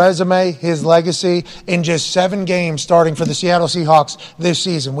 his resume, his legacy in just 7 games starting for the Seattle Seahawks this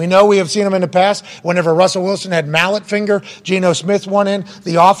season. We know we have seen him in the past. Whenever Russell Wilson had mallet finger, Geno Smith won in.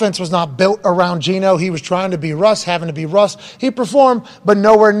 The offense was not built around Geno. He was trying to be Russ, having to be Russ. He performed, but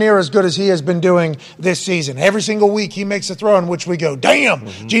nowhere near as good as he has been doing this season. Every single week he makes a throw in which we go, damn!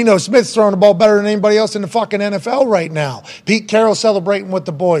 him. Geno Smith's throwing the ball better than anybody else in the fucking NFL right now. Pete Carroll celebrating with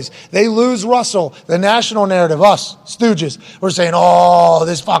the boys. They lose Russell. The national narrative, us, Stooges, we're saying, oh,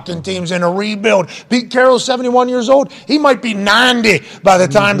 this fucking team's in a rebuild. Pete Carroll's 71 years old. He might be 90 by the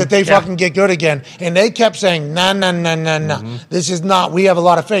time that they fucking get good again. And they kept saying, nah. This is not. We have a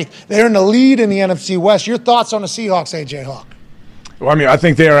lot of faith. They're in the lead in the NFC West. Your thoughts on the Seahawks, AJ Hawk? Well, I mean, I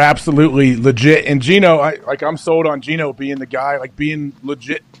think they are absolutely legit. And Geno, I'm sold on Geno being the guy, like being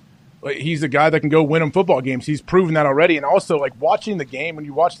legit. Like, he's the guy that can go win them football games. He's proven that already. And also, like, watching the game, when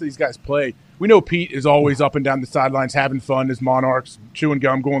you watch these guys play, we know Pete is always up and down the sidelines having fun as Monarchs, chewing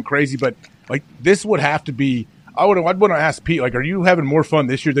gum, going crazy. But, like, this would have to be – I'd want to ask Pete, like, are you having more fun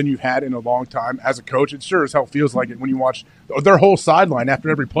this year than you've had in a long time as a coach? It sure as hell feels like it when you watch their whole sideline after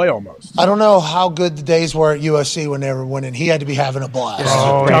every play almost. I don't know how good the days were at USC when they were winning. He had to be having a blast.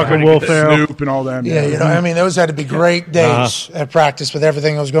 Talking Will Ferrell. Snoop and all them. Yeah, you know, I mean, those had to be great days at practice with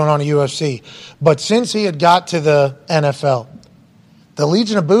everything that was going on at UFC. But since he had got to the NFL, the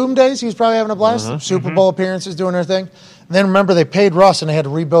Legion of Boom days, he was probably having a blast. Super Bowl appearances, doing their thing. And then remember, they paid Russ, and they had to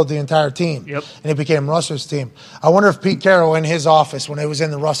rebuild the entire team. Yep. And it became Russell's team. I wonder if Pete Carroll in his office, when it was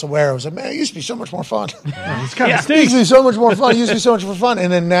in the Russell era, was like, man, it used to be so much more fun. It's kind of It used to be so much more fun. It used to be so much more fun. And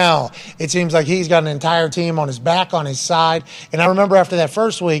then now, it seems like he's got an entire team on his back, on his side. And I remember after that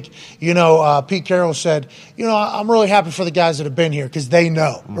first week, you know, Pete Carroll said, you know, I'm really happy for the guys that have been here because they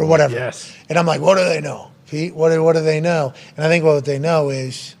know, or whatever. Yes. And I'm like, what do they know, Pete? What do they know? And I think what they know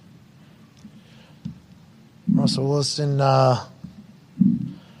is Russell Wilson,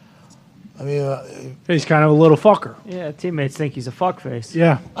 he's kind of a little fucker. Yeah, teammates think he's a fuckface.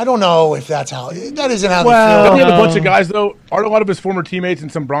 Yeah. I don't know if that isn't how Well, they Doesn't he feel. have a bunch of guys, though? Aren't a lot of his former teammates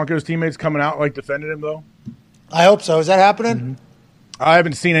and some Broncos teammates coming out, like, defending him, though? I hope so. Is that happening? I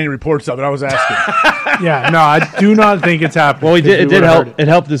haven't seen any reports of it. I was asking. Yeah, no, I do not think it's happening. Well, it did would've help. heard It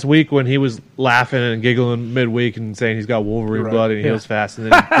helped this week when he was laughing and giggling midweek and saying he's got Wolverine Right. blood and he heals fast,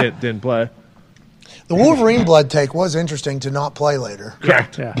 and then he didn't play. The Wolverine blood take was interesting to not play later.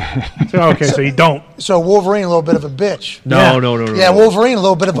 Correct. Yeah. So you don't. So Wolverine, a little bit of a bitch. No. Yeah, Wolverine, a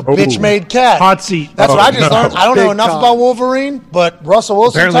little bit of a bitch-made cat. Hot seat. That's what I just no. learned. I don't know Big enough cock. about Wolverine, but Russell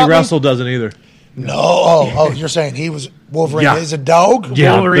Wilson Apparently, taught me. Russell doesn't either. No. Oh, you're saying he was Wolverine Yeah. is a dog?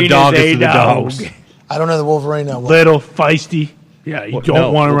 Yeah, Wolverine the dog is is a to the dog. dogs. I don't know the Wolverine that well. Little feisty. Yeah, you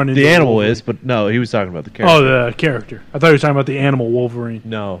don't want to run into the animal Wolverine. is, but no, he was talking about the character. Oh, the character. I thought you were talking about the animal Wolverine.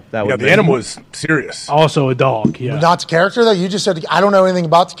 No, that Yeah, would the animal is serious. Also a dog. Yeah. Not the character, though? You just said, I don't know anything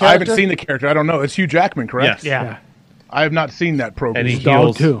about the I character? haven't seen the character. I don't know. It's Hugh Jackman, correct? Yes. Yeah. I have not seen that program. and he dog,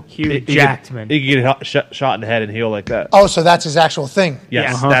 heals too. Hugh He could Jackman. get shot in the head and heal like that. Oh, so that's his actual thing.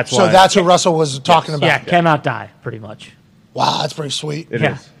 Yes, Uh-huh. that's So why. that's what Russell was talking about. Yeah, cannot die, pretty much. Wow, that's pretty sweet. It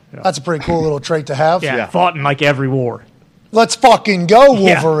Yeah. is. That's a pretty cool little trait to have. Yeah, Yeah. fought in like every war. Let's fucking go,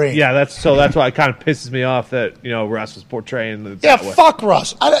 Wolverine. Yeah, that's why it kind of pisses me off that Russ was portraying it Yeah, that way. fuck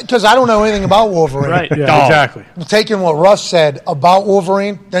Russ. Because I don't know anything about Wolverine. Right. Yeah, Dog. exactly. Taking what Russ said about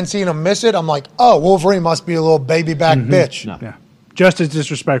Wolverine, then seeing him miss it, I'm like, oh, Wolverine must be a little baby back bitch. Yeah. Just as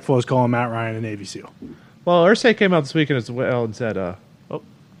disrespectful as calling Matt Ryan a Navy SEAL. Well, Irsay came out this weekend as well and said,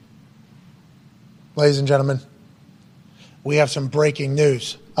 Ladies and gentlemen, we have some breaking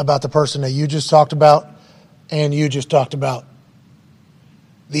news about the person that you just talked about and you just talked about.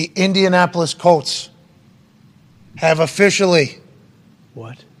 The Indianapolis Colts have officially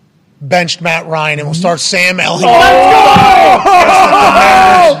What? benched Matt Ryan and will start Sam Elliott.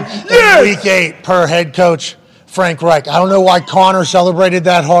 In Week 8 per head coach Frank Reich. I don't know why Connor celebrated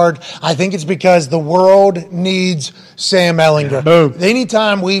that hard. I think it's because the world needs Sam Ellinger. Boom.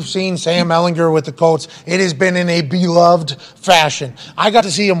 Anytime we've seen Sam Ellinger with the Colts, it has been in a beloved fashion. I got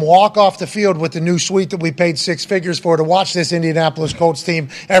to see him walk off the field with the new suite that we paid six figures for to watch this Indianapolis Colts team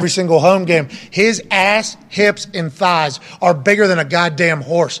every single home game. His ass, hips, and thighs are bigger than a goddamn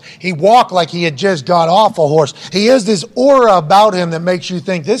horse. He walked like he had just got off a horse. He has this aura about him that makes you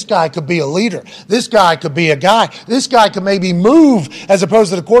think this guy could be a leader. This guy could be a guy. This guy could maybe move as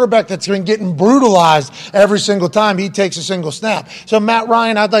opposed to the quarterback that's been getting brutalized every single time he takes a single snap. So, Matt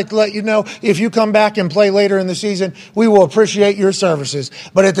Ryan, I'd like to let you know, if you come back and play later in the season, we will appreciate your services.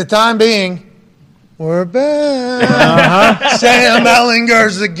 But at the time being, we're back. Sam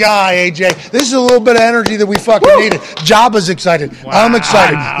Ellinger's the guy, AJ. This is a little bit of energy that we fucking needed. Jabba's excited. I'm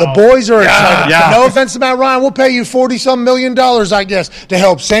excited. The boys are excited. Yeah. No offense to Matt Ryan. We'll pay you $40-some million, I guess, to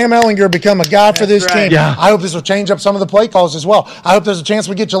help Sam Ellinger become a guy for this team. Yeah. I hope this will change up some of the play calls as well. I hope there's a chance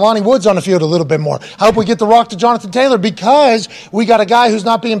we get Jelani Woods on the field a little bit more. I hope we get the rock to Jonathan Taylor because we got a guy who's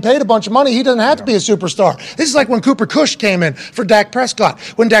not being paid a bunch of money. He doesn't have to be a superstar. This is like when Cooper Cush came in for Dak Prescott.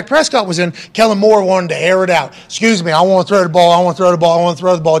 When Dak Prescott was in, Kellen Moore wanted to air it out. Excuse me, I want to throw the ball. I want to throw the ball. I want to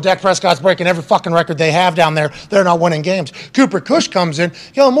throw the ball. Dak Prescott's breaking every fucking record they have down there. They're not winning games. Cooper Kush comes in.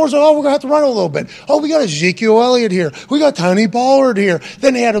 Moore's like, oh, we're going to have to run a little bit. Oh, we got Ezekiel Elliott here. We got Tony Pollard here.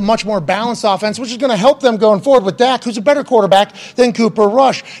 Then they had a much more balanced offense, which is going to help them going forward with Dak, who's a better quarterback than Cooper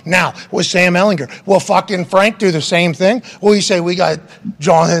Rush. Now, with Sam Ehlinger, will fucking Frank do the same thing? Will he say, we got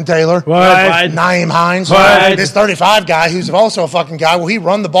Jonathan Taylor, Naeem Hines, this 35 guy who's also a fucking guy? Will he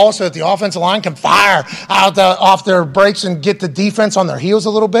run the ball so that the offensive line can fire out off their breaks and get the defense on their heels a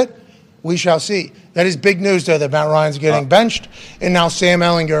little bit? We shall see. That is big news, though, that Matt Ryan's getting benched, and now Sam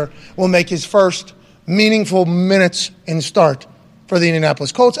Ehlinger will make his first meaningful minutes and start for the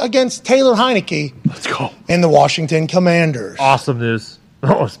Indianapolis Colts against Taylor Heineke. Let's go. And the Washington Commanders. Awesome news.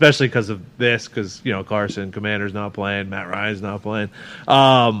 Oh, especially because of this, because, Carson, Commander's not playing, Matt Ryan's not playing.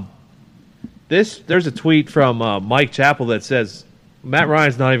 There's a tweet from Mike Chappell that says Matt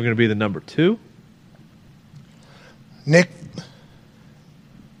Ryan's not even going to be the number 2. Nick.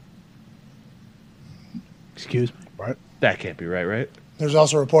 Excuse me. Right. That can't be right? There's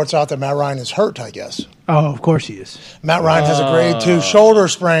also reports out that Matt Ryan is hurt, I guess. Oh, of course he is. Matt Ryan has a grade 2 shoulder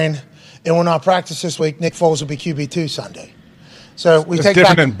sprain and will not practice this week. Nick Foles will be QB2 Sunday. So we It's take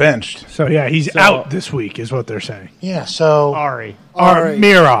different back. than benched. So, yeah, he's out this week is what they're saying. Yeah, so Ari.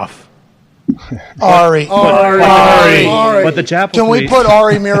 Miroff. Ari. But the Chapel Can we tweet- put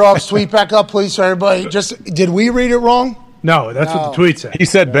Ari Miroff's tweet back up, please, so everybody? Did we read it wrong? No, that's what the tweet said. He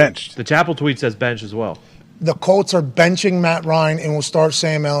said benched. The Chapel tweet says bench as well. The Colts are benching Matt Ryan and will start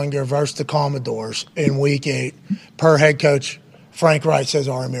Sam Ehlinger versus the Commodores in Week 8. Per head coach Frank Wright says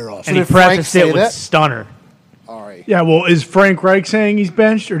Ari Miroff. And he did Frank prefaced say it with that? stunner. All right. Yeah, well, is Frank Reich saying he's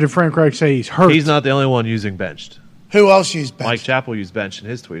benched, or did Frank Reich say he's hurt? He's not the only one using benched. Who else used bench? Mike Chappell used bench in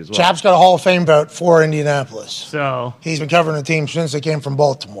his tweet as well. Chap's got a Hall of Fame vote for Indianapolis. So He's been covering the team since they came from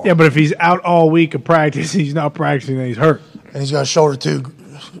Baltimore. Yeah, but if he's out all week of practice, he's not practicing, then he's hurt. And he's got a shoulder too.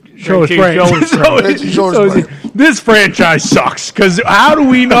 Shoulder sprain. Shoulder Shoulder sprain. This franchise sucks, because how do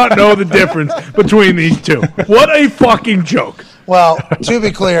we not know the difference between these two? What a fucking joke. Well, to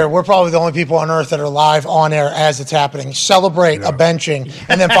be clear, we're probably the only people on earth that are live on air as it's happening. Celebrate a benching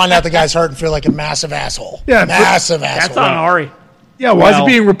and then find out the guy's hurt and feel like a massive asshole. Yeah, massive asshole. that's on Ari. Yeah, why is he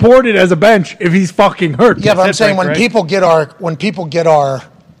being reported as a bench if he's fucking hurt? Yeah, but I'm That's saying right, when Greg. people get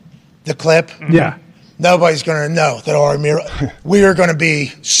the clip, Yeah. nobody's going to know that we are going to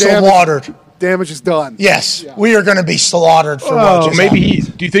be slaughtered. Damage is done. Yes, we are going to be slaughtered for what So just maybe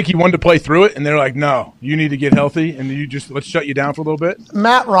happened. do you think he wanted to play through it? And they're like, no, you need to get healthy, and let's shut you down for a little bit.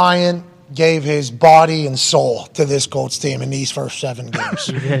 Matt Ryan gave his body and soul to this Colts team in these first 7 games.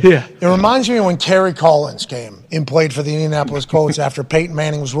 Yeah. It reminds me of when Kerry Collins came and played for the Indianapolis Colts after Peyton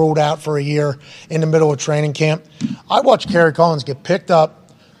Manning was ruled out for a year in the middle of training camp. I watched Kerry Collins get picked up,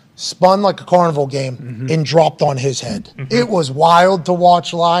 spun like a carnival game, and dropped on his head. It was wild to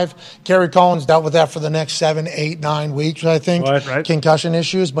watch live. Kerry Collins dealt with that for the next 7, 8, 9 weeks, I think. Right. Concussion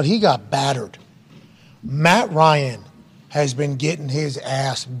issues, but he got battered. Matt Ryan has been getting his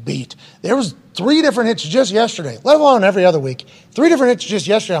ass beat. There was 3 different hits just yesterday, let alone every other week. 3 different hits just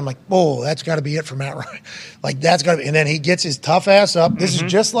yesterday. I'm like, oh, that's got to be it for Matt Ryan. That's got to be. And then he gets his tough ass up. This is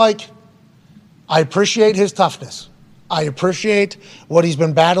just like, I appreciate his toughness. I appreciate what he's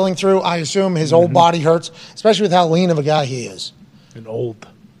been battling through. I assume his old body hurts, especially with how lean of a guy he is. And old.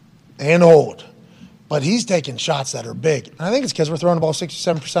 But he's taking shots that are big. And I think it's because we're throwing the ball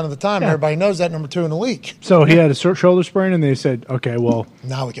 67% of the time. Yeah. Everybody knows that, number 2 in the league. So he had a shoulder sprain, and they said, okay, well,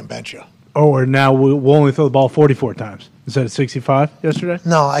 Now we can bench you. or now we'll only throw the ball 44 times instead of 65 yesterday?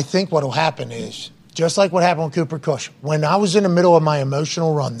 No, I think what will happen is, just like what happened with Cooper Kush, when I was in the middle of my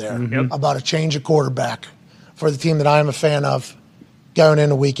emotional run there about a change of quarterback for the team that I am a fan of going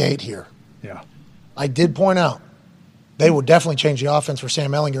into Week 8 here, Yeah. I did point out they will definitely change the offense for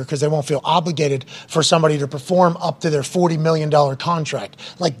Sam Ehlinger because they won't feel obligated for somebody to perform up to their $40 million contract.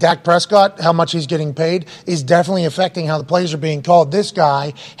 Like Dak Prescott, how much he's getting paid is definitely affecting how the plays are being called. This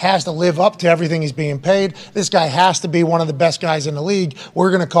guy has to live up to everything he's being paid. This guy has to be one of the best guys in the league. We're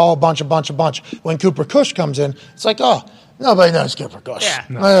going to call a bunch. When Cooper Kush comes in, it's like, oh, nobody knows Cooper Kush. Yeah.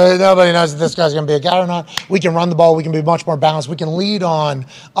 Nobody knows if this guy's going to be a guy or not. We can run the ball. We can be much more balanced. We can lead on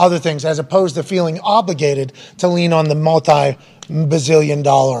other things as opposed to feeling obligated to lean on the multi-bazillion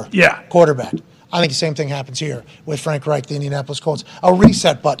dollar quarterback. I think the same thing happens here with Frank Reich, the Indianapolis Colts. A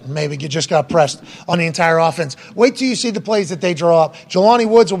reset button maybe just got pressed on the entire offense. Wait till you see the plays that they draw up. Jelani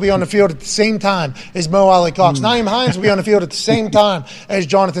Woods will be on the field at the same time as Mo Alley Cox. Naeem Hines will be on the field at the same time as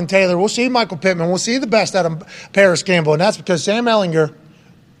Jonathan Taylor. We'll see Michael Pittman. We'll see the best out of Paris Campbell. And that's because Sam Ehlinger,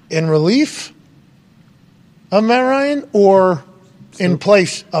 in relief of Matt Ryan or in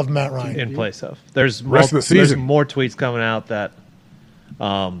place of Matt Ryan. In place of. There's Rest of the season. There's more tweets coming out that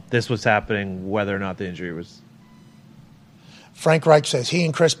this was happening, whether or not the injury was. Frank Reich says he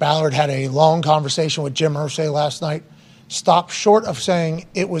and Chris Ballard had a long conversation with Jim Irsay last night. Stopped short of saying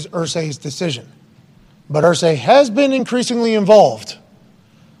it was Irsay's decision. But Irsay has been increasingly involved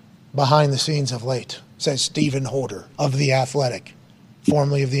behind the scenes of late, says Stephen Holder of The Athletic,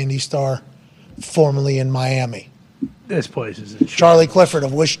 formerly of the Indy Star, formerly in Miami. This place is in Charlie Clifford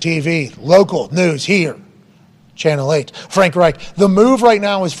of Wish TV, local news here, Channel 8. Frank Reich, the move right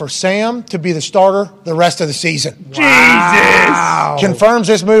now is for Sam to be the starter the rest of the season. Wow. Jesus! Confirms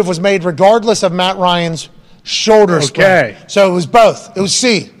this move was made regardless of Matt Ryan's shoulder sprain. So it was both. It was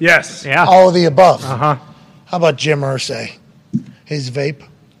C. Yes. Yeah. All of the above. Uh-huh. How about Jim Irsay? His vape.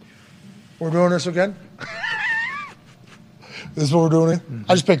 We're doing this again? This is what we're doing?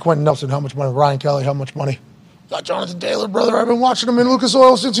 I just paid Quentin Nelson how much money, Ryan Kelly how much money. Got Jonathan Taylor, brother. I've been watching him in Lucas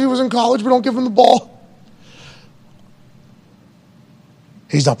Oil since he was in college, but don't give him the ball.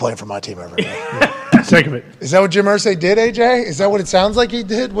 He's not playing for my team ever again. Sick of it. Is that what Jim Irsay did, AJ? Is that what it sounds like he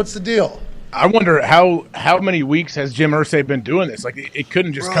did? What's the deal? I wonder how many weeks has Jim Irsay been doing this? Like, it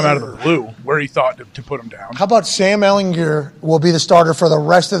couldn't just come out of the blue where he thought to put him down. How about Sam Ellinger will be the starter for the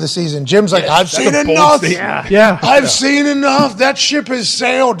rest of the season? Jim's like, I've seen a bold enough. statement. Yeah. I've seen enough. That ship has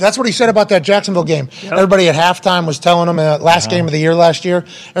sailed. That's what he said about that Jacksonville game. Yep. Everybody at halftime was telling him, last game of the year last year,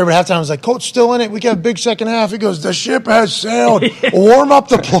 everybody at halftime was like, Coach, still in it. We got a big second half. He goes, the ship has sailed. Warm up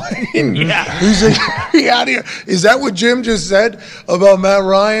the plane. Yeah. He's like, get out of here. Is that what Jim just said about Matt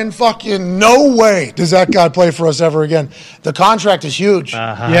Ryan? Fucking no way does that guy play for us ever again. The contract is huge.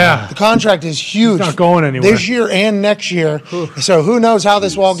 Yeah. The contract is huge. He's not going anywhere. This year and next year. So who knows how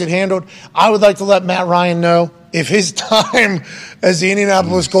this will all get handled. I would like to let Matt Ryan know if his time as the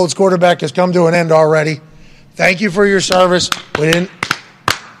Indianapolis Colts quarterback has come to an end already. Thank you for your service. You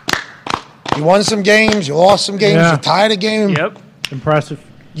won some games. You lost some games. Yeah. You tied a game. Yep. Impressive.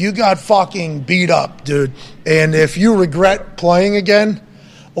 You got fucking beat up, dude. And if you regret playing again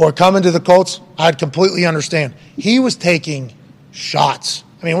or coming to the Colts, I'd completely understand. He was taking shots.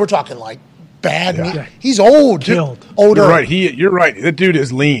 I mean, we're talking like bad. Yeah. He's old. Killed. Older. You're right. You're right. That dude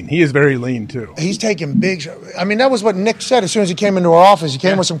is lean. He is very lean, too. He's taking big shots. I mean, that was what Nick said as soon as he came into our office. He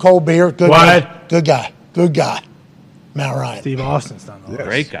came with some cold beer. Good What? guy. Good guy. Good guy. Matt Ryan. Steve Austin's done all that.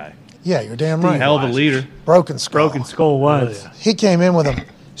 Great guy. Yeah, you're damn right. Hell of a leader. Broken skull. Broken Skull was. He came in with him.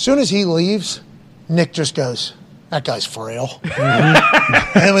 As soon as he leaves, Nick just goes, that guy's frail.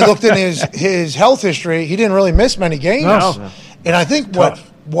 And we looked in his health history. He didn't really miss many games. No. And I think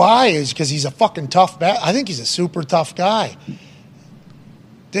why is because he's a fucking tough bat. I think he's a super tough guy.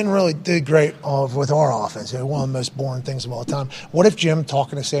 Didn't really do great with our offense. One of the most boring things of all time. What if Jim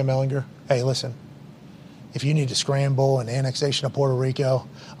talking to Sam Ellinger, hey, listen, if you need to scramble and annexation of Puerto Rico,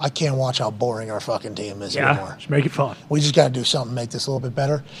 I can't watch how boring our fucking team is anymore. Just make it fun. We just got to do something to make this a little bit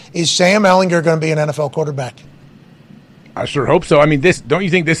better. Is Sam Ellinger going to be an NFL quarterback? I sure hope so. I mean, don't you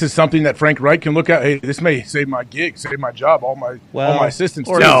think this is something that Frank Reich can look at? Hey, this may save my gig, save my job, all my assistants.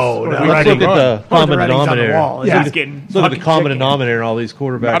 or too. no, If no. we Let's can look at run. the common writing's on the denominator. wall. Yeah. He's getting Look at the fucking common chicken. denominator in all these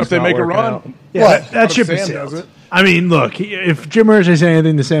quarterbacks. Not if they not make a working run. out. Yeah, What? that ship is Sam sailed. does it. I mean, look, if Jim Irsay says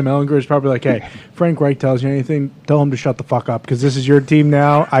anything to Sam Ellinger, it's probably like, hey, Frank Reich tells you anything, tell him to shut the fuck up because this is your team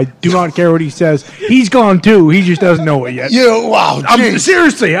now. I do not care what he says. He's gone too. He just doesn't know it yet. Wow,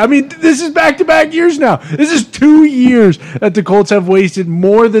 Seriously, I mean, this is back-to-back years now. This is 2 years that the Colts have wasted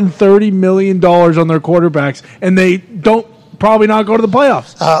more than $30 million on their quarterbacks, and they don't probably not go to the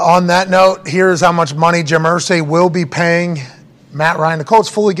playoffs. On that note, here's how much money Jim Irsay will be paying Matt Ryan. The Colts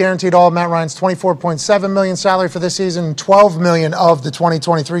fully guaranteed all of Matt Ryan's $24.7 million salary for this season, $12 million of the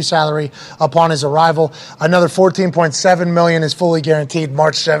 2023 salary upon his arrival. Another $14.7 million is fully guaranteed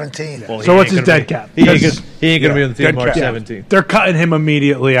March 17th. Well, So he what's ain't his gonna dead cap? He ain't going to be on the team dead March cap. 17th. They're cutting him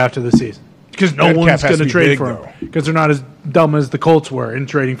immediately after the season because no Dead one's cap has going to to be trade big, for though. him because they're not as dumb as the Colts were in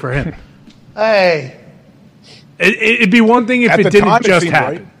trading for him. Hey, It'd be one thing if At it the didn't time, it just seemed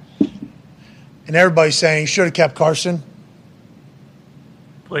happen. and everybody's saying should have kept Carson.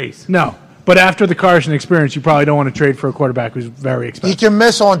 Please. No. But after the Carson experience, you probably don't want to trade for a quarterback who's very He expensive. can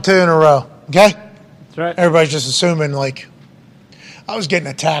miss on 2 in a row. Okay? That's right. Everybody's just assuming, like, I was getting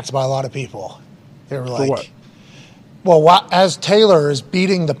attacked by a lot of people. They were like, what? well, as Taylor is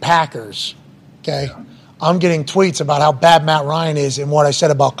beating the Packers, okay, I'm getting tweets about how bad Matt Ryan is and what I said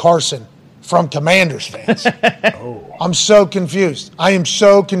about Carson from Commanders fans. I'm so confused. I am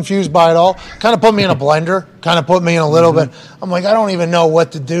so confused by it all. Kind of put me in a blender, kind of put me in a little bit. I'm like, I don't even know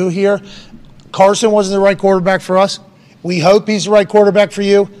what to do here. Carson wasn't the right quarterback for us. We hope he's the right quarterback for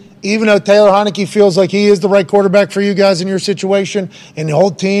you. even though Taylor Heineke feels like he is the right quarterback for you guys in your situation and the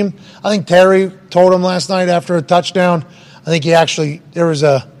whole team, I think Terry told him last night after a touchdown, I think there was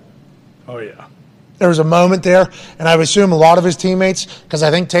a moment there, and I would assume a lot of his teammates, because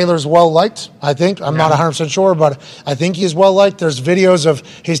I think Taylor's well-liked. I'm not 100% sure, but I think he's well-liked. There's videos of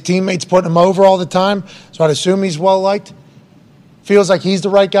his teammates putting him over all the time, so I'd assume he's well-liked. Feels like he's the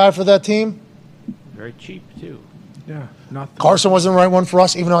right guy for that team. Very cheap, too. Yeah. Carson wasn't the right one for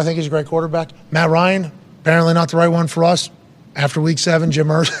us, even though I think he's a great quarterback. Matt Ryan, apparently not the right one for us. After week 7, Jim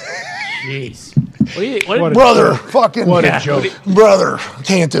Irsay. Jeez. What a joke. Brother,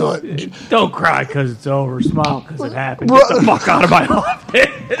 can't do it. Don't cry because it's over. Smile because it happened. Get the fuck out of my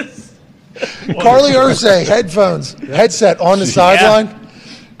office. Carly Irsay, headset on the sideline.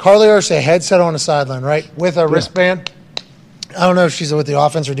 Carly Irsay, headset on the sideline, right? With a wristband. I don't know if she's with the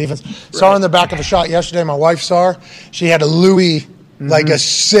offense or defense. Saw her in the back of a shot yesterday. My wife saw her. She had a Louis, like a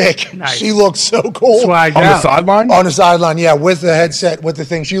sick. Nice. She looked so cool. Swagged On out. the sideline? On the sideline, yeah, with the headset, with the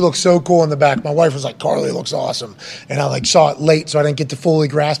thing. She looked so cool in the back. My wife was like, Carly looks awesome. And I saw it late, so I didn't get to fully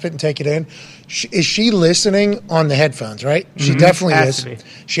grasp it and take it in. Is she listening on the headphones, right? She definitely Has is. to be.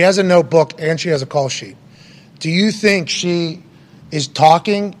 She has a notebook and she has a call sheet. Do you think she is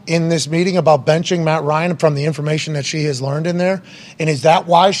talking in this meeting about benching Matt Ryan from the information that she has learned in there? And is that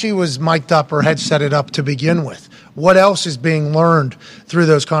why she was mic'd up or headsetted up to begin with? What else is being learned through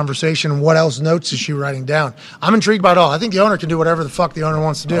those conversations? What else notes is she writing down? I'm intrigued by it all. I think the owner can do whatever the fuck the owner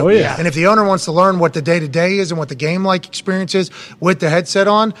wants to do. Oh, yeah. And if the owner wants to learn what the day-to-day is and what the game-like experience is with the headset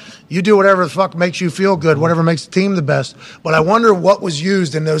on, you do whatever the fuck makes you feel good, whatever makes the team the best. But I wonder what was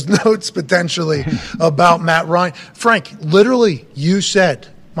used in those notes potentially about Matt Ryan. Frank, literally, you said,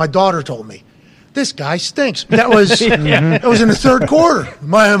 my daughter told me, this guy stinks. That was that was in the third quarter.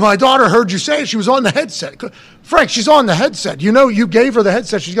 My daughter heard you say it. She was on the headset. Frank, she's on the headset. You know, you gave her the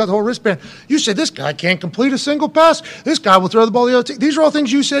headset. She's got the whole wristband. You said, this guy can't complete a single pass. This guy will throw the ball the other team. These are all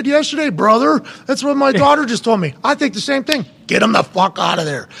things you said yesterday, brother. That's what my daughter just told me. I think the same thing. Get him the fuck out of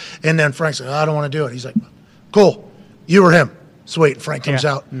there. And then Frank said, I don't want to do it. He's like, cool. You or him. Sweet. Frank comes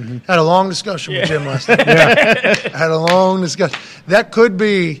out. Had a long discussion with Jim last night. Had a long discussion. That could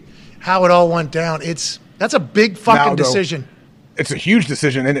be how it all went down. That's a big fucking decision. It's a huge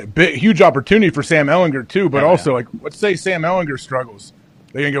decision and a huge opportunity for Sam Ehlinger too. But also, let's say Sam Ehlinger struggles.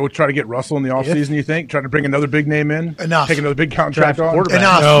 They're going to go try to get Russell in the offseason, you think? Try to bring another big name in? Enough. Take another big contract on?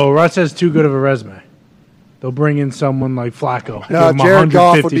 Enough. No, Russ has too good of a resume. They'll bring in someone like Flacco. No, Give him Jared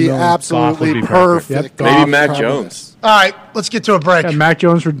Goff would $150 be million. absolutely Goff would be perfect. Yep. Maybe Goff Mac combos. Jones. All right, let's get to a break. And Mac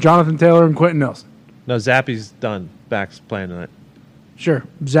Jones for Jonathan Taylor and Quentin Nelson. No, Zappy's done. Back's playing tonight. Sure.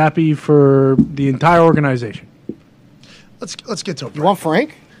 Zappy for the entire organization. Let's get to a break. You want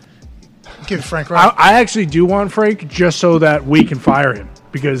Frank? Give Frank right. I actually do want Frank just so that we can fire him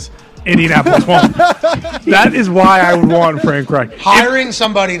because Indianapolis won't. That is why I would want Frank Reich. Hiring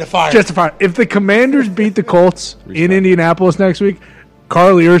somebody to fire. Just to fire. If the Commanders beat the Colts in Indianapolis next week,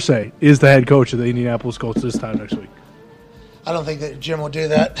 Carly Irsay is the head coach of the Indianapolis Colts this time next week. I don't think that Jim will do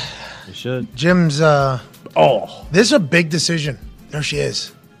that. You should. Jim's this is a big decision. There she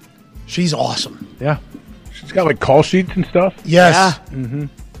is. She's awesome. Yeah. She's got like call sheets and stuff. Yes.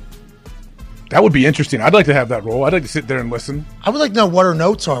 That would be interesting. I'd like to have that role. I'd like to sit there and listen. I would like to know what her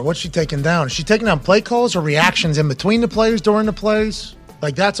notes are. What's she taking down? Is she taking down play calls or reactions in between the plays, during the plays?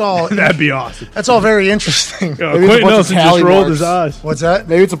 Like, that's all. That'd be awesome. That's all very interesting. Maybe it's a Quentin bunch of Nelson just tally rolled marks. his eyes. What's that?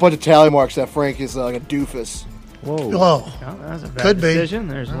 Maybe it's a bunch of tally marks that Frank is like a doofus. Whoa. Oh, that's a bad Could be. decision.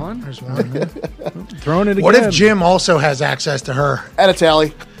 There's one. There's one. Throwing it again. What if Jim also has access to her And a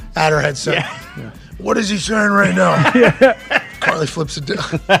tally. at her headset? What is he saying right now? Carly flips it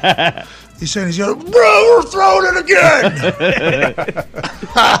down. He's saying he's going, bro, we're throwing it again.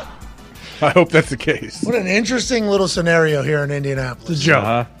 I hope that's the case. What an interesting little scenario here in Indianapolis.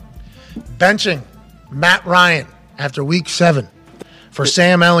 Joe? Benching Matt Ryan after week 7 for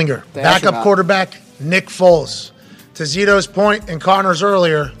Sam Ehlinger. The Backup astronaut. quarterback Nick Foles. To Zito's point and Connor's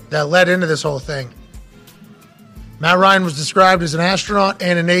earlier, that led into this whole thing. Matt Ryan was described as an astronaut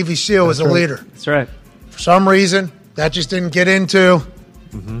and a Navy SEAL as a leader. That's right. For some reason, that just didn't get into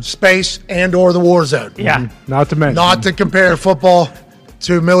space and or the war zone. Yeah. Not to mention. Not to compare football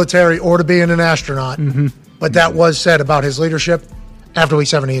to military or to being an astronaut. But that was said about his leadership. After week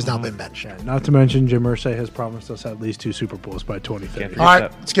 7, he has now been benched. Not to mention Jim Irsay has promised us at least 2 Super Bowls by 2030. All right,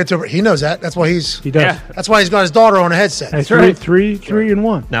 let's get to it. He knows that. That's why He does. Yeah. That's why he's got his daughter on a headset. Hey, right. three and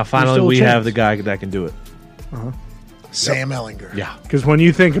one. Now, There's finally, still a we chance. have the guy that can do it. Sam Ehlinger. Yeah. Because when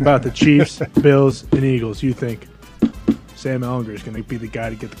you think about the Chiefs, Bills, and Eagles, you think Sam Ellinger is going to be the guy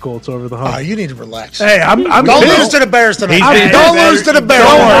to get the Colts over the hump. You need to relax. Hey, I'm don't lose to the Bears tonight. Don't lose to the Bears.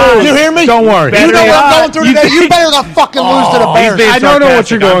 Don't worry. You hear me? Don't worry. You know what I'm going through today? You better not fucking lose to the Bears. I don't know what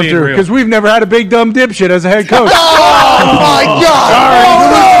you're going through because we've never had a big dumb dipshit as a head coach. Oh my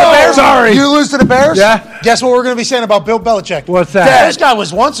God! Sorry. You lose to the Bears? Yeah. Guess what we're going to be saying about Bill Belichick? What's that? This guy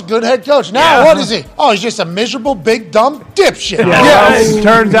was once a good head coach. Now what is he? Oh, he's just a miserable, big, dumb dipshit. It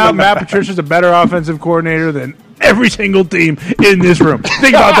turns out Matt Patricia's a better offensive coordinator than every single team in this room.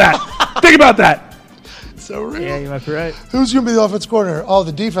 Think about that. Think about that. So real. Yeah, you might be right. Who's going to be the offensive coordinator? Oh,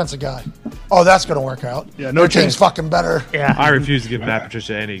 the defensive guy. Oh, that's going to work out. Yeah, no Their team's chance. fucking better. Yeah. I refuse to give Matt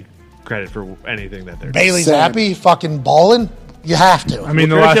Patricia any credit for anything that they're doing. Bailey's Same. happy, fucking balling. You have to. I mean,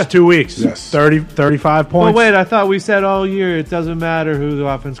 the Patricia. last 2 weeks, Yes. 35 Well, points. wait, I thought we said all year it doesn't matter who the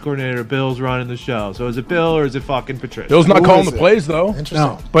offense coordinator. Bill's running the show. So is it Bill or is it fucking Patricia? Bill's not Who calling is the it? plays, though. Interesting.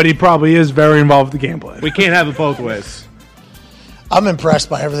 No, but he probably is very involved with the game plan. We can't have it both ways. I'm impressed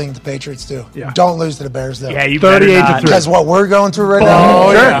by everything the Patriots do. Yeah. Don't lose to the Bears, though. Yeah, you 38 better to not. 3. Because what we're going through right now,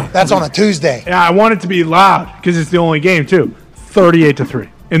 Oh, yeah. that's on a Tuesday. Yeah, I want it to be loud because it's the only game, too. 38 to 3.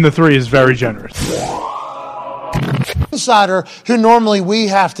 And the 3 is very generous. Insider, who normally we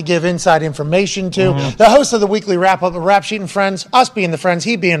have to give inside information to, the host of the weekly wrap-up of Rap Sheet and Friends, us being the friends,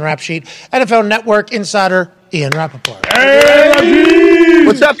 he being Rap Sheet, NFL Network insider, Ian Rapoport.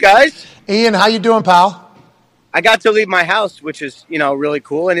 What's up, guys? Ian, how you doing, pal? I got to leave my house, which is, really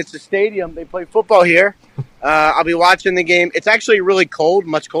cool. And it's a stadium. They play football here. I'll be watching the game. It's actually really cold,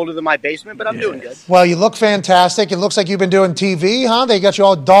 much colder than my basement, but I'm doing good. Well, you look fantastic. It looks like you've been doing TV, huh? They got you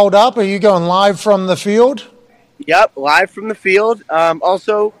all dolled up. Are you going live from the field? Yep, live from the field.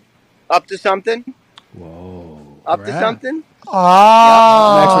 Also, up to something. Whoa. Up to something. But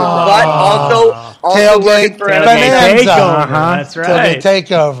also looking for Bonanza. That's right.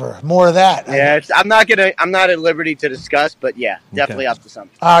 Takeover. More of that. Yeah, I'm not at liberty to discuss, but yeah, definitely up to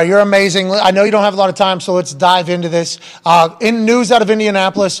something. You're amazing. I know you don't have a lot of time, so let's dive into this. In news out of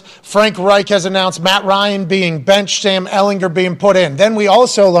Indianapolis, Frank Reich has announced Matt Ryan being benched, Sam Ellinger being put in. Then we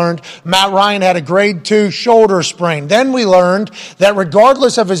also learned Matt Ryan had a grade 2 shoulder sprain. Then we learned that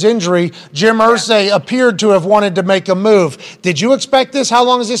regardless of his injury, Jim Irsay appeared to have wanted to make a move. Did you expect this? How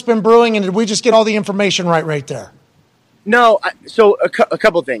long has this been brewing? And did we just get all the information right there? No, so a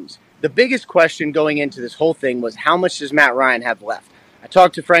couple things. The biggest question going into this whole thing was how much does Matt Ryan have left? I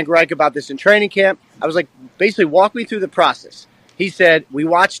talked to Frank Reich about this in training camp. I was like, basically walk me through the process. He said, we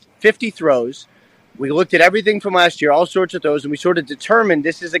watched 50 throws. We looked at everything from last year, all sorts of throws, and we sort of determined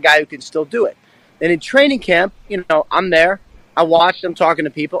this is a guy who can still do it. And in training camp, I'm there. I watched him talking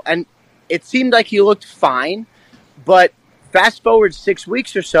to people, and it seemed like he looked fine, but fast forward 6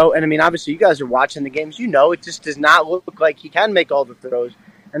 weeks or so, and I mean, obviously you guys are watching the games. It just does not look like he can make all the throws.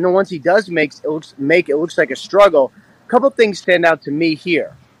 And then once he does make it looks like a struggle. A couple things stand out to me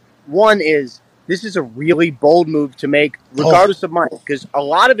here. One is this is a really bold move to make, regardless of money, because a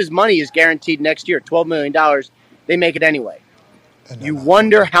lot of his money is guaranteed next year, $12 million. They make it anyway. You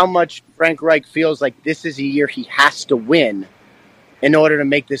wonder how much Frank Reich feels like this is a year he has to win in order to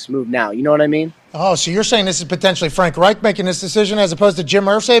make this move now. You know what I mean? Oh, so you're saying this is potentially Frank Reich making this decision as opposed to Jim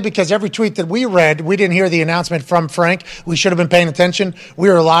Irsay? Because every tweet that we read, we didn't hear the announcement from Frank. We should have been paying attention. We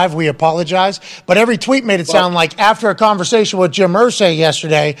were live. We apologize. But every tweet made it sound like after a conversation with Jim Irsay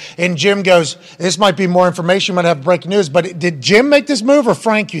yesterday, and Jim goes, this might be more information, might have breaking news. But did Jim make this move or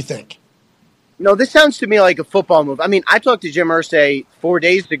Frank, you think? No, this sounds to me like a football move. I mean, I talked to Jim Irsay 4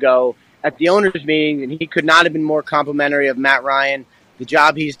 days ago at the owners' meeting, and he could not have been more complimentary of Matt Ryan, the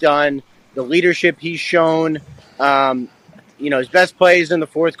job he's done, the leadership he's shown, his best plays in the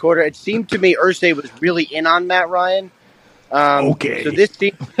fourth quarter. It seemed to me Irsay was really in on Matt Ryan. Okay. So this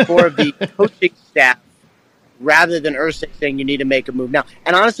seems more of the coaching staff rather than Irsay saying you need to make a move now.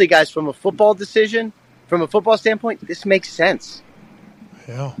 And honestly, guys, from a football standpoint, this makes sense.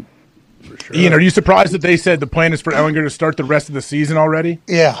 Yeah. For sure. Ian, are you surprised that they said the plan is for Ellinger to start the rest of the season already?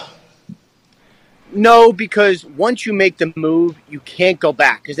 Yeah. No, because once you make the move, you can't go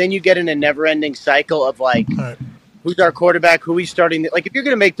back. Because then you get in a never-ending cycle of, who's our quarterback, who he's starting. If you're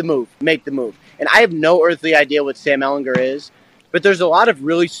going to make the move, make the move. And I have no earthly idea what Sam Ellinger is, but there's a lot of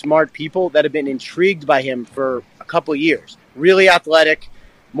really smart people that have been intrigued by him for a couple years. Really athletic,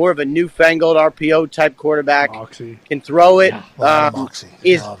 more of a newfangled RPO-type quarterback. Moxie. Can throw it. Moxie.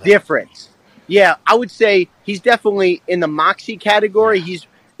 Is Love it. different. Yeah, I would say he's definitely in the Moxie category. He's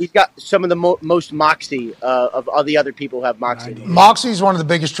got some of the most moxie of all the other people who have moxie. Moxie is one of the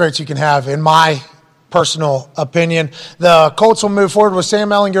biggest traits you can have, in my personal opinion. The Colts will move forward with Sam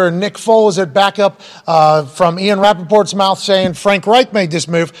Ehlinger and Nick Foles at backup. From Ian Rapoport's mouth saying Frank Reich made this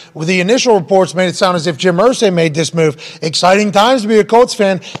move. With the initial reports made it sound as if Jim Irsay made this move. Exciting times to be a Colts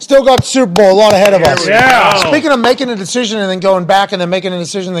fan. Still got the Super Bowl a lot ahead of us. Yeah. Speaking of making a decision and then going back and then making a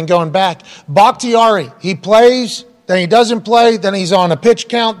decision and then going back, Bakhtiari, he plays, then he doesn't play, then he's on a pitch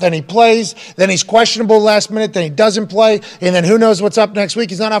count, then he plays, then he's questionable last minute, then he doesn't play, and then who knows what's up next week.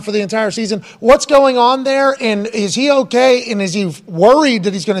 He's not out for the entire season. What's going on there, and is he okay, and is he worried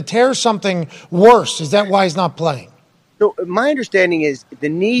that he's going to tear something worse? Is that why he's not playing? So my understanding is the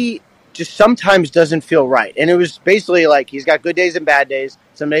knee just sometimes doesn't feel right. And it was basically like he's got good days and bad days.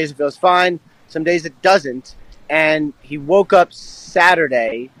 Some days it feels fine, some days it doesn't. And he woke up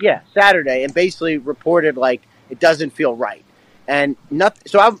Saturday, and basically reported like, it doesn't feel right. And nothing.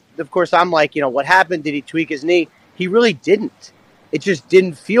 So I'm like, what happened? Did he tweak his knee? He really didn't. It just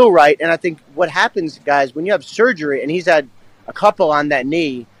didn't feel right. And I think what happens, guys, when you have surgery, and he's had a couple on that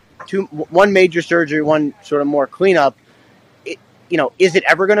knee, one major surgery, one sort of more cleanup, is it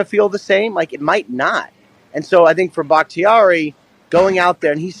ever going to feel the same? Like, it might not. And so I think for Bakhtiari, going out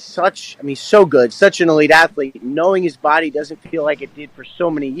there, and he's so good, such an elite athlete, knowing his body doesn't feel like it did for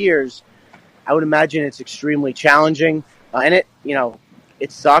so many years, I would imagine it's extremely challenging, and it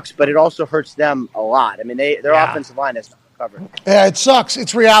sucks, but it also hurts them a lot. I mean, their offensive line is not covered. Yeah, it sucks.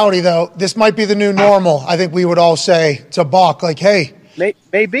 It's reality, though. This might be the new normal. I think we would all say to Bach, like, hey.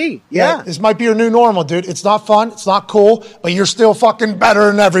 Maybe, yeah. This might be your new normal, dude. It's not fun. It's not cool, but you're still fucking better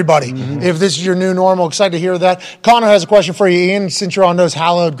than everybody. If this is your new normal, excited to hear that. Connor has a question for you, Ian. Since you're on those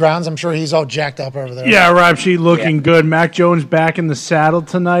hallowed grounds, I'm sure he's all jacked up over there. Yeah, Rap Sheet looking good. Mac Jones back in the saddle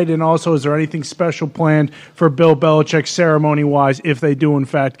tonight. And also, is there anything special planned for Bill Belichick ceremony-wise if they do, in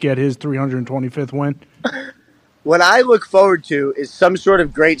fact, get his 325th win? What I look forward to is some sort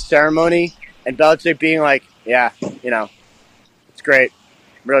of great ceremony and Belichick being like, it's great.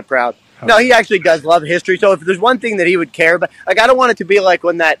 I'm really proud. No, he actually does love history. So if there's one thing that he would care about, like, I don't want it to be like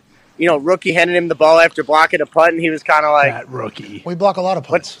when that, rookie handed him the ball after blocking a punt, and he was kind of like, that rookie. We block a lot of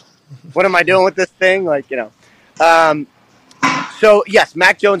punts. What am I doing with this thing? So yes,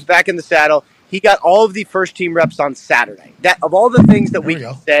 Mac Jones back in the saddle. He got all of the first team reps on Saturday. That of all the things that we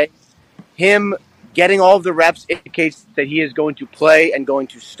can say, him getting all of the reps indicates that he is going to play and going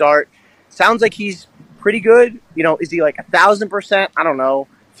to start. Sounds like he's pretty good. Is he like 1,000%? I don't know.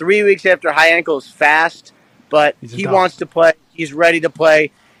 3 weeks after high ankle is fast, but he wants to play. He's ready to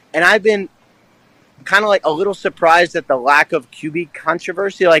play. And I've been kind of like a little surprised at the lack of QB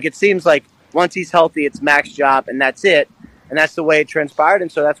controversy. Like, it seems like once he's healthy, it's Mac's job, and that's it. And that's the way it transpired,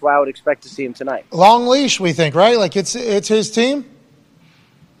 and so that's why I would expect to see him tonight. Long leash, we think, right? Like, it's his team?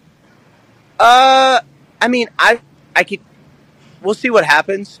 I could. We'll see what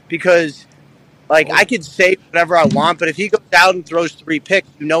happens, because I could say whatever I want, but if he goes out and throws 3 picks,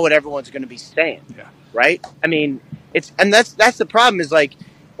 you know what everyone's going to be saying, right? I mean, that's the problem. Is like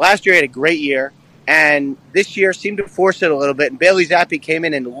last year he had a great year, and this year seemed to force it a little bit. And Bailey Zappi came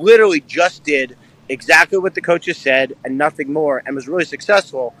in and literally just did exactly what the coaches said and nothing more, and was really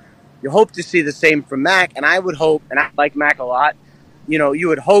successful. You hope to see the same from Mac, and I would hope, and I like Mac a lot. You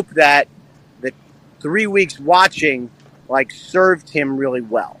would hope that the 3 weeks watching served him really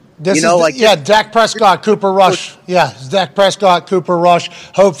well. Dak Prescott, Cooper Rush. Yeah, Dak Prescott, Cooper Rush.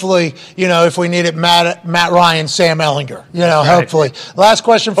 Hopefully, if we need it, Matt Ryan, Sam Ehlinger. Hopefully. Last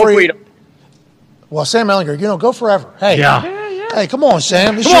question for you. Well, Sam Ehlinger, go forever. Hey, hey, come on,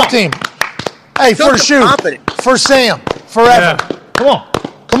 Sam. It's your team. Hey, first shoot. For Sam, forever. Yeah.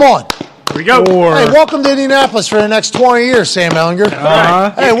 Come on. Here we go. Hey, welcome to Indianapolis for the next 20 years, Sam Ehlinger.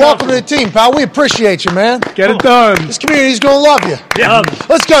 Hey, welcome to the team, pal. We appreciate you, man. Get it done. This community's going to love you. Yeah.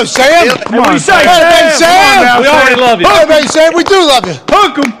 Let's go, Sam. Come on, Hey, baby, Sam. We already love you. Hey, baby, Sam. We do love you.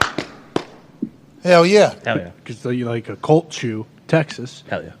 Hook 'em. Hell yeah. Hell yeah. Because you like a Colt shoe, Texas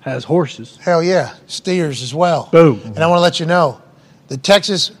has horses. Hell yeah. Steers as well. Boom. And I want to let you know, the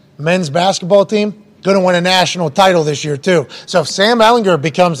Texas men's basketball team going to win a national title this year, too. So if Sam Ehlinger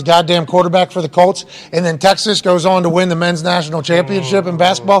becomes the goddamn quarterback for the Colts, and then Texas goes on to win the men's national championship in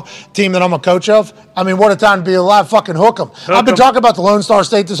basketball, team that I'm a coach of, I mean, what a time to be alive. Fucking hook 'em. I've been talking about the Lone Star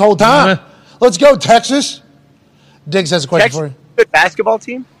State this whole time. Let's go, Texas. Diggs has a question for you. Good basketball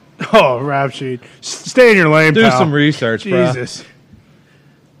team? Oh, Rap Sheet. Stay in your lane, Do pal. some research, bro. Jesus.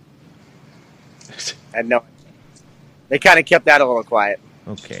 I know. They kind of kept that a little quiet.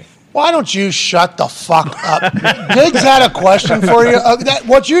 Okay. Why don't you shut the fuck up? Diggs had a question for you.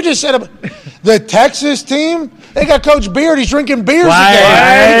 What you just said about the Texas team, They got Coach Beard. He's drinking beers What?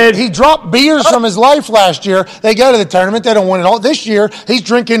 again. He dropped beers from his life last year. They go to the tournament. They don't win it all. This year, he's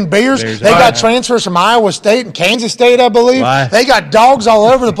drinking beers. They got transfers from Iowa State and Kansas State, I believe. Why? They got dogs all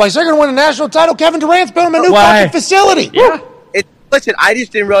over the place. They're going to win a national title. Kevin Durant's building a new fucking facility. Yeah. Listen, I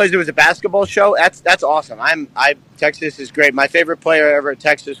just didn't realize it was a basketball show. That's awesome. Texas is great. My favorite player ever at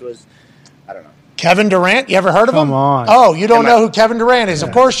Texas was, I don't know. Kevin Durant? You ever heard of him? Come on. Oh, you don't know who Kevin Durant is?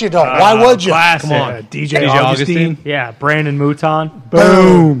 Of course you don't. Why would you? Classic. Come on. DJ Augustine. Yeah, Brandon Mouton.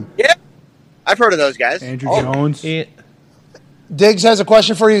 Boom. Yeah, I've heard of those guys. Andrew Jones. Diggs has a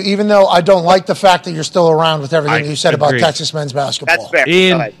question for you, even though I don't like the fact that you're still around with everything you said about agree. Texas men's basketball. That's fair.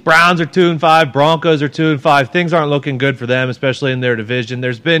 Ian, Browns are 2-5. Broncos are 2-5. Things aren't looking good for them, especially in their division.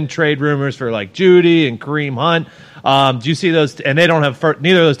 There's been trade rumors for like Judy and Kareem Hunt. Do you see those? And they don't have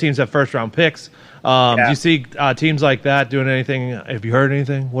neither of those teams have first round picks. Do you see teams like that doing anything? Have you heard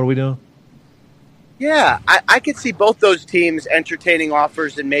anything? What are we doing? Yeah, I could see both those teams entertaining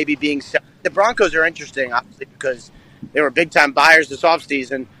offers and maybe being. The Broncos are interesting, obviously, because they were big-time buyers this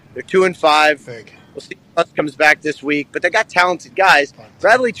offseason. They're 2-5. We'll see if Lutz comes back this week. But they got talented guys.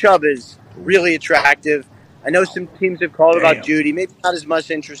 Bradley Chubb is really attractive. I know some teams have called about Judy. Maybe not as much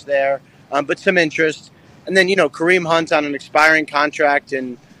interest there, but some interest. And then, Kareem Hunt on an expiring contract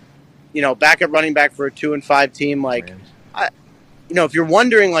and, back at running back for a 2-5 team. Like, if you're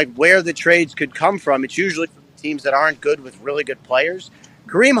wondering, like, where the trades could come from, it's usually from teams that aren't good with really good players.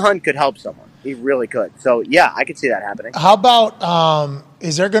 Kareem Hunt could help someone. He really could. So, yeah, I could see that happening. How about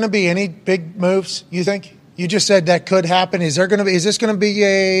is there going to be any big moves, you think? You just said that could happen. Is this going to be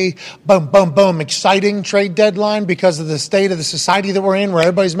a boom, boom, boom, exciting trade deadline because of the state of the society that we're in where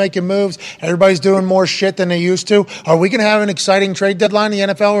everybody's making moves, everybody's doing more shit than they used to? Are we going to have an exciting trade deadline in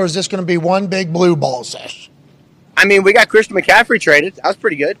the NFL, or is this going to be one big blue ball sesh? I mean, we got Christian McCaffrey traded. That was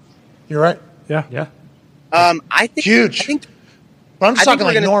pretty good. You're right. Yeah. I think huge. But I'm just talking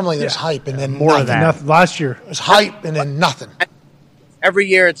like normally there's hype and then more nothing. of that. Nothing. Last year. There's hype and then nothing. Every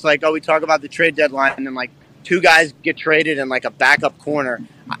year it's like, we talk about the trade deadline and then like two guys get traded and like a backup corner.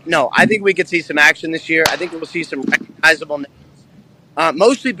 No, I think we could see some action this year. I think we'll see some recognizable names.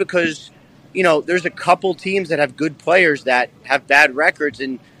 Mostly because, there's a couple teams that have good players that have bad records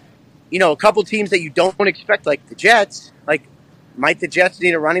and, a couple teams that you don't expect, like the Jets. Like, might the Jets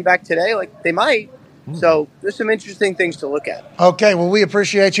need a running back today? Like, they might. So there's some interesting things to look at. Okay, well, we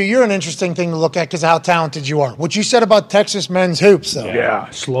appreciate you. You're an interesting thing to look at because of how talented you are. What you said about Texas men's hoops, though. Yeah,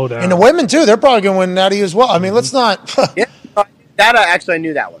 slow down. And the women, too. They're probably going to win Natty as well. I mean, let's not. Yeah, that I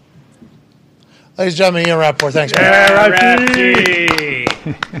knew that one. Ladies and gentlemen, Ian Rapoport. Thanks, man.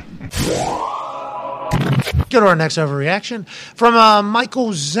 Go to our next overreaction from Michael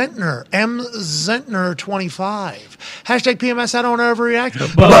Zentner, MZentner25. Hashtag PMS, I don't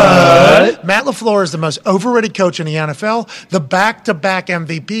overreact. But Matt LaFleur is the most overrated coach in the NFL. The back-to-back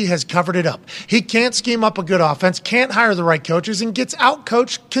MVP has covered it up. He can't scheme up a good offense, can't hire the right coaches, and gets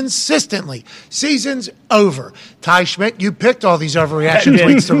out-coached consistently. Season's over. Ty Schmidt, you picked all these overreaction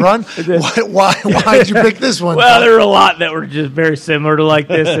tweets to run. Why did you pick this one? Well, there were a lot that were just very similar to like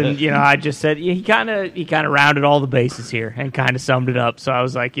this, and I just said he kind of rounded all the bases here and kind of summed it up. So I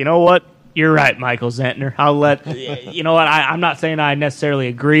was like, you know what? You're right, Michael Zentner. I'll let you know what I'm not saying I necessarily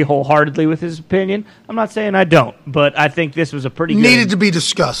agree wholeheartedly with his opinion. I'm not saying I don't, but I think this was a pretty good, needed to be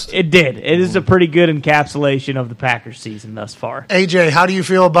discussed. It did. It is a pretty good encapsulation of the Packers season thus far. AJ, how do you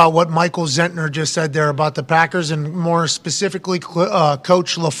feel about what Michael Zentner just said there about the Packers and more specifically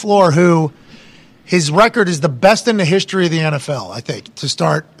Coach LaFleur, who his record is the best in the history of the NFL, I think, to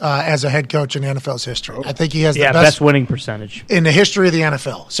start as a head coach in the NFL's history. I think he has the best winning percentage in the history of the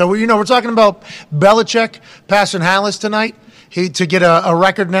NFL. So, we're talking about Belichick passing Hallis tonight to get a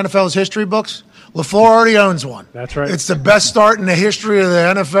record in NFL's history books. LaFleur already owns one. That's right. It's the best start in the history of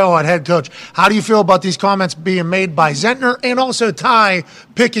the NFL at head coach. How do you feel about these comments being made by Zentner and also Ty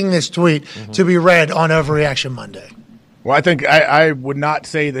picking this tweet to be read on Overreaction Monday? Well, I think I would not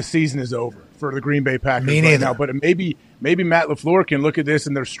say the season is over for the Green Bay Packers right now, but maybe Matt LaFleur can look at this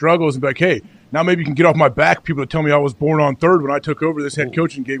and their struggles and be like, hey, now maybe you can get off my back, people that tell me I was born on third when I took over this head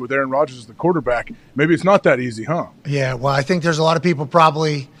coaching gig with Aaron Rodgers as the quarterback. Maybe it's not that easy, huh? Yeah, well, I think there's a lot of people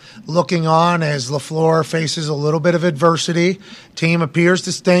probably looking on as LaFleur faces a little bit of adversity. Team appears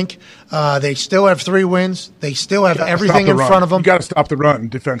to stink. They still have 3 wins. They still have everything in front of them. You got to stop the run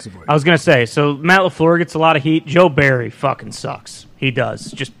defensively. I was going to say, so Matt LaFleur gets a lot of heat. Joe Barry fucking sucks. He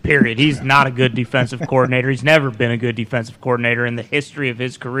does, just period. He's not a good defensive coordinator. He's never been a good defensive coordinator in the history of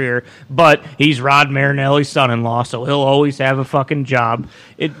his career, but he's Rod Marinelli's son-in-law, so he'll always have a fucking job.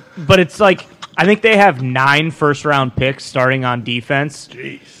 But it's like, I think they have 9 first-round picks starting on defense.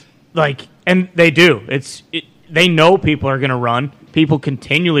 Jeez. And they do. they know people are going to run. People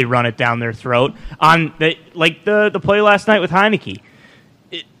continually run it down their throat. On the play last night with Heineke.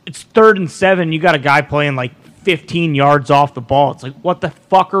 It's 3rd and 7. You got a guy playing like 15 yards off the ball. It's like, what the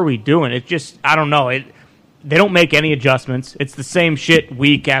fuck are we doing? It just, I don't know. They don't make any adjustments. It's the same shit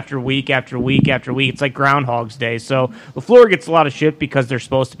week after week after week after week. It's like Groundhog's Day. So LaFleur gets a lot of shit because they're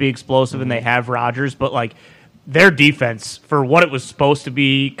supposed to be explosive and they have Rodgers, but like their defense, for what it was supposed to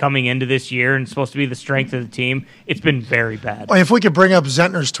be coming into this year and supposed to be the strength of the team, it's been very bad. Well, if we could bring up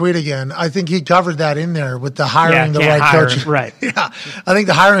Zentner's tweet again, I think he covered that in there with the hiring the right coaches. Right. Yeah, I think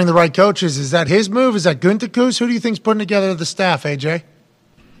the hiring the right coaches, is that his move? Is that Gutekunst? Who do you think's putting together the staff, AJ?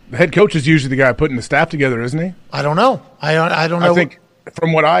 The head coach is usually the guy putting the staff together, isn't he? I don't know. I don't know. I think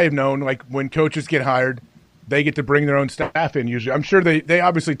from what I have known, like when coaches get hired, they get to bring their own staff in usually. I'm sure they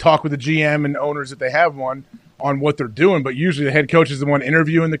obviously talk with the GM and owners if they have one on what they're doing, but usually the head coach is the one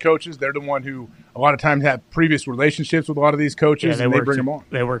interviewing the coaches. They're the one who a lot of times have previous relationships with a lot of these coaches, and they bring them on.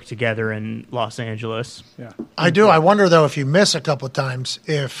 They work together in Los Angeles. Yeah, I do. I wonder, though, if you miss a couple of times,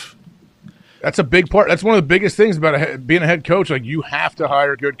 if... That's a big part. That's one of the biggest things about being a head coach. Like, you have to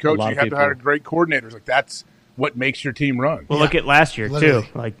hire a good coach. You have to hire great coordinators. Like, that's what makes your team run. Well, look at last year, literally. too.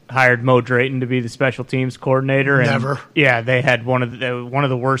 Like, hired Mo Drayton to be the special teams coordinator. And, Never. Yeah, they had one of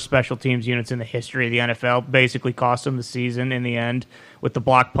the worst special teams units in the history of the NFL. Basically cost them the season in the end with the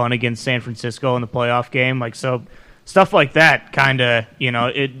block punt against San Francisco in the playoff game. Like, so stuff like that kind of,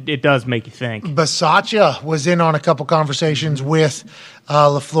 it does make you think. Bisaccia was in on a couple conversations with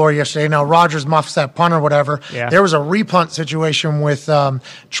LaFleur yesterday. Now, Rodgers muffs that punt or whatever. Yeah. There was a repunt situation with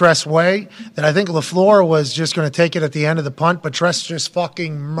Tress Way that I think LaFleur was just going to take it at the end of the punt, but Tress just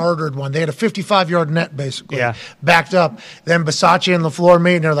fucking murdered one. They had a 55-yard net, basically, backed up. Then Bisaccia and LaFleur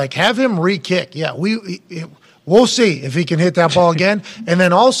meet, and they're like, have him re-kick. Yeah, we'll see if he can hit that ball again. And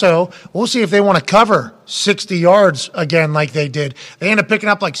then also, we'll see if they want to cover 60 yards again like they did. They ended up picking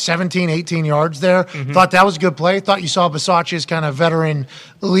up like 17, 18 yards there. Mm-hmm. Thought that was a good play. Thought you saw Bisaccia's kind of veteran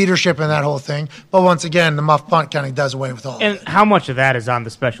leadership in that whole thing. But once again, the muff punt kind of does away with all of And it. how much of that is on the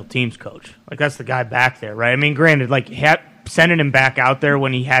special teams coach? Like, that's the guy back there, right? I mean, granted, like, sending him back out there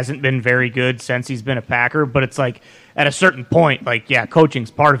when he hasn't been very good since he's been a Packer, but it's like, at a certain point, like, yeah, coaching's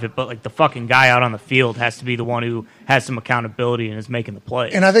part of it, but like the fucking guy out on the field has to be the one who has some accountability and is making the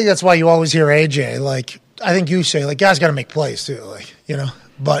play. And I think that's why you always hear AJ, like, I think you say, like, guys got to make plays too, like,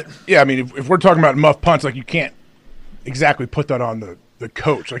 but. Yeah, I mean, if we're talking about muff punts, like, you can't exactly put that on the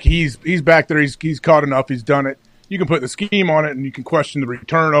coach. Like, he's back there, he's caught enough, he's done it. You can put the scheme on it and you can question the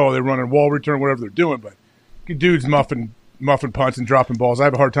return. Oh, they're running wall return, whatever they're doing, but dudes muffing punts and dropping balls. I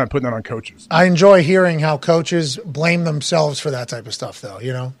have a hard time putting that on coaches. I enjoy hearing how coaches blame themselves for that type of stuff, though.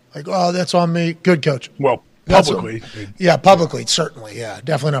 Like, oh, that's on me. Good coach. Well, publicly. Publicly, certainly. Yeah,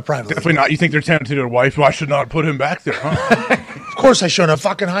 definitely not privately. Definitely not. You think they're tempted to their wife? Well, I should not put him back there, huh? Of course I shouldn't have.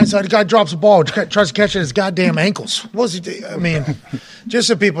 Fucking hindsight. The guy drops a ball, tries to catch it at his goddamn ankles. What was he do? I mean, just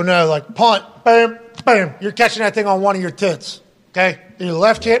so people know, like, punt, boom, boom. You're catching that thing on one of your tits. Okay? Your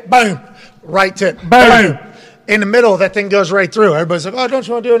left tit, boom. Right tit, boom. In the middle, that thing goes right through. Everybody's like, oh, don't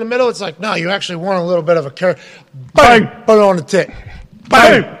you want to do it in the middle? It's like, no, you actually want a little bit of a curve. Bang, put it on the tit.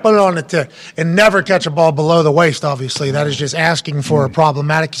 Bang, put it on the tit. And never catch a ball below the waist, obviously. That is just asking for a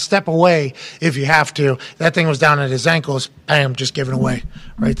problematic. Step away if you have to. That thing was down at his ankles. Bam, just giving away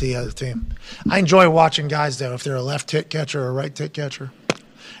right to the other team. I enjoy watching guys, though, if they're a left tit catcher or a right tit catcher.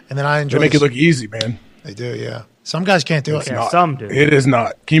 And then I enjoy They make it look easy, man. They do, yeah. Some guys can't do it. Yeah, some do. It is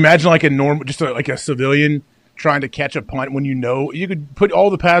not. Can you imagine like a normal, like a civilian trying to catch a punt when you could put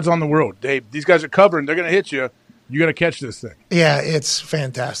all the pads on the world? Dave, these guys are covering. They're going to hit you. You got to catch this thing. Yeah, it's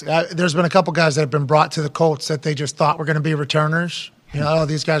fantastic. There's been a couple guys that have been brought to the Colts that they just thought were going to be returners.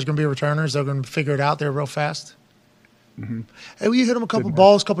 These guys are going to be returners. They're going to figure it out there real fast. Mm-hmm. Hey, will you hit them a couple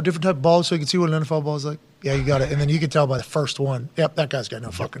different type of balls so you can see what an NFL ball is like? Yeah, you got it. And then you can tell by the first one. Yep, that guy's got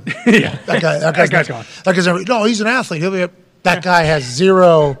no fucking. Yeah, that guy's gone. That guy's no. He's an athlete. That guy has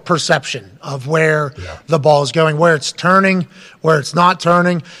zero perception of where the ball is going, where it's turning, where it's not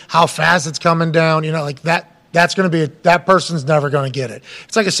turning, how fast it's coming down. Like that. That's going to be that person's never going to get it.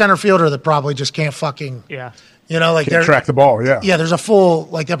 It's like a center fielder that probably just can't fucking. Yeah. Like can't track the ball. Yeah. Yeah. There's a full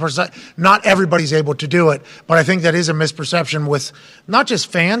like that person. Not everybody's able to do it, but I think that is a misperception with not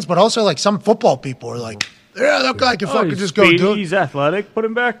just fans, but also like some football people are like, yeah, that guy can fucking just go do it. He's athletic. Put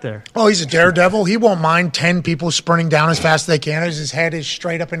him back there. Oh, he's a daredevil. He won't mind 10 people sprinting down as fast as they can as his head is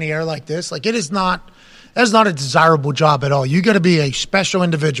straight up in the air like this. Like it is not. That's not a desirable job at all. You got to be a special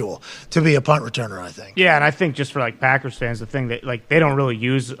individual to be a punt returner, I think. Yeah, and I think just for like Packers fans, the thing that like they don't really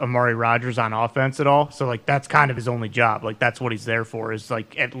use Amari Rodgers on offense at all. So like that's kind of his only job. Like that's what he's there for is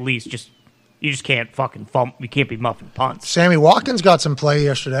like at least just You just can't fucking you can't be muffing punts. Sammy Watkins got some play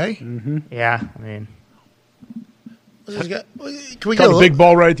yesterday. Mm-hmm. Yeah, I mean, Can we Got a big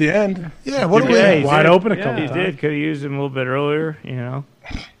ball right at the end. Yeah, what do we? Yeah, wide open a couple He times. did. Could have used him a little bit earlier,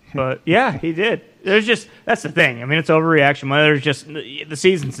 But yeah, he did. That's the thing. I mean, it's overreaction. There's just the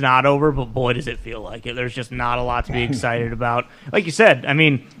season's not over, but boy, does it feel like it. There's just not a lot to be excited about. Like you said, I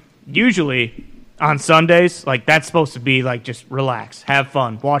mean, usually on Sundays, like that's supposed to be like just relax, have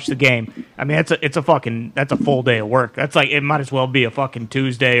fun, watch the game. I mean, that's a full day of work. That's like it might as well be a fucking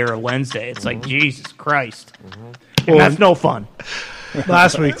Tuesday or a Wednesday. It's like Jesus Christ, and that's no fun.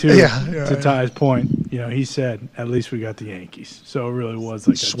 Last week too. Yeah. To Ty's point, he said at least we got the Yankees, so it really was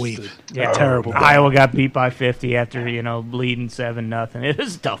like Sweep. a terrible. Iowa got beat by 50 after leading 7-0. It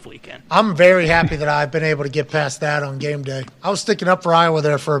was a tough weekend. I'm very happy that I've been able to get past that on game day. I was sticking up for Iowa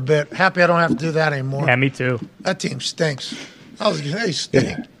there for a bit. Happy I don't have to do that anymore. Yeah, me too. That team stinks. They stink.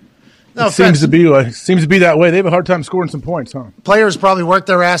 Yeah. No It seems offense. to be that way. They have a hard time scoring some points, huh? Players probably work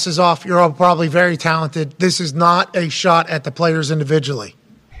their asses off. You're all probably very talented. This is not a shot at the players individually.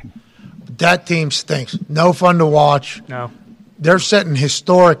 That team stinks. No fun to watch. No. They're setting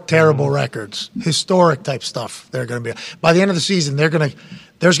historic, terrible records. Historic type stuff. They're going to be by the end of the season. There's going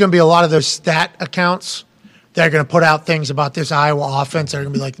to be a lot of those stat accounts. They're going to put out things about this Iowa offense. They're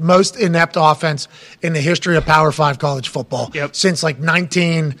going to be like the most inept offense in the history of Power 5 college football since like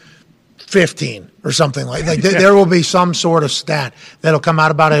 1915 or something like that. There will be some sort of stat that'll come out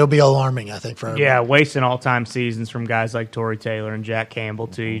about it. It'll be alarming, I think, for everybody. Yeah, wasting all-time seasons from guys like Torrey Taylor and Jack Campbell,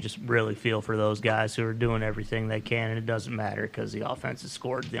 too. You just really feel for those guys who are doing everything they can, and it doesn't matter because the offense has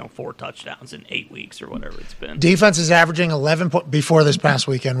scored 4 touchdowns in 8 weeks or whatever it's been. Defense is averaging 11 before this past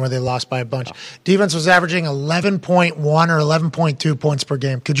weekend where they lost by a bunch. Defense was averaging 11.1 or 11.2 points per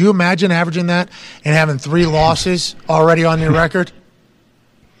game. Could you imagine averaging that and having 3 losses already on your record?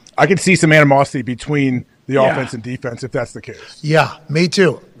 I can see some animosity between the offense and defense if that's the case. Yeah, me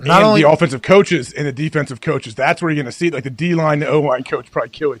too. Not only the offensive coaches and the defensive coaches. That's where you're going to see like the D-line, the O-line coach probably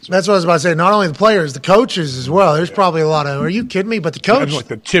kill each other. That's what I was about to say. Not only the players, the coaches as well. There's probably a lot of, are you kidding me? But the coach. Like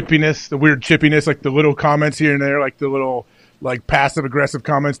the chippiness, the weird chippiness, like the little comments here and there, like the little like passive-aggressive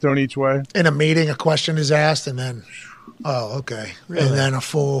comments thrown each way. In a meeting, a question is asked, and then, oh, okay. Really? And then a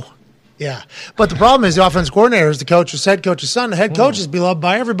full, yeah. But the problem is the offense coordinator is the coach's head coach's son. The head coach is beloved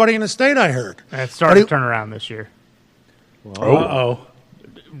by everybody in the state, I heard. And it's starting to turn around this year. Uh-oh.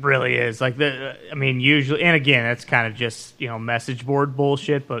 It really is. Usually, and again, that's kind of just, message board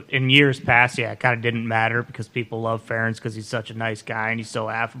bullshit, but in years past, it kind of didn't matter because people love Ferentz because he's such a nice guy and he's so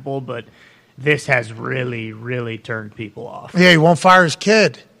affable, but this has really, really turned people off. Yeah, he won't fire his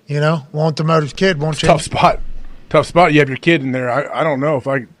kid, won't demote his kid, won't change. Tough spot. You have your kid in there. I don't know if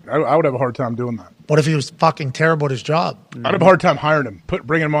I would have a hard time doing that. What if he was fucking terrible at his job? I'd have a hard time hiring him,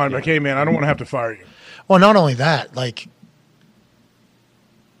 bringing him on. Like, hey, man, I don't want to have to fire you. Well, not only that,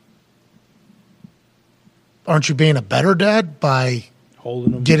 aren't you being a better dad by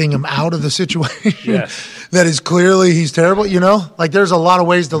holding him, getting him out of the situation? Yes. That is clearly he's terrible, There's a lot of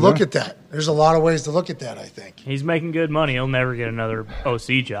ways to look at that. There's a lot of ways to look at that, I think. He's making good money. He'll never get another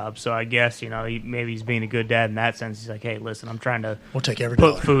OC job. So I guess, maybe he's being a good dad in that sense. He's like, hey, listen, I'm trying to we'll take every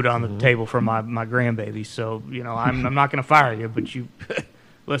put dollar. food on the table for my grandbaby. So, I'm not going to fire you, but you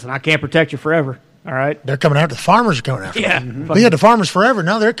listen, I can't protect you forever. All right? They're coming after the farmers are coming after me. Yeah. We had the farmers forever.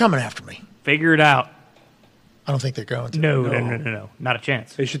 Now they're coming after me. Figure it out. I don't think they're going to. No. Not a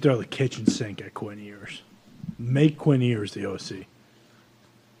chance. They should throw the kitchen sink at Quinn Ewers. Make Quinn Ewers the OC.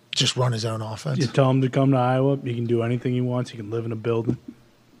 Just run his own offense. You tell him to come to Iowa. He can do anything he wants. He can live in a building.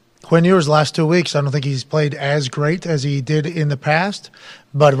 Quinn Ewers last 2 weeks, I don't think he's played as great as he did in the past.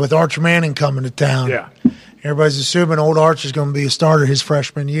 But with Arch Manning coming to town, everybody's assuming old Arch is going to be a starter his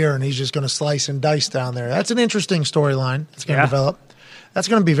freshman year, and he's just going to slice and dice down there. That's an interesting storyline that's going to develop. That's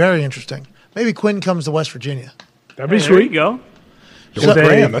going to be very interesting. Maybe Quinn comes to West Virginia. That'd be There sweet. you go. So,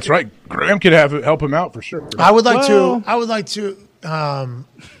 Graham, that's right. Graham could help him out for sure. I would like to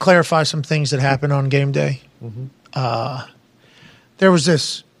clarify some things that happened on game day. There was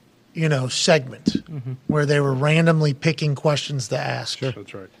this, segment where they were randomly picking questions to ask. Sure.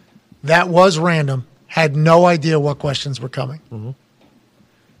 That's right. That was random. Had no idea what questions were coming.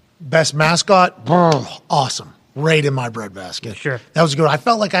 Best mascot, awesome. Right in my breadbasket. Sure. That was good. I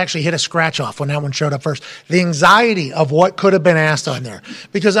felt like I actually hit a scratch off when that one showed up first. The anxiety of what could have been asked on there.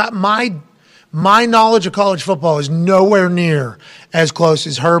 Because my knowledge of college football is nowhere near as close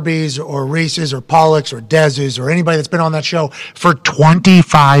as Herbie's or Reese's or Pollock's or Dez's or anybody that's been on that show for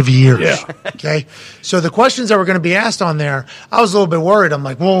 25 years. Yeah. Okay? So the questions that were going to be asked on there, I was a little bit worried. I'm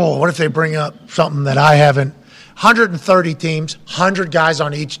like, whoa, what if they bring up something that I haven't 130 teams, 100 guys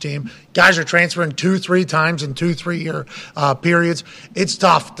on each team. Guys are transferring 2-3 times in 2-3 year periods. It's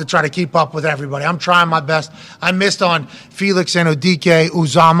tough to try to keep up with everybody. I'm trying my best. I missed on Felix Anudike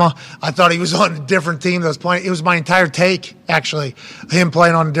Uzama. I thought he was on a different team that was playing. It was my entire take, actually, him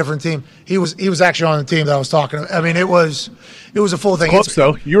playing on a different team. He was actually on the team that I was talking about. I mean, it was a full thing. Close,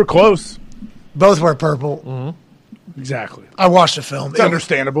 though. You were close. Both were purple. Mm-hmm. Exactly. I watched the film. It's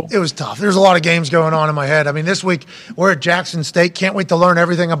understandable. It was tough. There's a lot of games going on in my head. I mean, this week we're at Jackson State. Can't wait to learn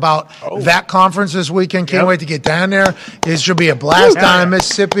everything about that conference this weekend. Can't wait to get down there. It should be a blast down in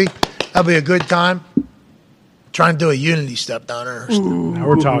Mississippi. That'll be a good time. Trying to do a unity step down there. Now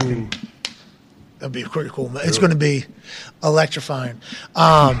we're talking. That'd be pretty cool. It's going to be electrifying.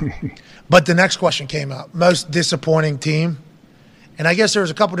 But the next question came out. Most disappointing team. And I guess there was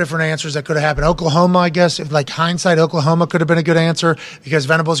a couple different answers that could have happened. Oklahoma, I guess, if like hindsight, Oklahoma could have been a good answer because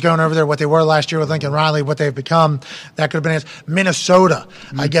Venables going over there, what they were last year with Lincoln Riley, what they've become, that could have been an answer. Minnesota,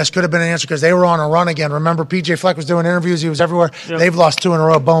 I guess, could have been an answer because they were on a run again. Remember, PJ Fleck was doing interviews. He was everywhere. Yep. They've lost 2 in a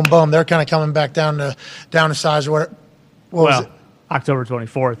row. Boom, boom. They're kind of coming back down to size or whatever. What was it? October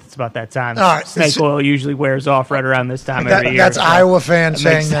 24th. It's about that time. All right. Snake oil usually wears off right around this time every year. That's Iowa fans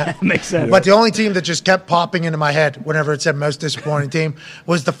saying that. Makes sense. But the only team that just kept popping into my head whenever it said most disappointing team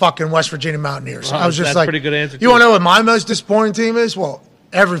was the fucking West Virginia Mountaineers. I was just that's like, pretty good answer. You want to know what my most disappointing team is? Well,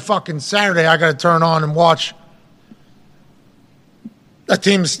 every fucking Saturday I got to turn on and watch a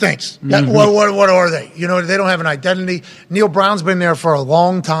team that stinks. Mm-hmm. What are they? You know, they don't have an identity. Neil Brown's been there for a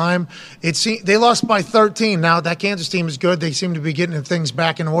long time. They lost by 13. Now, that Kansas team is good. They seem to be getting things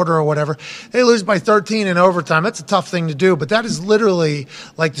back in order or whatever. They lose by 13 in overtime. That's a tough thing to do, but that is literally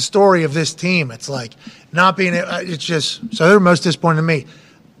like the story of this team. It's like not being – it's just – so they're most disappointed in me.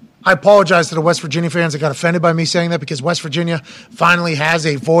 I apologize to the West Virginia fans that got offended by me saying that because West Virginia finally has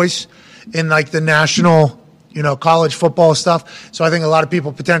a voice in like the national – college football stuff. So I think a lot of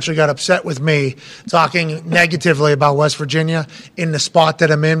people potentially got upset with me talking negatively about West Virginia in the spot that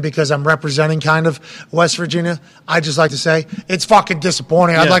I'm in because I'm representing kind of West Virginia. I just like to say it's fucking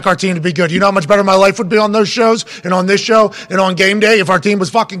disappointing. I'd like our team to be good. You know how much better my life would be on those shows and on this show and on game day if our team was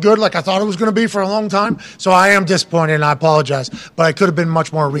fucking good like I thought it was going to be for a long time. So I am disappointed and I apologize. But I could have been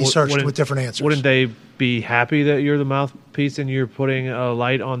much more researched with different answers. Wouldn't they be happy that you're the mouthpiece and you're putting a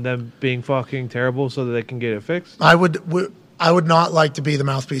light on them being fucking terrible so that they can get it fixed? I would not like to be the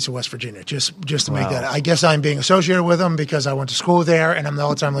mouthpiece of West Virginia, just to make that. I guess I'm being associated with them because I went to school there and I'm the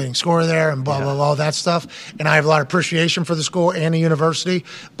all-time leading scorer there and blah, blah, blah, all that stuff. And I have a lot of appreciation for the school and the university,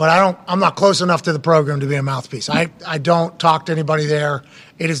 but I'm not close enough to the program to be a mouthpiece. I don't talk to anybody there.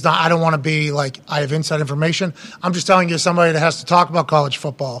 It is not. I don't want to be like I have inside information. I'm just telling you, somebody that has to talk about college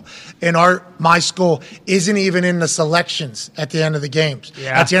football. And my school isn't even in the selections at the end of the games.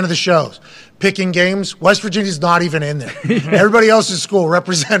 Yeah. At the end of the shows, picking games. West Virginia's not even in there. Everybody else's school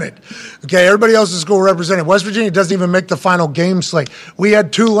represented. Okay, everybody else's school represented. West Virginia doesn't even make the final game slate. We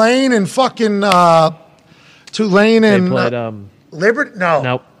had Tulane and fucking Tulane and Liberty. No,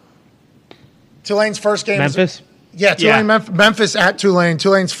 nope. Tulane's first game. Memphis. Tulane, Memphis at Tulane.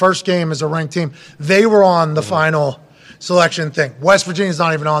 Tulane's first game as a ranked team. They were on the final selection thing. West Virginia's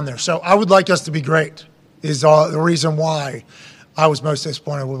not even on there. So I would like us to be great is the reason why I was most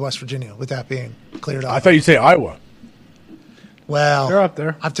disappointed with West Virginia, with that being cleared up. I thought you'd say Iowa. Well, they're up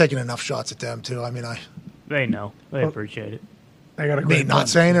there. I've taken enough shots at them, too. I mean, They know. They appreciate it. I got a great not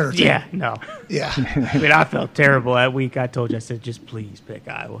saying it? Or yeah, no. Yeah. I mean, I felt terrible that week. I told you, I said, just please pick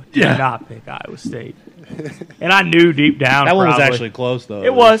Iowa. Do not pick Iowa State. And I knew deep down. That one was actually close, though.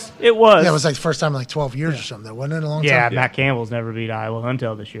 It was. Yeah, it was like the first time in like 12 years or something. Wasn't it a long time? Yeah, Matt Campbell's never beat Iowa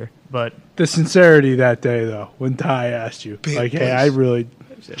until this year. But the sincerity that day, though, when Ty asked you, hey, I really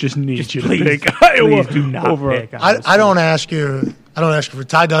just need you to pick Iowa. Please do not pick Iowa. I don't ask you. For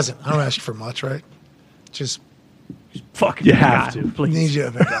Ty doesn't. I don't ask you for much, right? Just fucking you have to. Please. Need you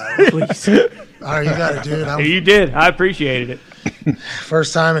to pick Iowa. Please. All right, you got it, dude. You did. I appreciated it.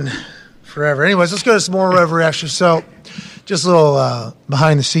 First time in forever. Anyways, let's go to some more overreaction. So, just a little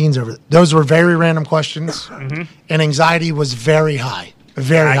behind the scenes over. Those were very random questions, and anxiety was very high.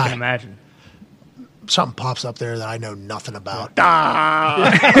 Very high. I can imagine. Something pops up there that I know nothing about. What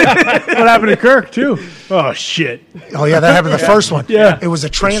happened to Kirk, too? Oh, shit. Oh, yeah, that happened the first one. Yeah. It was a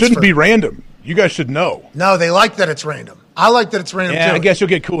transfer. It shouldn't be random. You guys should know. No, they like that it's random. I like that it's random, too. I guess you'll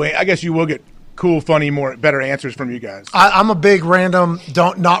get cool. I guess you will get cool, funny, better answers from you guys. I'm a big random,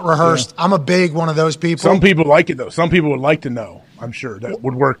 not rehearsed. Yeah. I'm a big one of those people. Some people like it, though. Some people would like to know. I'm sure that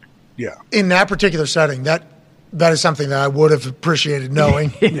would work. Yeah. In that particular setting, that is something that I would have appreciated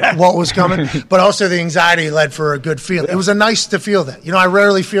knowing what was coming. But also the anxiety led for a good feeling. It was nice to feel that. I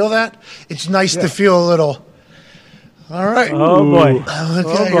rarely feel that. It's nice to feel a little All right. Oh, boy.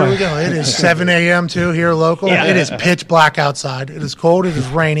 Okay, here we go. It is 7 a.m. too here local. Yeah. It is pitch black outside. It is cold. It is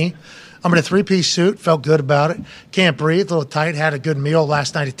rainy. I'm in a 3-piece suit. Felt good about it. Can't breathe. A little tight. Had a good meal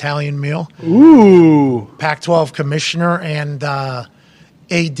last night, Italian meal. Ooh. Pac-12 commissioner and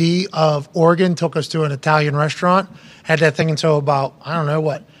AD of Oregon took us to an Italian restaurant. Had that thing until about,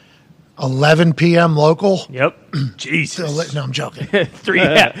 11 p.m. local. Yep. Jesus. No, I'm joking. 3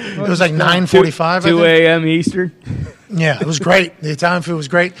 yeah. It was like 9:45. 2 a.m. Eastern. Yeah, it was great. The Italian food was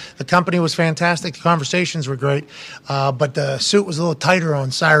great. The company was fantastic. The conversations were great. But the suit was a little tighter on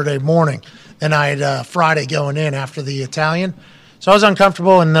Saturday morning than I had Friday going in after the Italian. So I was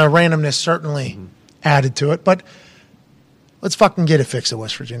uncomfortable, and the randomness certainly added to it. But let's fucking get it fixed at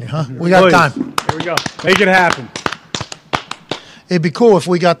West Virginia, huh? We got Please. time. Here we go. Make it happen. It'd be cool if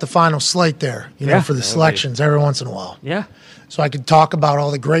we got the final slate there, Yeah. for the selections every once in a while. Yeah. So I could talk about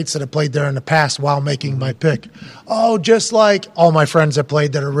all the greats that have played there in the past while making my pick. Oh, just like all my friends that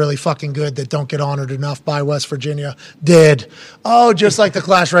played that are really fucking good that don't get honored enough by West Virginia did. Oh, just like the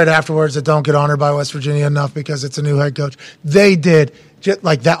class right afterwards that don't get honored by West Virginia enough because it's a new head coach. They did. Just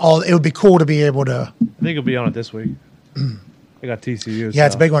like that. It would be cool to be able to. I think he'll be on it this week. I got TCU. Yeah,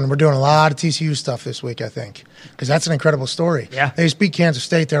 it's a big one. We're doing a lot of TCU stuff this week, I think, because that's an incredible story. Yeah. They just beat Kansas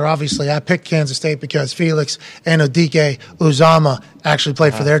State there. Obviously, I picked Kansas State because Felix and Odike Uzama actually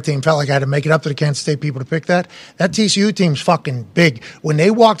played for their team. Felt like I had to make it up to the Kansas State people to pick that. That TCU team's fucking big. When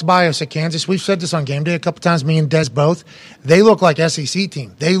they walked by us at Kansas, we've said this on game day a couple times, me and Des both, they look like SEC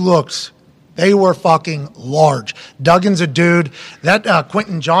team. They were fucking large. Duggan's a dude. That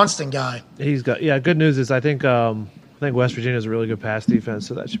Quentin Johnston guy. He's got good news is I think West Virginia has a really good pass defense,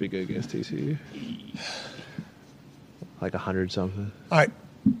 so that should be good against TCU. Like 100 something. All right.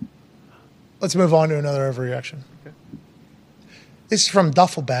 Let's move on to another overreaction. Okay. This is from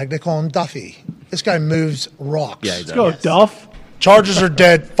Duffel Bag. They call him Duffy. This guy moves rocks. Yeah, he does. Let's go, Duff. Chargers are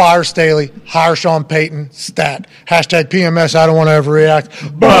dead. Fire Staley. Hire Sean Payton. Stat. Hashtag PMS. I don't want to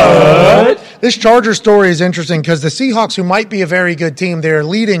overreact. But this Charger story is interesting because the Seahawks, who might be a very good team, they're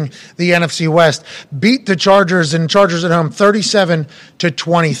leading the NFC West, beat the Chargers and Chargers at home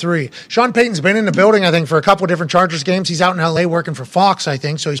 37-23. Sean Payton's been in the building, I think, for a couple of different Chargers games. He's out in LA working for Fox, I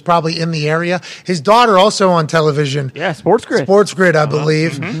think, so he's probably in the area. His daughter also on television. Yeah, Sports Grid. Sports Grid, I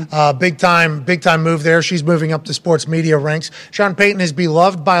believe. Big time move there. She's moving up the sports media ranks. Sean Payton is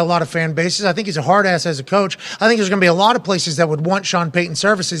beloved by a lot of fan bases. I think he's a hard ass as a coach. I think there's going to be a lot of places that would want Sean Payton's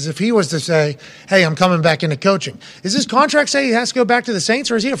services if he was to say, hey, I'm coming back into coaching. Is his contract say he has to go back to the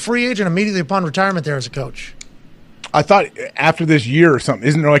Saints, or is he a free agent immediately upon retirement there as a coach? I thought after this year or something,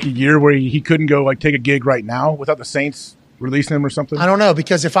 isn't there like a year where he couldn't go like take a gig right now without the Saints releasing him or something? I don't know,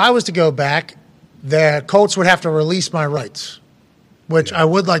 because if I was to go back, the Colts would have to release my rights, which I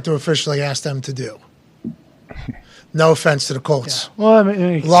would like to officially ask them to do. No offense to the Colts. Yeah. Well, I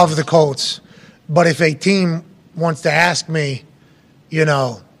mean, Love the Colts. But if a team wants to ask me,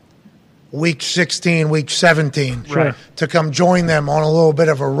 week 16, week 17, Sure. to come join them on a little bit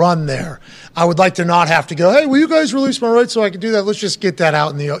of a run there, I would like to not have to go, hey, will you guys release my rights so I can do that? Let's just get that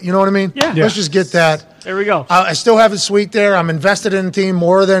out in the, you know what I mean? Yeah. Let's just get that. There we go. I still have it sweet there. I'm invested in the team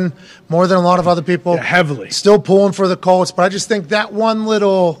more than a lot of other people. Yeah, heavily. Still pulling for the Colts, but I just think that one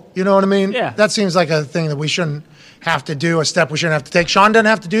little, you know what I mean? Yeah. That seems like a thing that we shouldn't have to do, a step we shouldn't have to take. Sean doesn't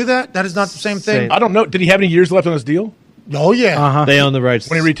have to do that? That is not the same thing? I don't know. Did he have any years left on his deal? Oh, yeah. They own the rights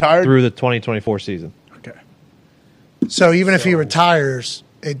When he retired? through the 2024 season. Okay. So even if he retires,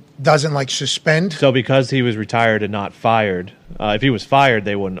 it doesn't suspend? So because he was retired and not fired, if he was fired,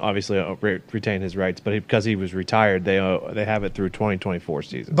 they wouldn't obviously retain his rights. But because he was retired, they have it through 2024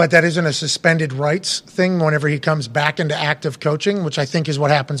 season. But that isn't a suspended rights thing whenever he comes back into active coaching, which I think is what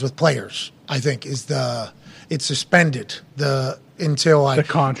happens with players. I think it's suspended until The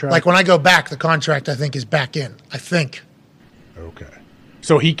contract. Like when I go back, the contract I think is back in. I think. Okay.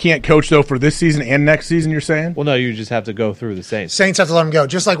 So he can't coach, though, for this season and next season, you're saying? Well, no, you just have to go through the Saints. Saints have to let him go,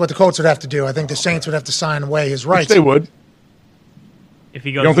 just like what the Colts would have to do. I think the Saints would have to sign away his rights. Which they would. If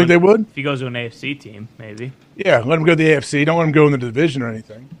he goes, You don't think they would? If he goes to an AFC team, maybe. Yeah, let him go to the AFC. Don't let him go in the division or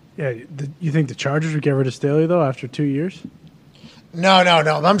anything. Yeah, you think the Chargers would get rid of Staley, though, after 2 years? No.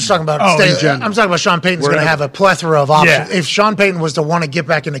 I'm just talking about. in general. I'm talking about Sean Payton's going to have a plethora of options. Yeah. If Sean Payton was to want to get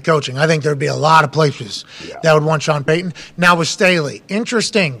back into coaching, I think there'd be a lot of places that would want Sean Payton. Now with Staley,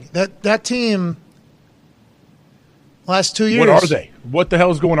 interesting that team. Last 2 years, What are they? What the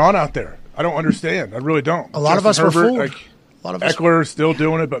hell is going on out there? I don't understand. I really don't. A lot of us were fooled. A lot of Eckler is still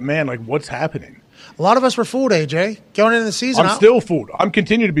doing it, but man, what's happening? A lot of us were fooled, AJ, going into the season. I'm still fooled. I'm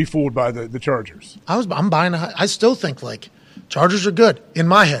continuing to be fooled by the Chargers. I'm buying. I still think Chargers are good in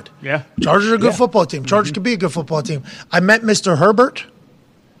my head. Yeah. Chargers are a good football team. Chargers could be a good football team. I met Mr. Herbert.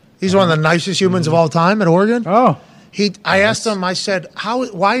 He's one of the nicest humans of all time at Oregon. Oh. I asked him, I said,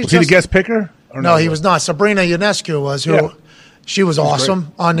 why is Was he the guest picker? Or No, he was not. Sabrina Ionescu was, who Yeah. she was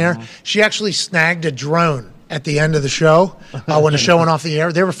awesome on there. She actually snagged a drone at the end of the show when the show went off the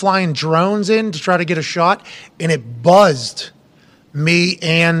air. They were flying drones in to try to get a shot, and it buzzed me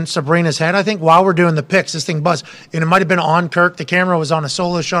and Sabrina's head, I think, while we're doing the picks. This thing buzzed. And it might have been on Kirk. The camera was on a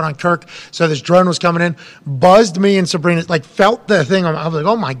solo shot on Kirk. So this drone was coming in, buzzed me and Sabrina, like felt the thing. I was like,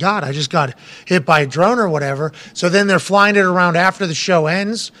 oh my God, I just got hit by a drone or whatever. So then they're flying it around after the show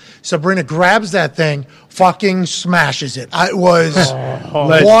ends. Sabrina grabs that thing, fucking smashes it. I was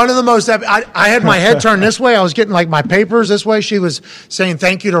one of the most. I had my head turned this way. I was getting like my papers this way. She was saying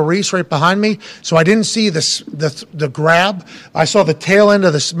thank you to Reese right behind me. So I didn't see the grab. I saw the tail end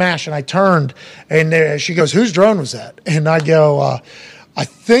of the smash, and I turned, and she goes, "Whose drone was that?" And I go, I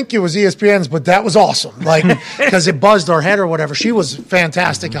think it was ESPN's, but that was awesome. Like, because it buzzed our head or whatever. She was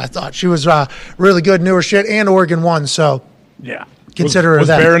fantastic. I thought she was really good, knew her shit, and Oregon won. So Yeah. consider was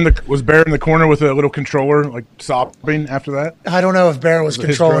that. Was Bear in the corner with a little controller, like sobbing after that? I don't know if Bear was it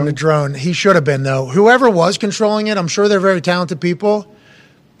his controlling the drone. He should have been, though. Whoever was controlling it, I'm sure they're very talented people.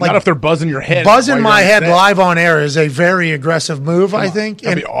 Not if they're buzzing your head. Buzzing while my you're on head set. live on air is a very aggressive move, I think.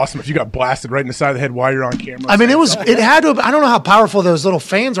 That'd And be awesome if you got blasted right in the side of the head while you're on camera. I mean, it had to have, I don't know how powerful those little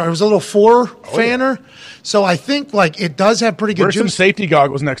fans are. It was a little fanner. So I think, like, it does have pretty good Wear some juice. safety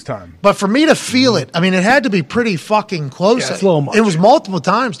goggles next time. But for me to feel it, I mean, it had to be pretty fucking close. Yeah, it's a little much. It was multiple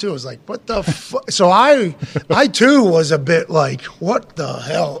times, too. It was like, what the fuck? So I too, was a bit like, what the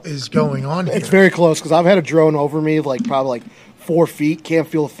hell is going on here? It's very close because I've had a drone over me, like probably like 4 feet, can't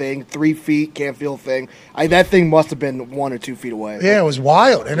feel a thing. 3 feet, can't feel a thing. That thing must have been 1 or 2 feet away. Yeah, it was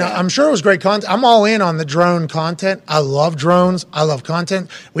wild. And I'm sure it was great content. I'm all in on the drone content. I love drones. I love content.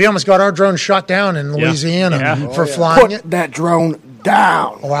 We almost got our drone shot down in Louisiana for flying it. Put that drone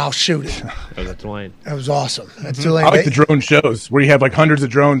down. Oh, I'll shoot it. Oh, that's Tulane. That was awesome. That's Tulane. I like the drone shows where you have like hundreds of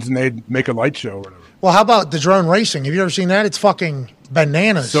drones and they'd make a light show or whatever. Well, how about the drone racing? Have you ever seen that? It's fucking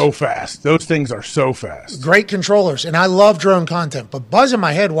bananas. So fast. Those things are so fast. Great controllers, and I love drone content. But buzzing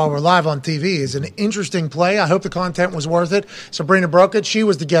my head while we're live on TV is an interesting play. I hope the content was worth it. Sabrina broke it. She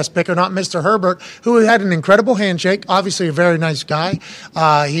was the guest picker, not Mr. Herbert, who had an incredible handshake. Obviously, a very nice guy.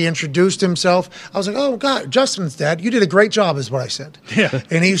 He introduced himself. I was like, "Oh God, Justin's dad. You did a great job," is what I said. Yeah.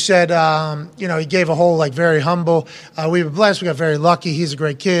 And he said, he gave a whole like very humble. We were blessed. We got very lucky. He's a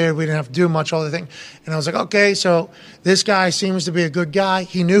great kid. We didn't have to do much. All the thing. And I was like, okay, so this guy seems to be a good guy.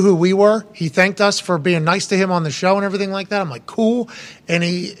 He knew who we were. He thanked us for being nice to him on the show and everything like that. I'm like, cool. And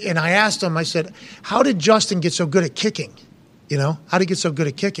I asked him, I said, how did Justin get so good at kicking? How did he get so good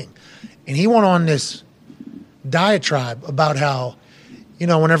at kicking? And he went on this diatribe about how,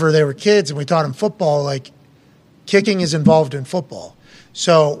 whenever they were kids and we taught him football, like kicking is involved in football.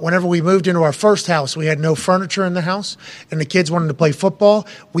 So whenever we moved into our first house, we had no furniture in the house, and the kids wanted to play football.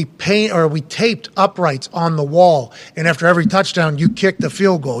 We taped uprights on the wall, and after every touchdown, you kicked a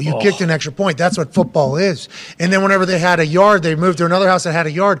field goal. You kicked an extra point. That's what football is. And then whenever they had a yard, they moved to another house that had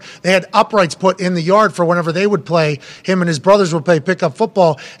a yard. They had uprights put in the yard for whenever they would play. Him and his brothers would play pickup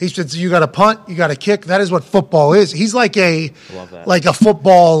football. He said, so you got to punt, you got to kick. That is what football is. He's like a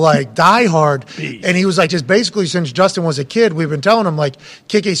football diehard, and he was like, just basically since Justin was a kid, we've been telling him like,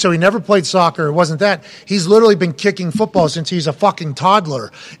 kicking, so he never played soccer. It wasn't that. He's literally been kicking football since he's a fucking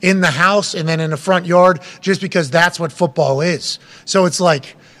toddler in the house and then in the front yard just because that's what football is. So it's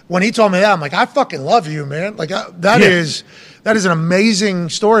like, when he told me that, I'm like, I fucking love you, man. Like, that is an amazing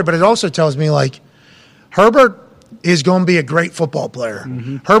story, but it also tells me, like, Herbert is going to be a great football player.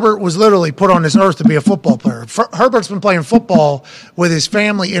 Mm-hmm. Herbert was literally put on this earth to be a football player. Herbert's been playing football with his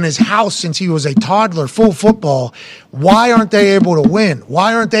family in his house since he was a toddler, full football. Why aren't they able to win?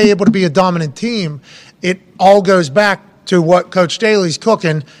 Why aren't they able to be a dominant team? It all goes back to what Coach Staley's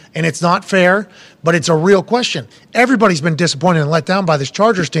cooking, and it's not fair, but it's a real question. Everybody's been disappointed and let down by this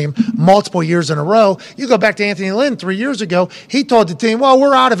Chargers team multiple years in a row. You go back to Anthony Lynn 3 years ago, he told the team, well,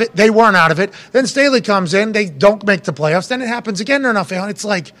 we're out of it. They weren't out of it. Then Staley comes in, they don't make the playoffs. Then it happens again, they're not failing. It's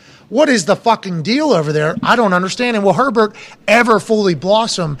like, what is the fucking deal over there? I don't understand. And will Herbert ever fully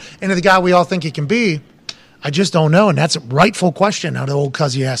blossom into the guy we all think he can be? I just don't know, and that's a rightful question out of old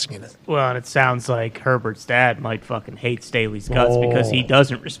Cuzzy asking it. Well, and it sounds like Herbert's dad might fucking hate Staley's guts because he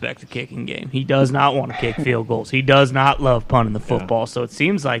doesn't respect the kicking game. He does not want to kick field goals. He does not love punting the football. So it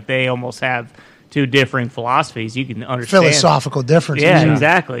seems like they almost have two differing philosophies. You can understand. Philosophical differences. Yeah,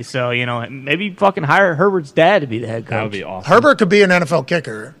 exactly. So, maybe fucking hire Herbert's dad to be the head coach. That would be awesome. Herbert could be an NFL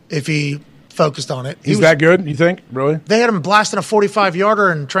kicker if he focused on it. He's that good, you think? Really? They had him blasting a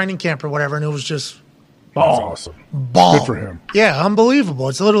 45-yarder in training camp or whatever, and it was just That's awesome. bomb. Good for him. Yeah, unbelievable.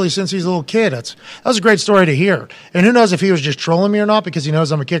 It's literally since he's a little kid. That was a great story to hear. And who knows if he was just trolling me or not because he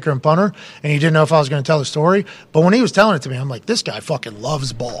knows I'm a kicker and punter, and he didn't know if I was going to tell the story. But when he was telling it to me, I'm like, this guy fucking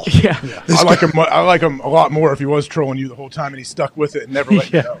loves ball. Yeah. I like him a lot more if he was trolling you the whole time and he stuck with it and never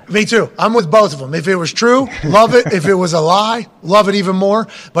let you know. Me too. I'm with both of them. If it was true, love it. If it was a lie, love it even more.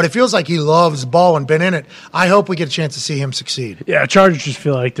 But it feels like he loves ball and been in it. I hope we get a chance to see him succeed. Yeah, Chargers just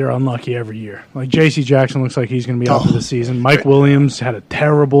feel like they're unlucky every year. Like J.C. Jackson looks like he's going to be out for the season. Mike Williams had a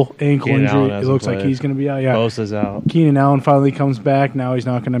terrible ankle Keenan injury. Allen It hasn't looks like played. he's going to be out. Yeah, Bosa's out. Keenan Allen finally comes back. Now he's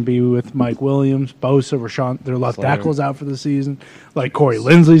not going to be with Mike Williams. Bosa, Rashawn, their left Slater. tackle's out for the season. Like Corey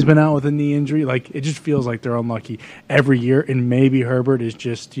Lindsley's been out with a knee injury. Like it just feels like they're unlucky every year. And maybe Herbert is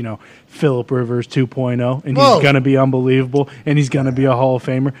just Phillip Rivers 2.0, and Whoa. he's going to be unbelievable, and he's going to be a Hall of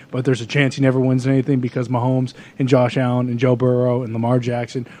Famer. But there's a chance he never wins anything because Mahomes and Josh Allen and Joe Burrow and Lamar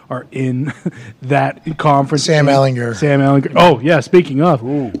Jackson are in that conference. Sam Ehlinger. Oh, yeah, speaking of,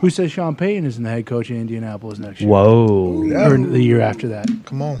 who says Sean Payton isn't the head coach of Indianapolis next year? Whoa. Or the year after that.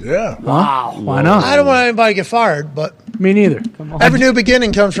 Come on. Yeah. Wow. Why not? I don't want anybody to get fired, but Me neither. Come on. every new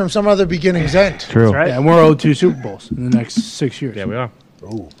beginning comes from some other beginning's end. True. Yeah, and we're owed 2 Super Bowls in the next 6 years. Yeah, we are.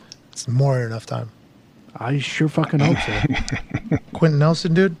 It's more than enough time. I sure fucking hope so. Quentin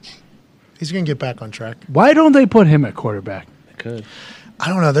Nelson, dude, he's going to get back on track. Why don't they put him at quarterback? Good. I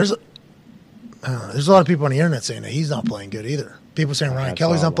don't know. There's a lot of people on the internet saying that he's not playing good either. People saying Ryan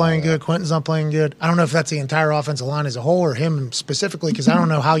Kelly's not playing good, Quentin's not playing good. I don't know if that's the entire offensive line as a whole or him specifically because I don't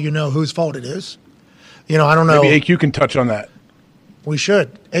know how you know whose fault it is. I don't know. Maybe AQ can touch on that. We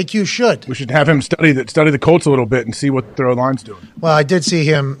should. AQ should. We should have him study the Colts a little bit and see what their line's doing. Well, I did see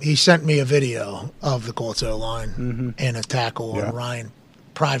him. He sent me a video of the Colts O-line and a tackle on Ryan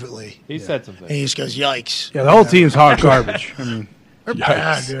privately. He said something. And he just goes, yikes. Yeah, the whole team's hot garbage. I mean, They're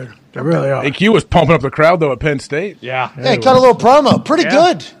bad, dude. they really are. AQ was pumping up the crowd though at Penn State. Yeah. Yeah, he cut a little promo. Pretty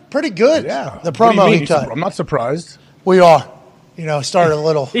good. Pretty good. Yeah. The What do you promo mean? he cut. I'm not surprised. We are. Started a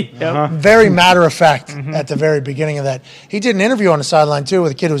little very matter of fact at the very beginning of that. He did an interview on the sideline, too,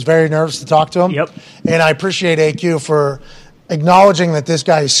 with a kid who was very nervous to talk to him. Yep. And I appreciate AQ for acknowledging that this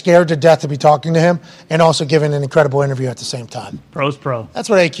guy is scared to death to be talking to him and also giving an incredible interview at the same time. Pro's pro. That's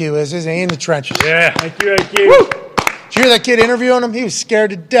what AQ is, isn't he? In the trenches. Yeah, thank you, AQ. Did you hear that kid interviewing him? He was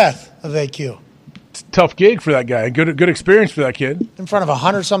scared to death of AQ. It's a tough gig for that guy. Good experience for that kid. In front of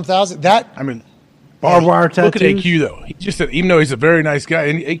 100-some thousand. I mean, Barbed wire look at tattoos. AQ though. He just said, even though he's a very nice guy,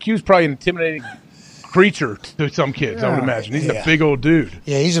 and AQ's probably an intimidating creature to some kids. I would imagine he's a big old dude.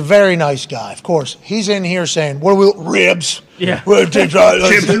 Yeah, he's a very nice guy. Of course, he's in here saying, "What are we ribs? Yeah.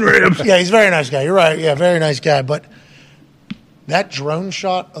 Chips and ribs." Yeah, he's a very nice guy. You're right. Yeah, very nice guy. But that drone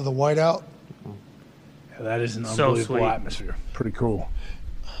shot of the whiteout, Yeah, that is an So unbelievable sweet. atmosphere. Pretty cool.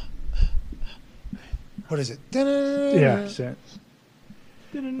 what is it? Yeah, Sam.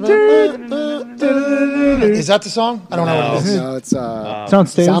 Is that the song? I don't know what it is. No, it's Sounds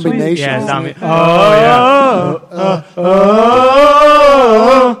stable. Zombie Nation. Yeah, zombie.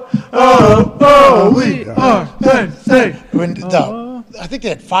 I think they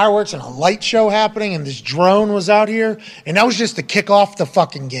had fireworks and a light show happening, and this drone was out here, and that was just to kick off the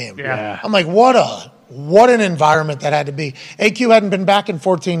fucking game. Yeah. I'm like, what an environment that had to be. AQ hadn't been back in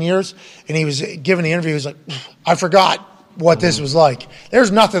 14 years, and he was giving the interview. He was like, I forgot what this was like.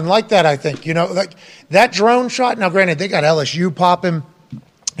 There's nothing like that, I think. Like that drone shot. Now, granted, they got LSU popping,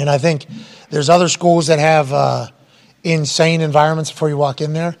 and I think there's other schools that have insane environments before you walk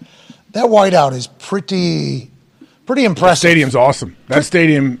in there. That whiteout is pretty impressive. Stadium's awesome. That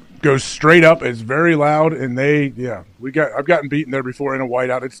stadium goes straight up. It's very loud, and I've gotten beaten there before in a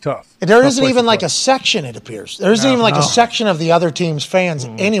whiteout. It's tough. There Tough isn't place even to like play. a section, it appears. There isn't even like a section of the other team's fans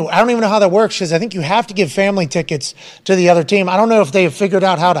anyway. I don't even know how that works because I think you have to give family tickets to the other team. I don't know if they have figured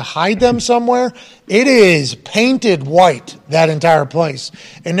out how to hide them somewhere. It is painted white, that entire place.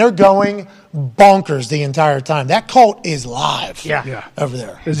 And they're going bonkers the entire time. That cult is live Yeah. over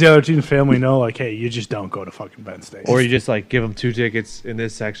there. Does the other team's family know, like, hey, you just don't go to fucking Penn State? Or you just give them 2 tickets in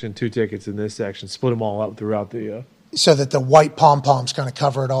this section, 2 tickets in this section, split them all up throughout the. So that the white pom-poms kind of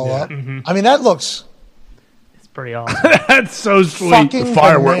cover it all up. I mean, that looks It's pretty awesome. That's so sweet. fucking The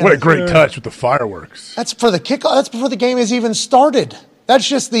fireworks. What a bananas. great touch with the fireworks. That's for the kickoff. That's before the game has even started. That's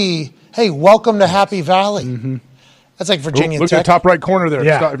just the, hey, welcome to Happy Valley. That's like Virginia Look at Tech. the top right corner there.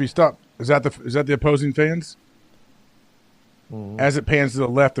 Yeah. If you stop, is that the opposing fans? As it pans to the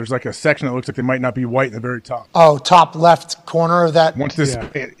left, there's like a section that looks like they might not be white in the very top. Oh, top left corner of that. Once this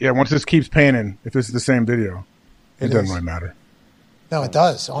keeps panning, if this is the same video, it doesn't really matter. No, it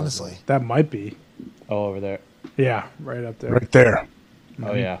does, honestly. That might be. Oh, over there. Yeah, right up there. Right there.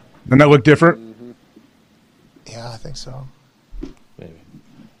 Oh, yeah. Doesn't that look different? Yeah, I think so. Maybe.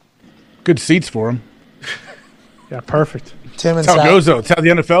 Good seats for him. Yeah, perfect. Tim and That's how it Sally, goes, though. It's how the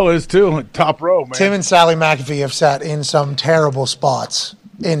NFL is, too. Like, top row, man. Tim and Sally McAfee have sat in some terrible spots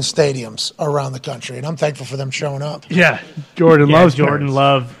in stadiums around the country, and I'm thankful for them showing up. Yeah, Jordan loves Jordan Paris.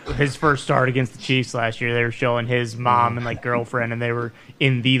 Love his first start against the Chiefs last year. They were showing his mom and girlfriend, and they were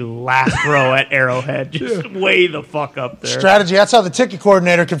in the last row at Arrowhead, just way the fuck up there. Strategy. That's how the ticket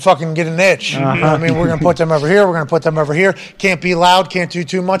coordinator can fucking get an itch. You know what I mean? We're going to put them over here. We're going to put them over here. Can't be loud. Can't do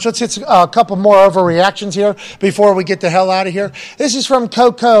too much. Let's hit a couple more overreactions here before we get the hell out of here. This is from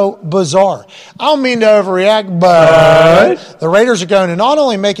Coco Bazaar. I don't mean to overreact, but the Raiders are going to not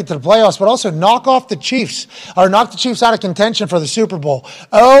only make it to the playoffs, but also knock the Chiefs out of contention for the Super Bowl.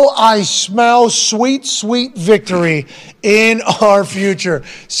 Oh, I smell sweet, sweet victory in our future.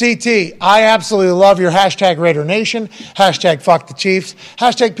 CT, I absolutely love your hashtag Raider Nation, hashtag fuck the Chiefs,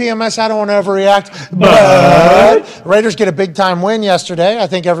 hashtag PMS, I don't want to overreact, but Raiders get a big-time win yesterday. I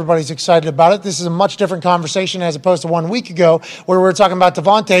think everybody's excited about it. This is a much different conversation as opposed to 1 week ago where we were talking about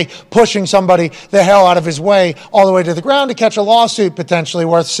Devontae pushing somebody the hell out of his way all the way to the ground to catch a lawsuit potentially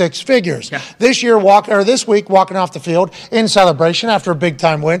worth 6 figures. Yeah. This week, walking off the field in celebration after a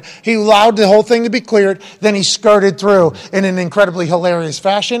big-time win, he allowed the whole thing to be cleared, then he skirted through in an incredibly hilarious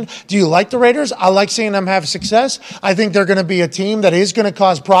fashion. Do you like the Raiders? I like seeing them have success. I think they're going to be a team that is going to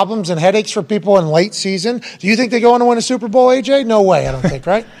cause problems and headaches for people in late season. Do you think they go on to win a Super Bowl, AJ? No way, I don't think,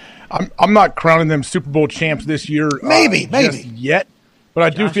 right? I'm not crowning them Super Bowl champs this year. Maybe. Just yet. But I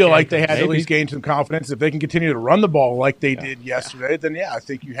do feel like they had to at least gain some confidence. If they can continue to run the ball like they did yesterday, then I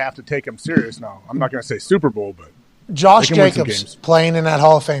think you have to take them serious now. I'm not going to say Super Bowl, but Josh Jacobs playing in that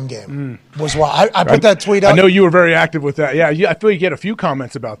Hall of Fame game was why I put that tweet out. I know you were very active with that. Yeah, I feel like you had a few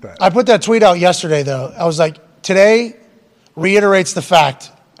comments about that. I put that tweet out yesterday, though. I was like, today reiterates the fact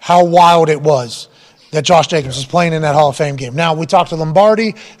how wild it was that Josh Jacobs was playing in that Hall of Fame game. Now, we talked to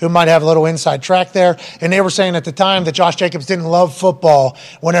Lombardi, who might have a little inside track there, and they were saying at the time that Josh Jacobs didn't love football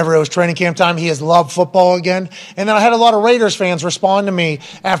whenever it was training camp time. He has loved football again. And then I had a lot of Raiders fans respond to me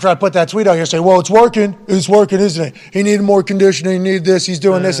after I put that tweet out here saying, well, it's working. It's working, isn't it? He needed more conditioning. He needed this. He's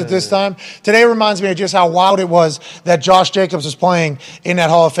doing this at this time. Today reminds me of just how wild it was that Josh Jacobs was playing in that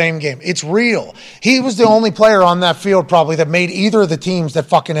Hall of Fame game. It's real. He was the only player on that field probably that made either of the teams that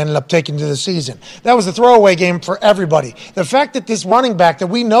fucking ended up taking to the season. That was a throwaway game for everybody. The fact that this running back that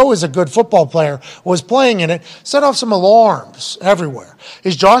we know is a good football player was playing in it set off some alarms everywhere.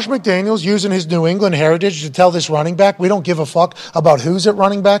 Is Josh McDaniels using his New England heritage to tell this running back, we don't give a fuck about who's at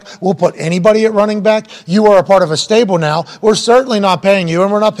running back. We'll put anybody at running back. You are a part of a stable now. We're certainly not paying you,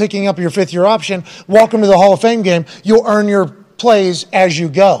 and we're not picking up your fifth-year option. Welcome to the Hall of Fame game. You'll earn your plays as you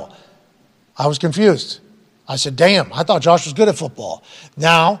go. I was confused. I said, damn, I thought Josh was good at football.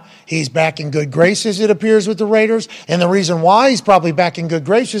 Now, he's back in good graces, it appears, with the Raiders. And the reason why he's probably back in good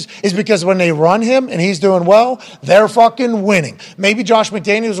graces is because when they run him and he's doing well, they're fucking winning. Maybe Josh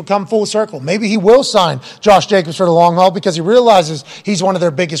McDaniels will come full circle. Maybe he will sign Josh Jacobs for the long haul because he realizes he's one of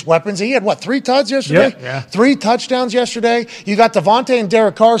their biggest weapons. He had, 3 touchdowns yesterday? Yeah. 3 touchdowns yesterday. You got Devontae and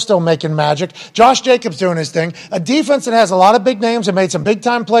Derek Carr still making magic. Josh Jacobs doing his thing. A defense that has a lot of big names and made some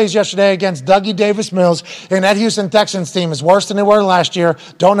big-time plays yesterday against Dougie Davis-Mills. And that Houston Texans team is worse than they were last year.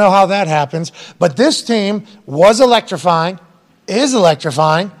 Don't know how that happens. But this team was electrifying, is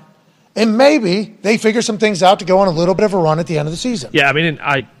electrifying, and maybe they figure some things out to go on a little bit of a run at the end of the season. Yeah, I mean,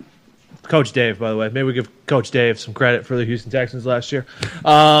 Coach Dave, by the way. Maybe we give Coach Dave some credit for the Houston Texans last year.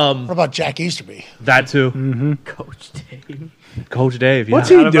 What about Jack Easterby? That too. Mm-hmm. Coach Dave. Coach Dave. Yeah. What's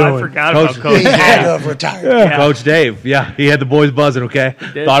he doing? I forgot about Coach He Dave. had to have retired. Yeah. Coach Dave. Yeah, he had the boys buzzing, okay?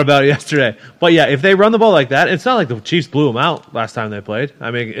 did. Thought about it yesterday. But yeah, if they run the ball like that, it's not like the Chiefs blew them out last time they played.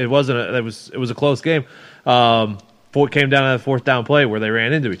 I mean, it was a close game. It came down to the 4th down play where they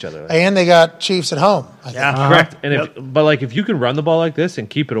ran into each other. And they got Chiefs at home. I think. Yeah. Correct. And if you can run the ball like this and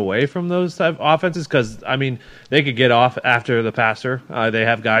keep it away from those type of offenses, because I mean they could get off after the passer. They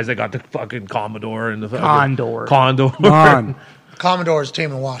have guys that got the fucking Commodore and the Condor. Commodore's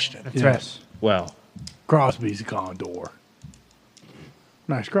team in Washington. Yes. Well, Crosby's a Condor.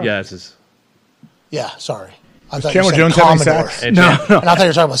 Nice Crosby. yeah, it's just Yeah, sorry. I thought Chandler you Jones said having Commodore. sacks? and No. And I thought you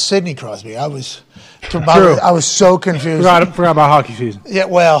were talking about Sidney Crosby. I was so confused. Forgot about hockey season. Yeah,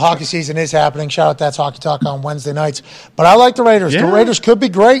 well, hockey season is happening. Shout out, That's Hockey Talk on Wednesday nights. But I like the Raiders. Yeah. The Raiders could be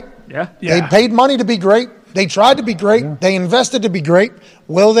great. Yeah. They paid money to be great. They tried to be great. Yeah. They invested to be great.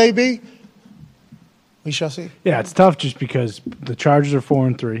 Will they be? We shall see. Yeah, it's tough just because the Chargers are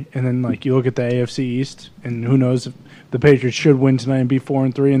 4-3, and then you look at the AFC East, and who knows if the Patriots should win tonight and be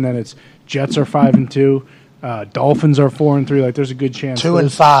 4-3, and then it's Jets are 5-2, Dolphins are 4-3. Like, there's a good chance.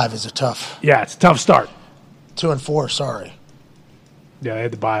 2-5 is a tough. Yeah, it's a tough start. 2-4. Sorry. Yeah, they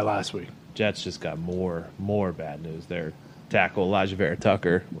had to bye last week. Jets just got more bad news. Their tackle Elijah Vera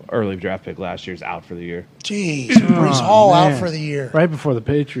Tucker, early draft pick last year, is out for the year. Jeez, Brees Hall man. out for the year. Right before the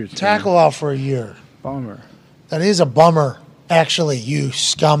Patriots. Tackle out for a year. Bummer. That is a bummer, actually, you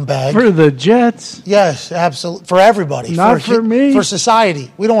scumbag. For the Jets. Yes, absolutely. For everybody. Not for me. For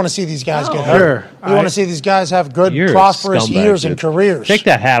society. We don't want to see these guys get hurt. Sure. We want to see these guys have good, You're a prosperous scumbag, years and dude. careers. Take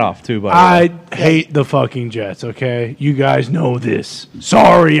that hat off, too, by the way. I hate the fucking Jets, okay? You guys know this.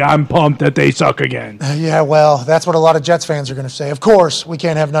 Sorry, I'm pumped that they suck again. Yeah, well, that's what a lot of Jets fans are going to say. Of course, we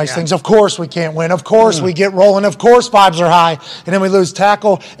can't have nice things. Of course, we can't win. Of course, we get rolling. Of course, vibes are high. And then we lose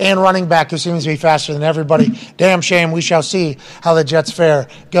tackle and running back, who seems to be faster than everybody. Damn shame. We shall see how the Jets fare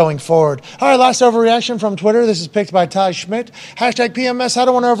going forward. All right, last overreaction from Twitter. This is picked by Ty Schmidt. Hashtag PMS. I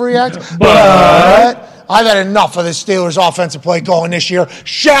don't want to overreact, but I've had enough of this Steelers offensive play calling this year.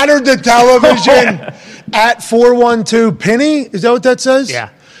 Shattered the television at 412 Penny. Is that what that says? Yeah.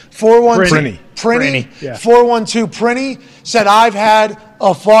 412 Prinny. Yeah. 412 Prinny said, I've had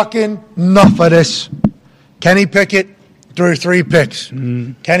a fucking enough of this. Kenny Pickett threw 3 picks.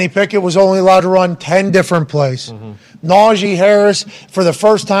 Kenny Pickett was only allowed to run 10 different plays. Najee Harris, for the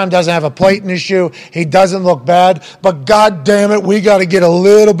first time, doesn't have a plate in his shoe. He doesn't look bad. But God damn it, we got to get a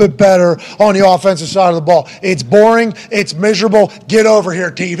little bit better on the offensive side of the ball. It's boring. It's miserable. Get over here,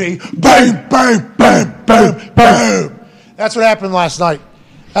 TV. Bang, bang, bang, bang, bang. That's what happened last night.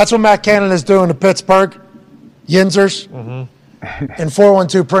 That's what Matt Canada's doing to Pittsburgh. Yinzers. And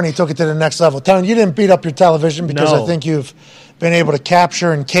 412 Prinny took it to the next level. Tony, you didn't beat up your television because No. I think you've been able to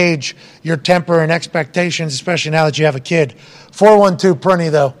capture and cage your temper and expectations, especially now that you have a kid. 412 Prinny,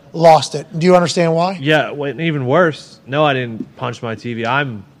 though, lost it. Do you understand why? Yeah, wait, even worse. No, I didn't punch my TV.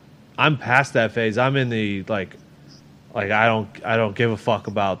 I'm past that phase. I'm in the like I don't give a fuck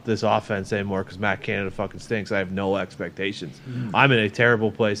about this offense anymore because Matt Canada fucking stinks. I have no expectations. I'm in a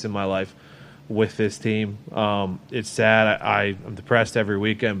terrible place in my life with this team. It's sad. I'm depressed every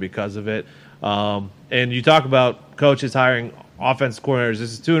weekend because of it. And you talk about coaches hiring offensive coordinators.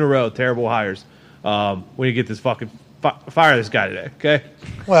 This is 2 in a row, terrible hires. We need to get this fucking fire this guy today, okay?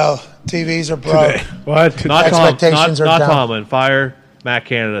 Well, TVs are broke. What? Not Expectations are not down. Tomlin. Fire Matt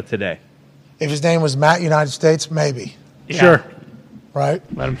Canada today. If his name was Matt United States, maybe. Yeah. Sure. Right?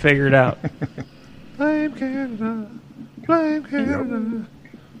 Let him figure it out. Blame Canada. Blame Canada.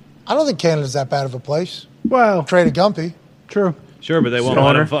 I don't think Canada's that bad of a place. Well, Traded Gumpy. true. Sure, but they won't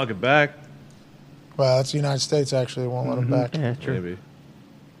let him fucking back. Well, that's the United States, actually. Won't let him back. Yeah, true. Maybe.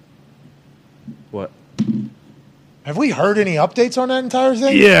 What? Have we heard any updates on that entire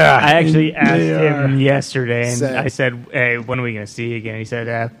thing? Yeah. I actually asked They are. him yesterday, and Sad. I said, "Hey, when are we going to see you again?" He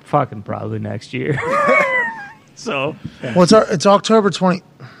said, "Fucking probably next year." So Well, it's October 20.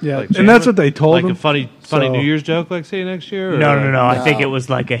 Yeah, Like and that's Chandler? what they told Like him. a funny So- New Year's joke, like see you next year? Or no. I think No. it was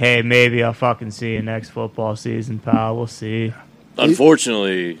like a, "Hey, maybe I'll fucking see you next football season, pal. We'll see."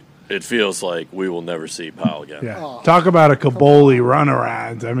 Unfortunately, it feels like we will never see Powell again. Yeah. Talk about a Kaboli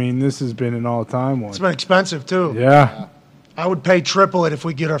runaround. I mean, this has been an all-time one. It's been expensive, too. Yeah. I would pay triple it if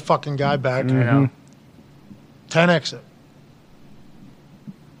we get our fucking guy back. You know, 10x it.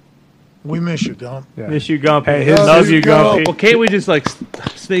 We miss you, Gump. Yeah. miss you, Gumpy. Hey, his- Love you, Go. Gumpy. Well, can't we just like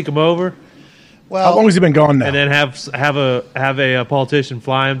sneak him over Well, How long has he been gone now? and then have a politician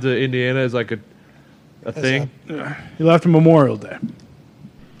fly him to Indiana as like a thing? He left on Memorial Day.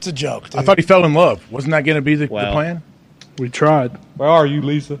 it's a joke, dude. I thought he fell in love. Wasn't that going to be the Well. plan? We tried. Where are you,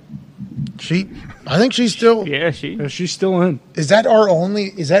 Lisa? I think she's still. Yeah, she. Yeah, she's still in. Is that our only?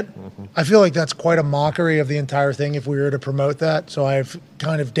 Is that? I feel like that's quite a mockery of the entire thing if we were to promote that. So I've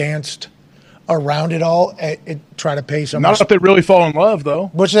kind of danced around it all and try to pay some. Not if they really fall in love, though.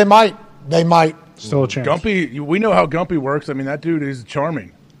 Which they might. They might. Still a chance. Gumpy, we know how Gumpy works. I mean, that dude is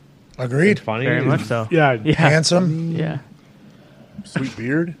charming. Agreed. Funny. Very much so. Yeah. Yeah. Handsome. Yeah. Sweet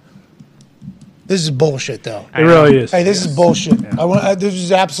beard. This is bullshit, though. It really is. Hey, this is bullshit. This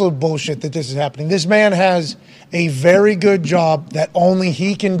is absolute bullshit that this is happening. This man has a very good job that only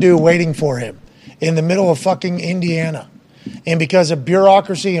he can do waiting for him in the middle of fucking Indiana. And because of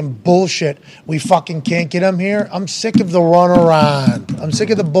bureaucracy and bullshit, we fucking can't get him here. I'm sick of the runaround. I'm sick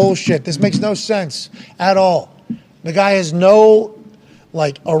of the bullshit. This makes no sense at all. The guy has no,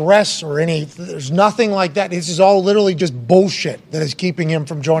 arrests or any. There's nothing like that. This is all literally just bullshit that is keeping him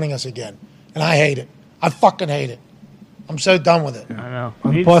from joining us again. And I hate it. I fucking hate it. I'm so done with it. I know.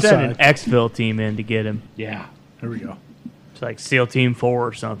 On We the need to plus send an side. exfil team in to get him. Yeah. Here we go. It's like SEAL Team 4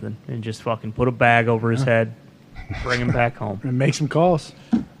 or something, and just fucking put a bag over his head. Bring him back home. And make some calls.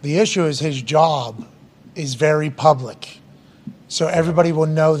 The issue is his job is very public, so everybody will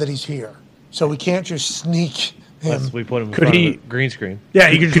know that he's here. So we can't just sneak him. Unless we put him in Could front he- of a green screen. Yeah,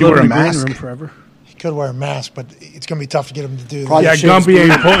 he could just Could he live wear in a the green mask? room forever. He could wear a mask, but it's going to be tough to get him to do Probably that. Yeah, shit Gumpy is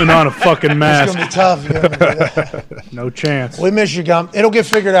ain't putting on a fucking It's mask. going to be tough. to get him to do that. No chance. We miss you, Gump. It'll get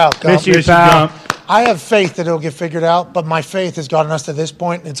figured out, Gump. Miss you, pal. I have faith that it'll get figured out, but my faith has gotten us to this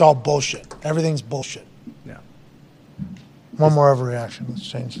point, and it's all bullshit. Everything's bullshit. Yeah. One more overreaction. Let's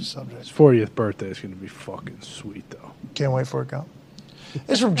change the subject. His 40th birthday is going to be fucking sweet, though. Can't wait for it, Gump.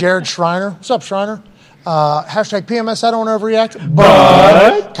 This is from Jared Schreiner. What's up, Schreiner? Hashtag PMS, I don't overreact,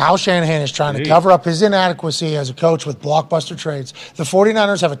 but Kyle Shanahan is trying to cover up his inadequacy as a coach with blockbuster trades. The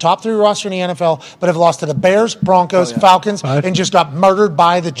 49ers have a top 3 roster in the NFL, but have lost to the Bears, Broncos, Falcons, and just got murdered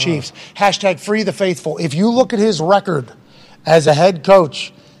by the Chiefs. Hashtag free the faithful. If you look at his record as a head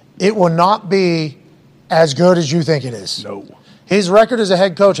coach, it will not be as good as you think it is. No. His record as a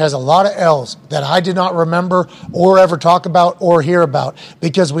head coach has a lot of L's that I did not remember or ever talk about or hear about,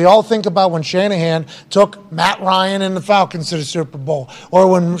 because we all think about when Shanahan took Matt Ryan and the Falcons to the Super Bowl, or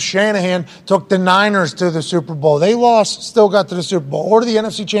when Shanahan took the Niners to the Super Bowl. They lost, still got to the Super Bowl, or to the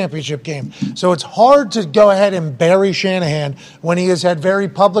NFC Championship game. So it's hard to go ahead and bury Shanahan when he has had very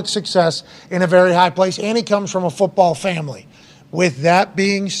public success in a very high place, and he comes from a football family. With that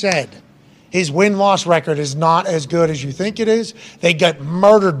being said, his win-loss record is not as good as you think it is. They got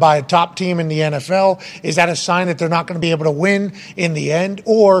murdered by a top team in the NFL. Is that a sign that they're not going to be able to win in the end?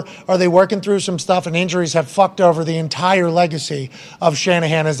 Or are they working through some stuff and injuries have fucked over the entire legacy of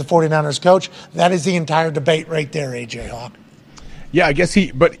Shanahan as the 49ers coach? That is the entire debate right there, AJ Hawk. Yeah, I guess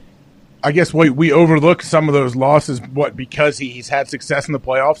we overlook some of those losses, because he's had success in the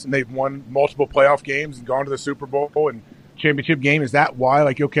playoffs and they've won multiple playoff games and gone to the Super Bowl and championship game. Is that why,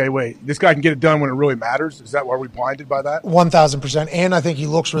 okay, wait, this guy can get it done when it really matters? Is that why we're blinded by that? 1,000%. And I think he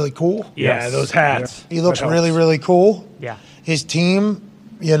looks really cool. Yeah, those hats. He looks really, really cool. Yeah. His team,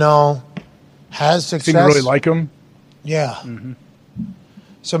 has success. Seem to really like him. Yeah.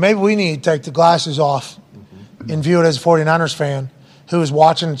 So maybe we need to take the glasses off and view it as a 49ers fan who is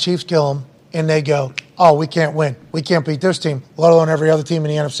watching the Chiefs kill him, and they go, oh, we can't win. We can't beat this team, let alone every other team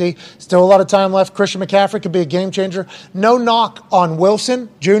in the NFC. Still a lot of time left. Christian McCaffrey could be a game changer. No knock on Wilson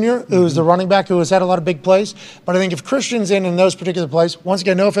Jr., who's the running back who has had a lot of big plays. But I think if Christian's in those particular plays, once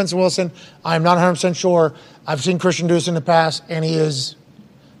again, no offense to Wilson, I'm not 100% sure. I've seen Christian do this in the past, and he is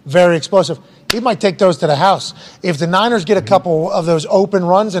very explosive. He might take those to the house. If the Niners get a couple of those open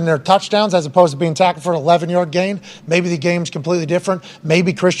runs and their touchdowns as opposed to being tackled for an 11-yard gain, maybe the game's completely different.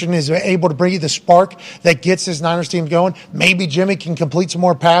 Maybe Christian is able to bring you the spark that gets this Niners team going. Maybe Jimmy can complete some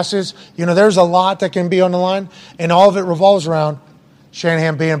more passes. There's a lot that can be on the line, and all of it revolves around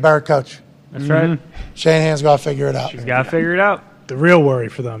Shanahan being a better coach. That's right. Shanahan's got to figure it out. He's got to figure it out. The real worry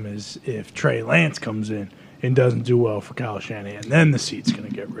for them is if Trey Lance comes in and doesn't do well for Kyle Shanahan, then the seat's going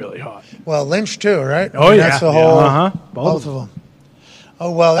to get really hot. Well, Lynch too, right? Oh, yeah. That's the whole, Both of them.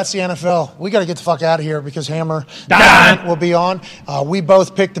 Oh, well, that's the NFL. We got to get the fuck out of here because Hammer will be on. We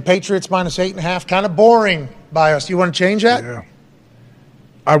both picked the Patriots minus 8.5. Kind of boring by us. You want to change that? Yeah.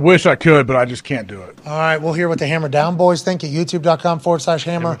 I wish I could, but I just can't do it. All right, we'll hear what the Hammer Down boys think at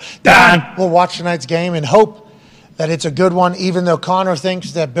youtube.com/Hammer Down. We'll watch tonight's game and hope that it's a good one, even though Connor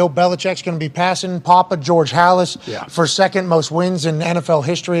thinks that Bill Belichick's going to be passing Papa George Halas for second most wins in NFL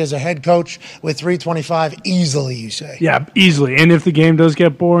history as a head coach with 325 easily, you say? Yeah, easily. And if the game does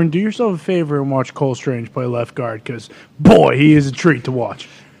get boring, do yourself a favor and watch Cole Strange play left guard because, boy, he is a treat to watch.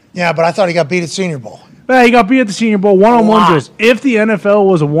 Yeah, but I thought he got beat at Senior Bowl. Well, he got beat at the Senior Bowl, one-on-one drills. If the NFL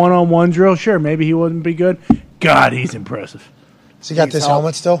was a one-on-one drill, sure, maybe he wouldn't be good. God, he's impressive. Has he got this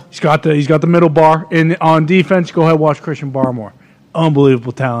helmet still? He's got the middle bar. And on defense, go ahead and watch Christian Barmore.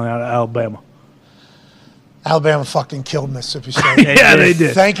 Unbelievable talent out of Alabama. Alabama fucking killed Mississippi State. Yeah, they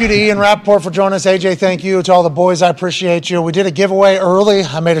did. Thank you to Ian Rapoport for joining us. AJ, thank you. To all the boys, I appreciate you. We did a giveaway early.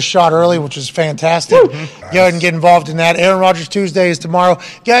 I made a shot early, which was fantastic. Go ahead and get involved in that. Aaron Rodgers Tuesday is tomorrow.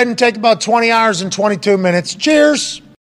 Go ahead and take about 20 hours and 22 minutes. Cheers.